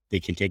 They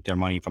can take their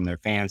money from their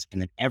fans,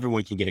 and then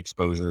everyone can get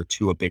exposure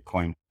to a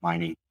Bitcoin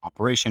mining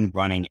operation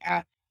running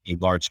at a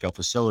large scale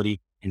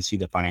facility and see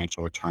the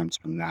financial returns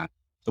from that.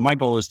 So my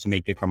goal is to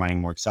make Bitcoin mining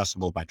more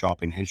accessible by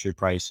dropping the entry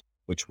price,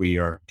 which we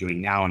are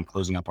doing now and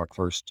closing up our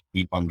first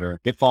WeFunder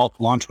Bitvault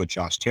launch with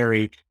Josh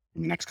Terry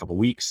in the next couple of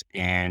weeks,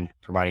 and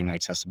providing the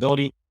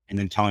accessibility and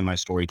then telling my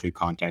story through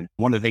content.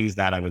 One of the things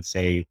that I would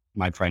say,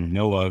 my friend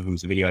Noah,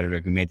 who's a video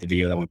editor who made the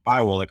video that went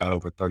viral, that got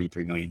over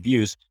 33 million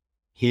views,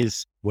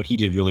 what he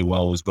did really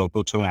well was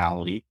vocal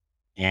tonality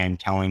and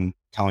telling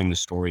the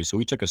story. So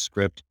we took a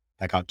script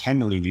that got 10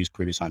 million views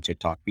previous on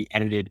TikTok. We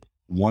edited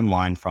one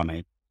line from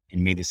it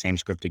and made the same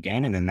script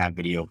again. And then that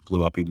video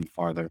blew up even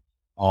farther,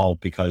 all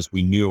because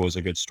we knew it was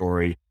a good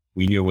story.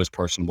 We knew it was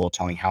personable,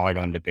 telling how I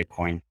got into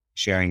Bitcoin,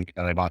 sharing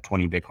that I bought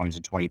 20 Bitcoins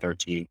in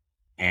 2013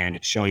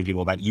 and showing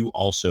people that you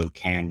also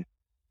can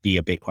be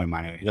a Bitcoin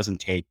miner. It doesn't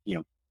take,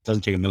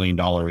 $1 million.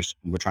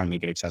 We're trying to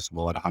make it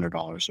accessible at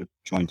 $100. So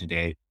join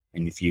today.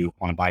 And if you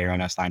want to buy your own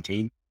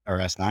S19 or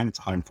S9, it's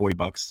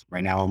 $140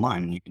 right now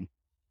online, and you can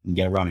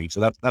get it running. So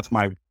that's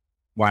why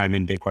I'm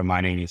in Bitcoin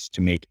mining, is to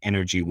make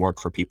energy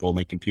work for people,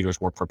 make computers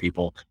work for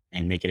people,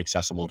 and make it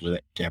accessible to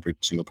every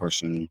single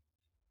person in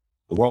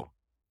the world.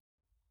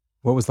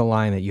 What was the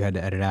line that you had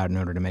to edit out in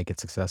order to make it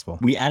successful?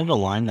 We added a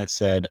line that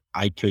said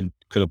I could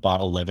have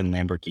bought 11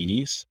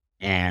 Lamborghinis,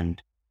 and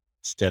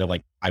instead of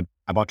I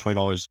bought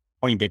 $20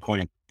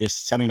 Bitcoin at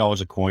this $70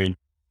 a coin.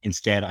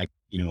 Instead,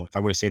 if I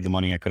would have saved the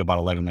money, I could have bought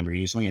 11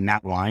 Lamborghinis. And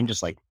that line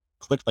just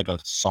clicked like a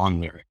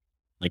song lyric.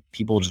 Like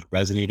people just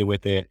resonated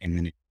with it, and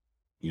then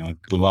it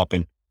blew up.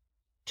 And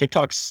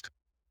TikTok's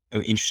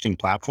an interesting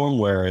platform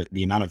where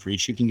the amount of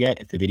reach you can get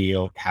if the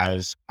video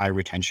has high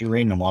retention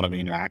rate and a lot of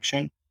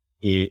interaction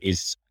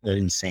is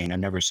insane. I've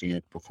never seen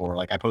it before.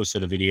 I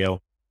posted a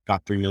video,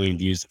 got 3 million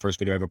views, the first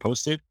video I ever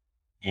posted.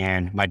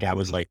 And my dad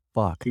was like,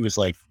 fuck. He was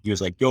like,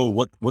 yo,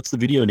 what's the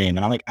video name?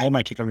 And I'm like, I have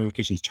my TikTok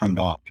notifications turned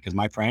off because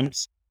my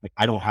friends,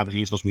 I don't have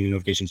any social media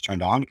notifications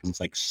turned on because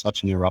it's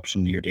such an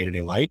interruption to your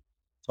day-to-day life.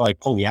 So I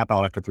pull the app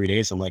out after 3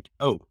 days. I'm like,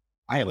 oh,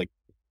 I have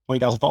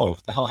 20,000 followers.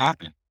 What the hell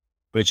happened?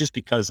 But it's just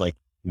because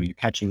you're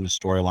catching the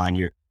storyline.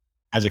 You're,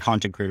 as a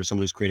content creator,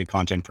 someone who's created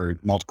content for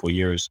multiple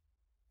years,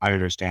 I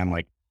understand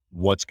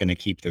what's going to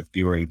keep the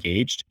viewer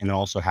engaged, and then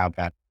also have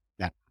that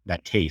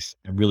taste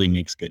that really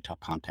makes good top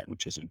content,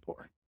 which is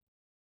important.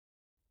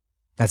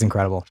 That's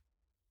incredible.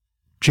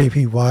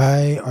 JP,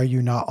 why are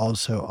you not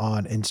also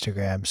on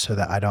Instagram so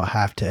that I don't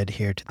have to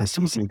adhere to this?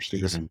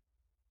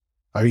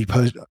 Are you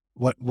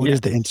what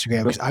is the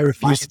Instagram? Because I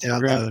refuse to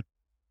download.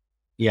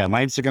 Yeah,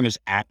 my Instagram is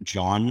at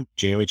John,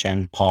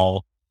 John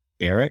Paul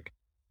Barrick.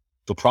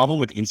 The problem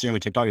with Instagram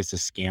and TikTok is the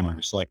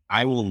scammers. So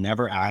I will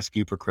never ask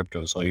you for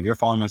crypto. So if you're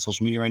following me on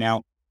social media right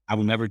now, I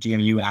will never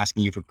DM you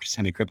asking you for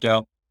sending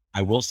crypto.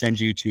 I will send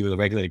you to the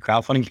regulated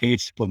crowdfunding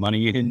page to put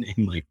money in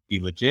and be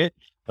legit,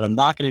 but I'm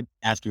not going to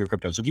ask you for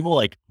crypto. So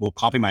people will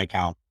copy my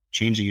account,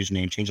 change the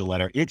username, change the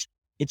letter. It's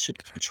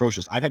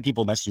atrocious. I've had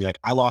people message me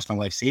I lost my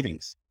life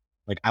savings.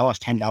 I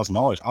lost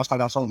 $10,000. I lost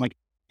 $5,000.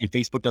 And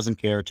Facebook doesn't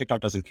care. TikTok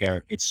doesn't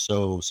care. It's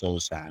so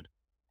sad.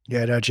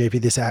 Yeah, no,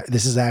 JP,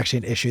 this is actually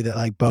an issue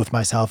that both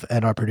myself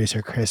and our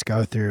producer Chris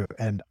go through.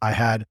 And I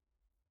had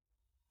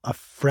a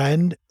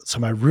friend, so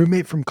my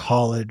roommate from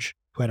college,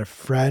 who had a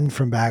friend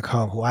from back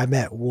home who I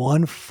met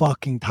one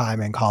fucking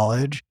time in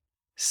college,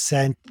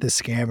 sent the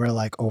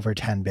scammer over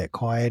 10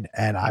 Bitcoin.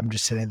 And I'm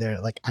just sitting there,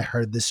 I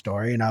heard this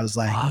story and I was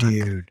like,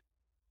 dude,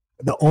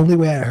 the only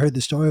way I heard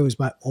the story was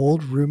my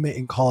old roommate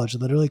in college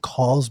literally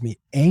calls me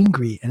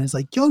angry and is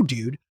like, yo,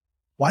 dude,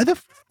 why the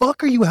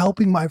fuck are you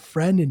helping my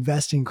friend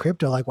invest in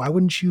crypto? Why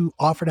wouldn't you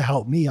offer to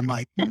help me? I'm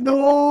like,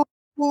 no,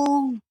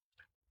 we'll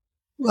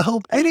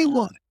help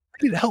anyone.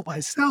 I need to help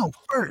myself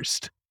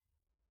first.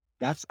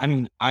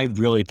 I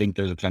really think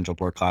there's a potential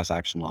for a class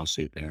action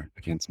lawsuit there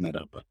against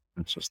Meta, but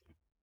it's just,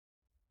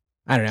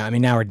 I don't know. I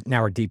mean,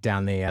 now we're deep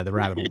down the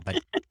rabbit hole,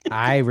 but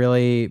I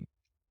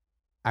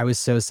was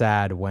so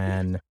sad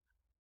when,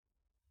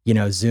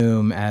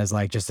 Zoom, as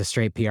just a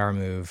straight PR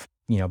move,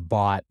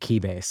 bought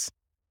Keybase.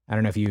 I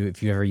don't know if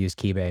you've ever used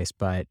Keybase,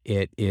 but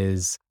it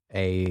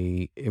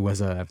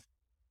was a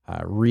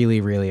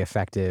really, really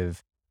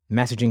effective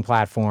messaging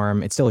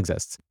platform. It still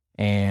exists.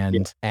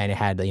 And it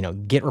had,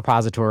 Git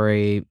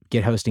repository,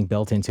 Git hosting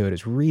built into it.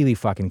 It's really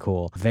fucking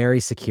cool, very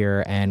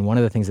secure. And one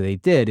of the things that they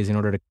did is, in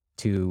order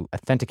to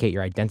authenticate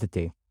your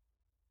identity,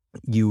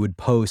 you would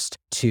post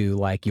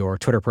to your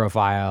Twitter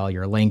profile,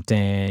 your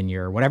LinkedIn,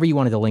 your whatever you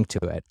wanted to link to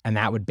it. And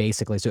that would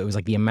basically, so it was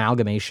the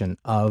amalgamation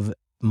of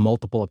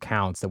multiple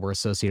accounts that were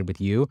associated with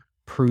you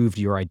proved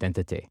your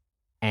identity.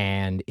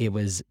 And it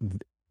was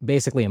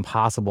basically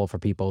impossible for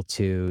people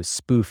to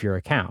spoof your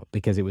account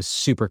because it was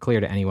super clear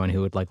to anyone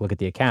who would like look at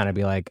the account and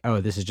be like, oh,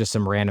 this is just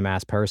some random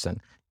ass person.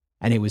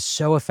 And it was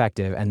so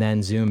effective. And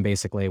then Zoom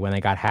basically, when they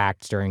got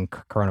hacked during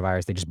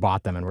coronavirus, they just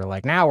bought them and were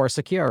like, now we're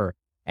secure.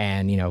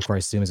 And, of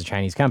course, Zoom is a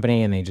Chinese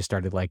company and they just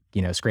started like,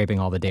 scraping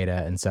all the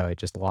data. And so it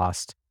just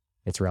lost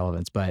its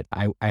relevance. But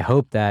I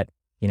hope that,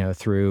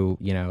 through,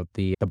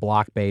 the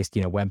block-based,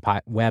 Web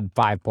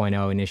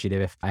 5.0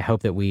 initiative, I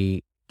hope that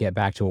we get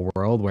back to a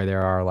world where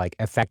there are like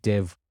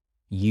effective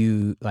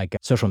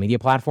social media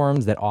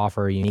platforms that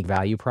offer a unique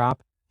value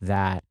prop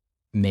that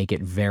make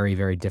it very,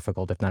 very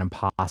difficult, if not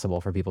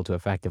impossible, for people to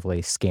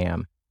effectively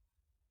scam.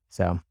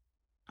 So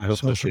I hope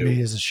so Social too.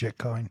 media is a shit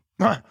coin.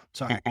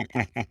 Sorry.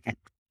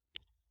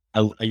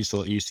 I used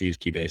to use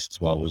Keybase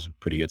as well. It was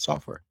pretty good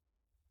software.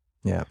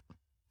 yeah,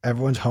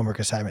 Everyone's homework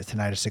assignment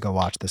tonight is to go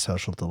watch The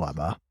Social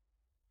Dilemma.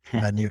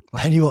 And you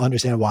will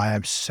understand why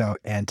I'm so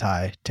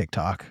anti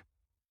TikTok.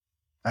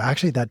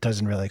 Actually, that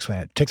doesn't really explain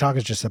it. TikTok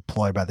is just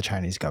employed by the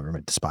Chinese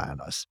government to spy on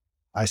us.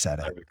 I said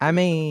it. I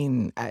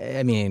mean,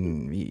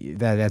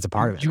 that's a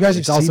part of it. You guys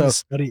have It's seen also the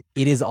study.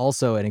 it is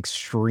also an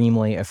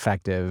extremely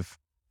effective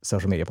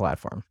social media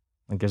platform.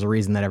 Like, there's a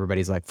reason that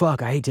everybody's like,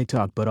 "Fuck, I hate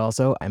TikTok," but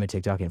also I'm a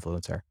TikTok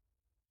influencer.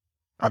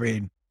 I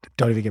mean,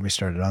 don't even get me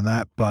started on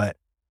that. But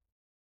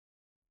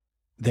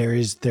there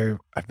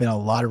have been a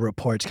lot of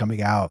reports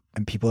coming out,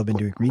 and people have been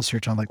doing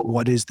research on like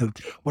what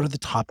are the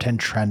top 10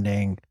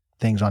 trending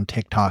things on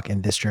TikTok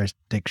in this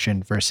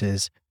jurisdiction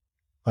versus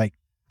like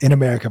in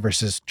America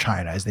versus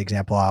China is the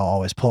example I'll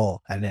always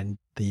pull. And in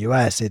the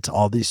US, it's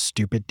all these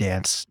stupid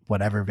dance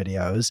whatever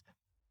videos.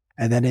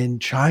 And then in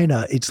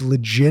China, it's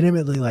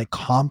legitimately like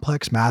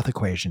complex math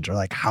equations or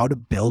like how to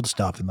build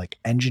stuff and like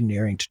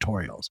engineering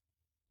tutorials.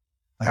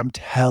 Like I'm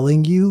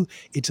telling you,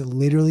 it's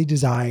literally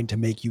designed to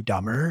make you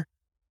dumber.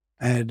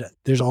 And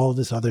there's all of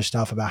this other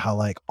stuff about how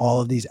like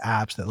all of these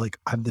apps that like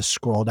have this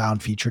scroll down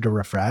feature to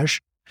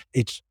refresh.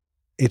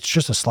 It's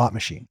just a slot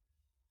machine.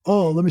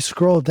 Oh, let me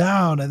scroll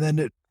down and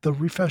then the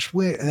refresh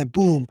wait and then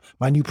boom,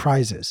 my new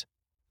prizes.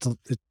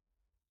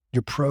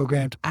 You're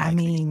programmed. I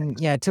mean,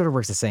 yeah, Twitter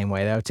works the same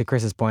way though. To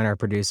Chris's point, our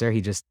producer, he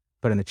just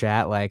put in the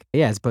chat like,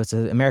 yeah, as opposed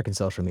to American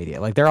social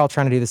media. Like, they're all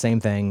trying to do the same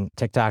thing.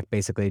 TikTok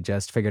basically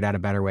just figured out a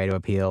better way to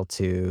appeal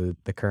to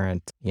the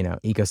current,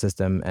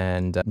 ecosystem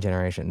and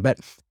generation. But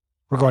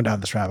We're going down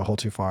this rabbit hole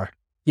too far.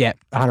 yeah,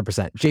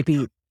 100%.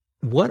 JP,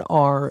 what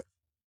are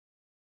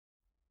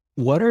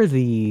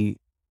the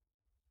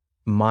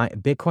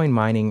Bitcoin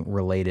mining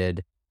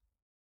related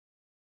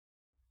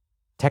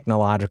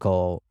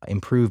technological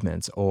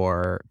improvements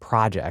or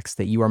projects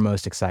that you are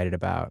most excited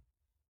about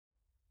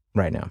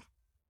right now?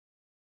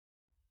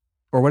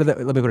 Or let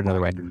me put it another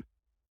way.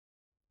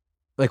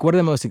 Like, what are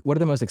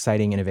the most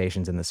exciting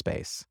innovations in the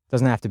space?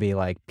 Doesn't have to be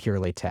like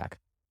purely tech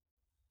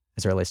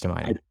as it relates to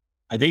mining.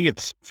 I think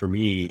it's, for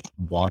me,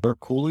 water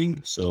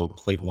cooling. So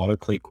water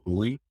plate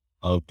cooling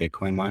of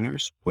Bitcoin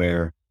miners,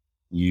 where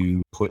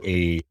you put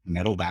a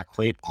metal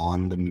backplate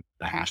on the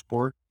hash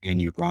board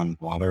and you run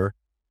water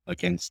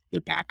against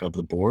the back of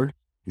the board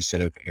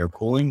instead of air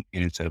cooling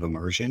and instead of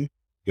immersion.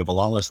 You have a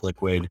lot less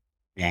liquid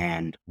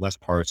and less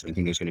parts. I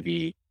think there's going to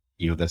be,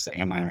 that's the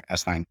Antminer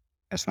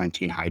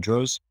S19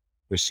 Hydros.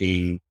 We're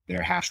seeing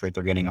their hash rate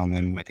they're getting on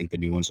them. I think the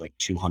new one's like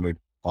 200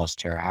 plus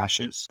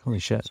terahashes. Holy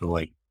shit. So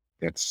like,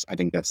 I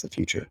think that's the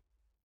future.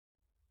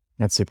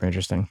 That's super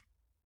interesting.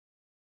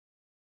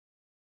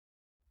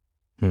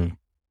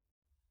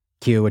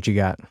 Q, what you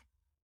got?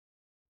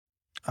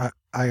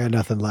 I got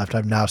nothing left.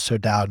 I'm now so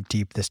down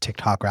deep this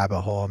TikTok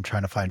rabbit hole. I'm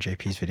trying to find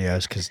JP's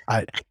videos because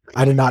I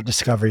did not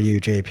discover you,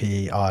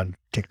 JP, on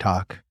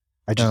TikTok.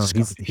 I just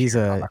discovered he's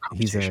you here on our a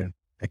conversation.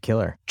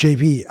 killer.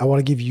 JP, I want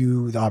to give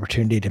you the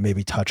opportunity to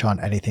maybe touch on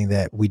anything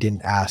that we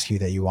didn't ask you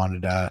that you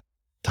wanted to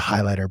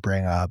highlight or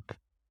bring up,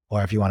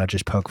 or if you want to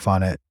just poke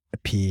fun at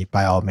P,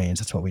 by all means,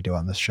 that's what we do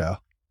on this show.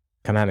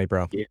 Come at me,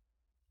 bro.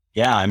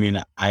 Yeah, I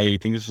mean, I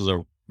think this was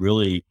a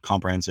really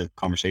comprehensive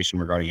conversation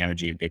regarding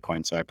energy and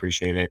Bitcoin, so I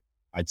appreciate it.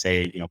 I'd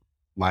say,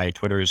 my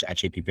Twitter is at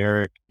JP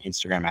Barrick,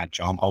 Instagram at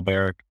John Paul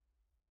Barrick,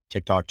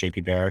 TikTok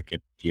JP Barrick.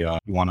 If you're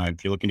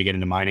looking to get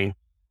into mining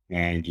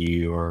and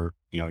you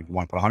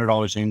want to put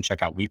 $100 in,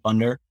 check out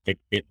WeFunder.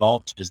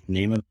 BitVault is the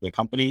name of the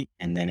company.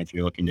 And then if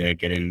you're looking to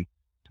get into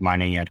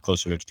mining at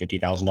closer to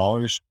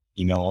 $50,000,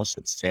 email us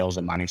at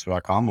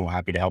sales@miningstar.com. We're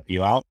happy to help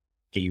you out,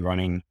 get you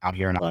running out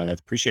here. And I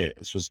appreciate it.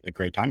 This was a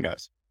great time,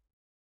 guys.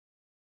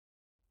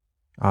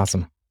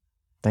 Awesome.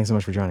 Thanks so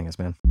much for joining us,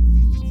 man.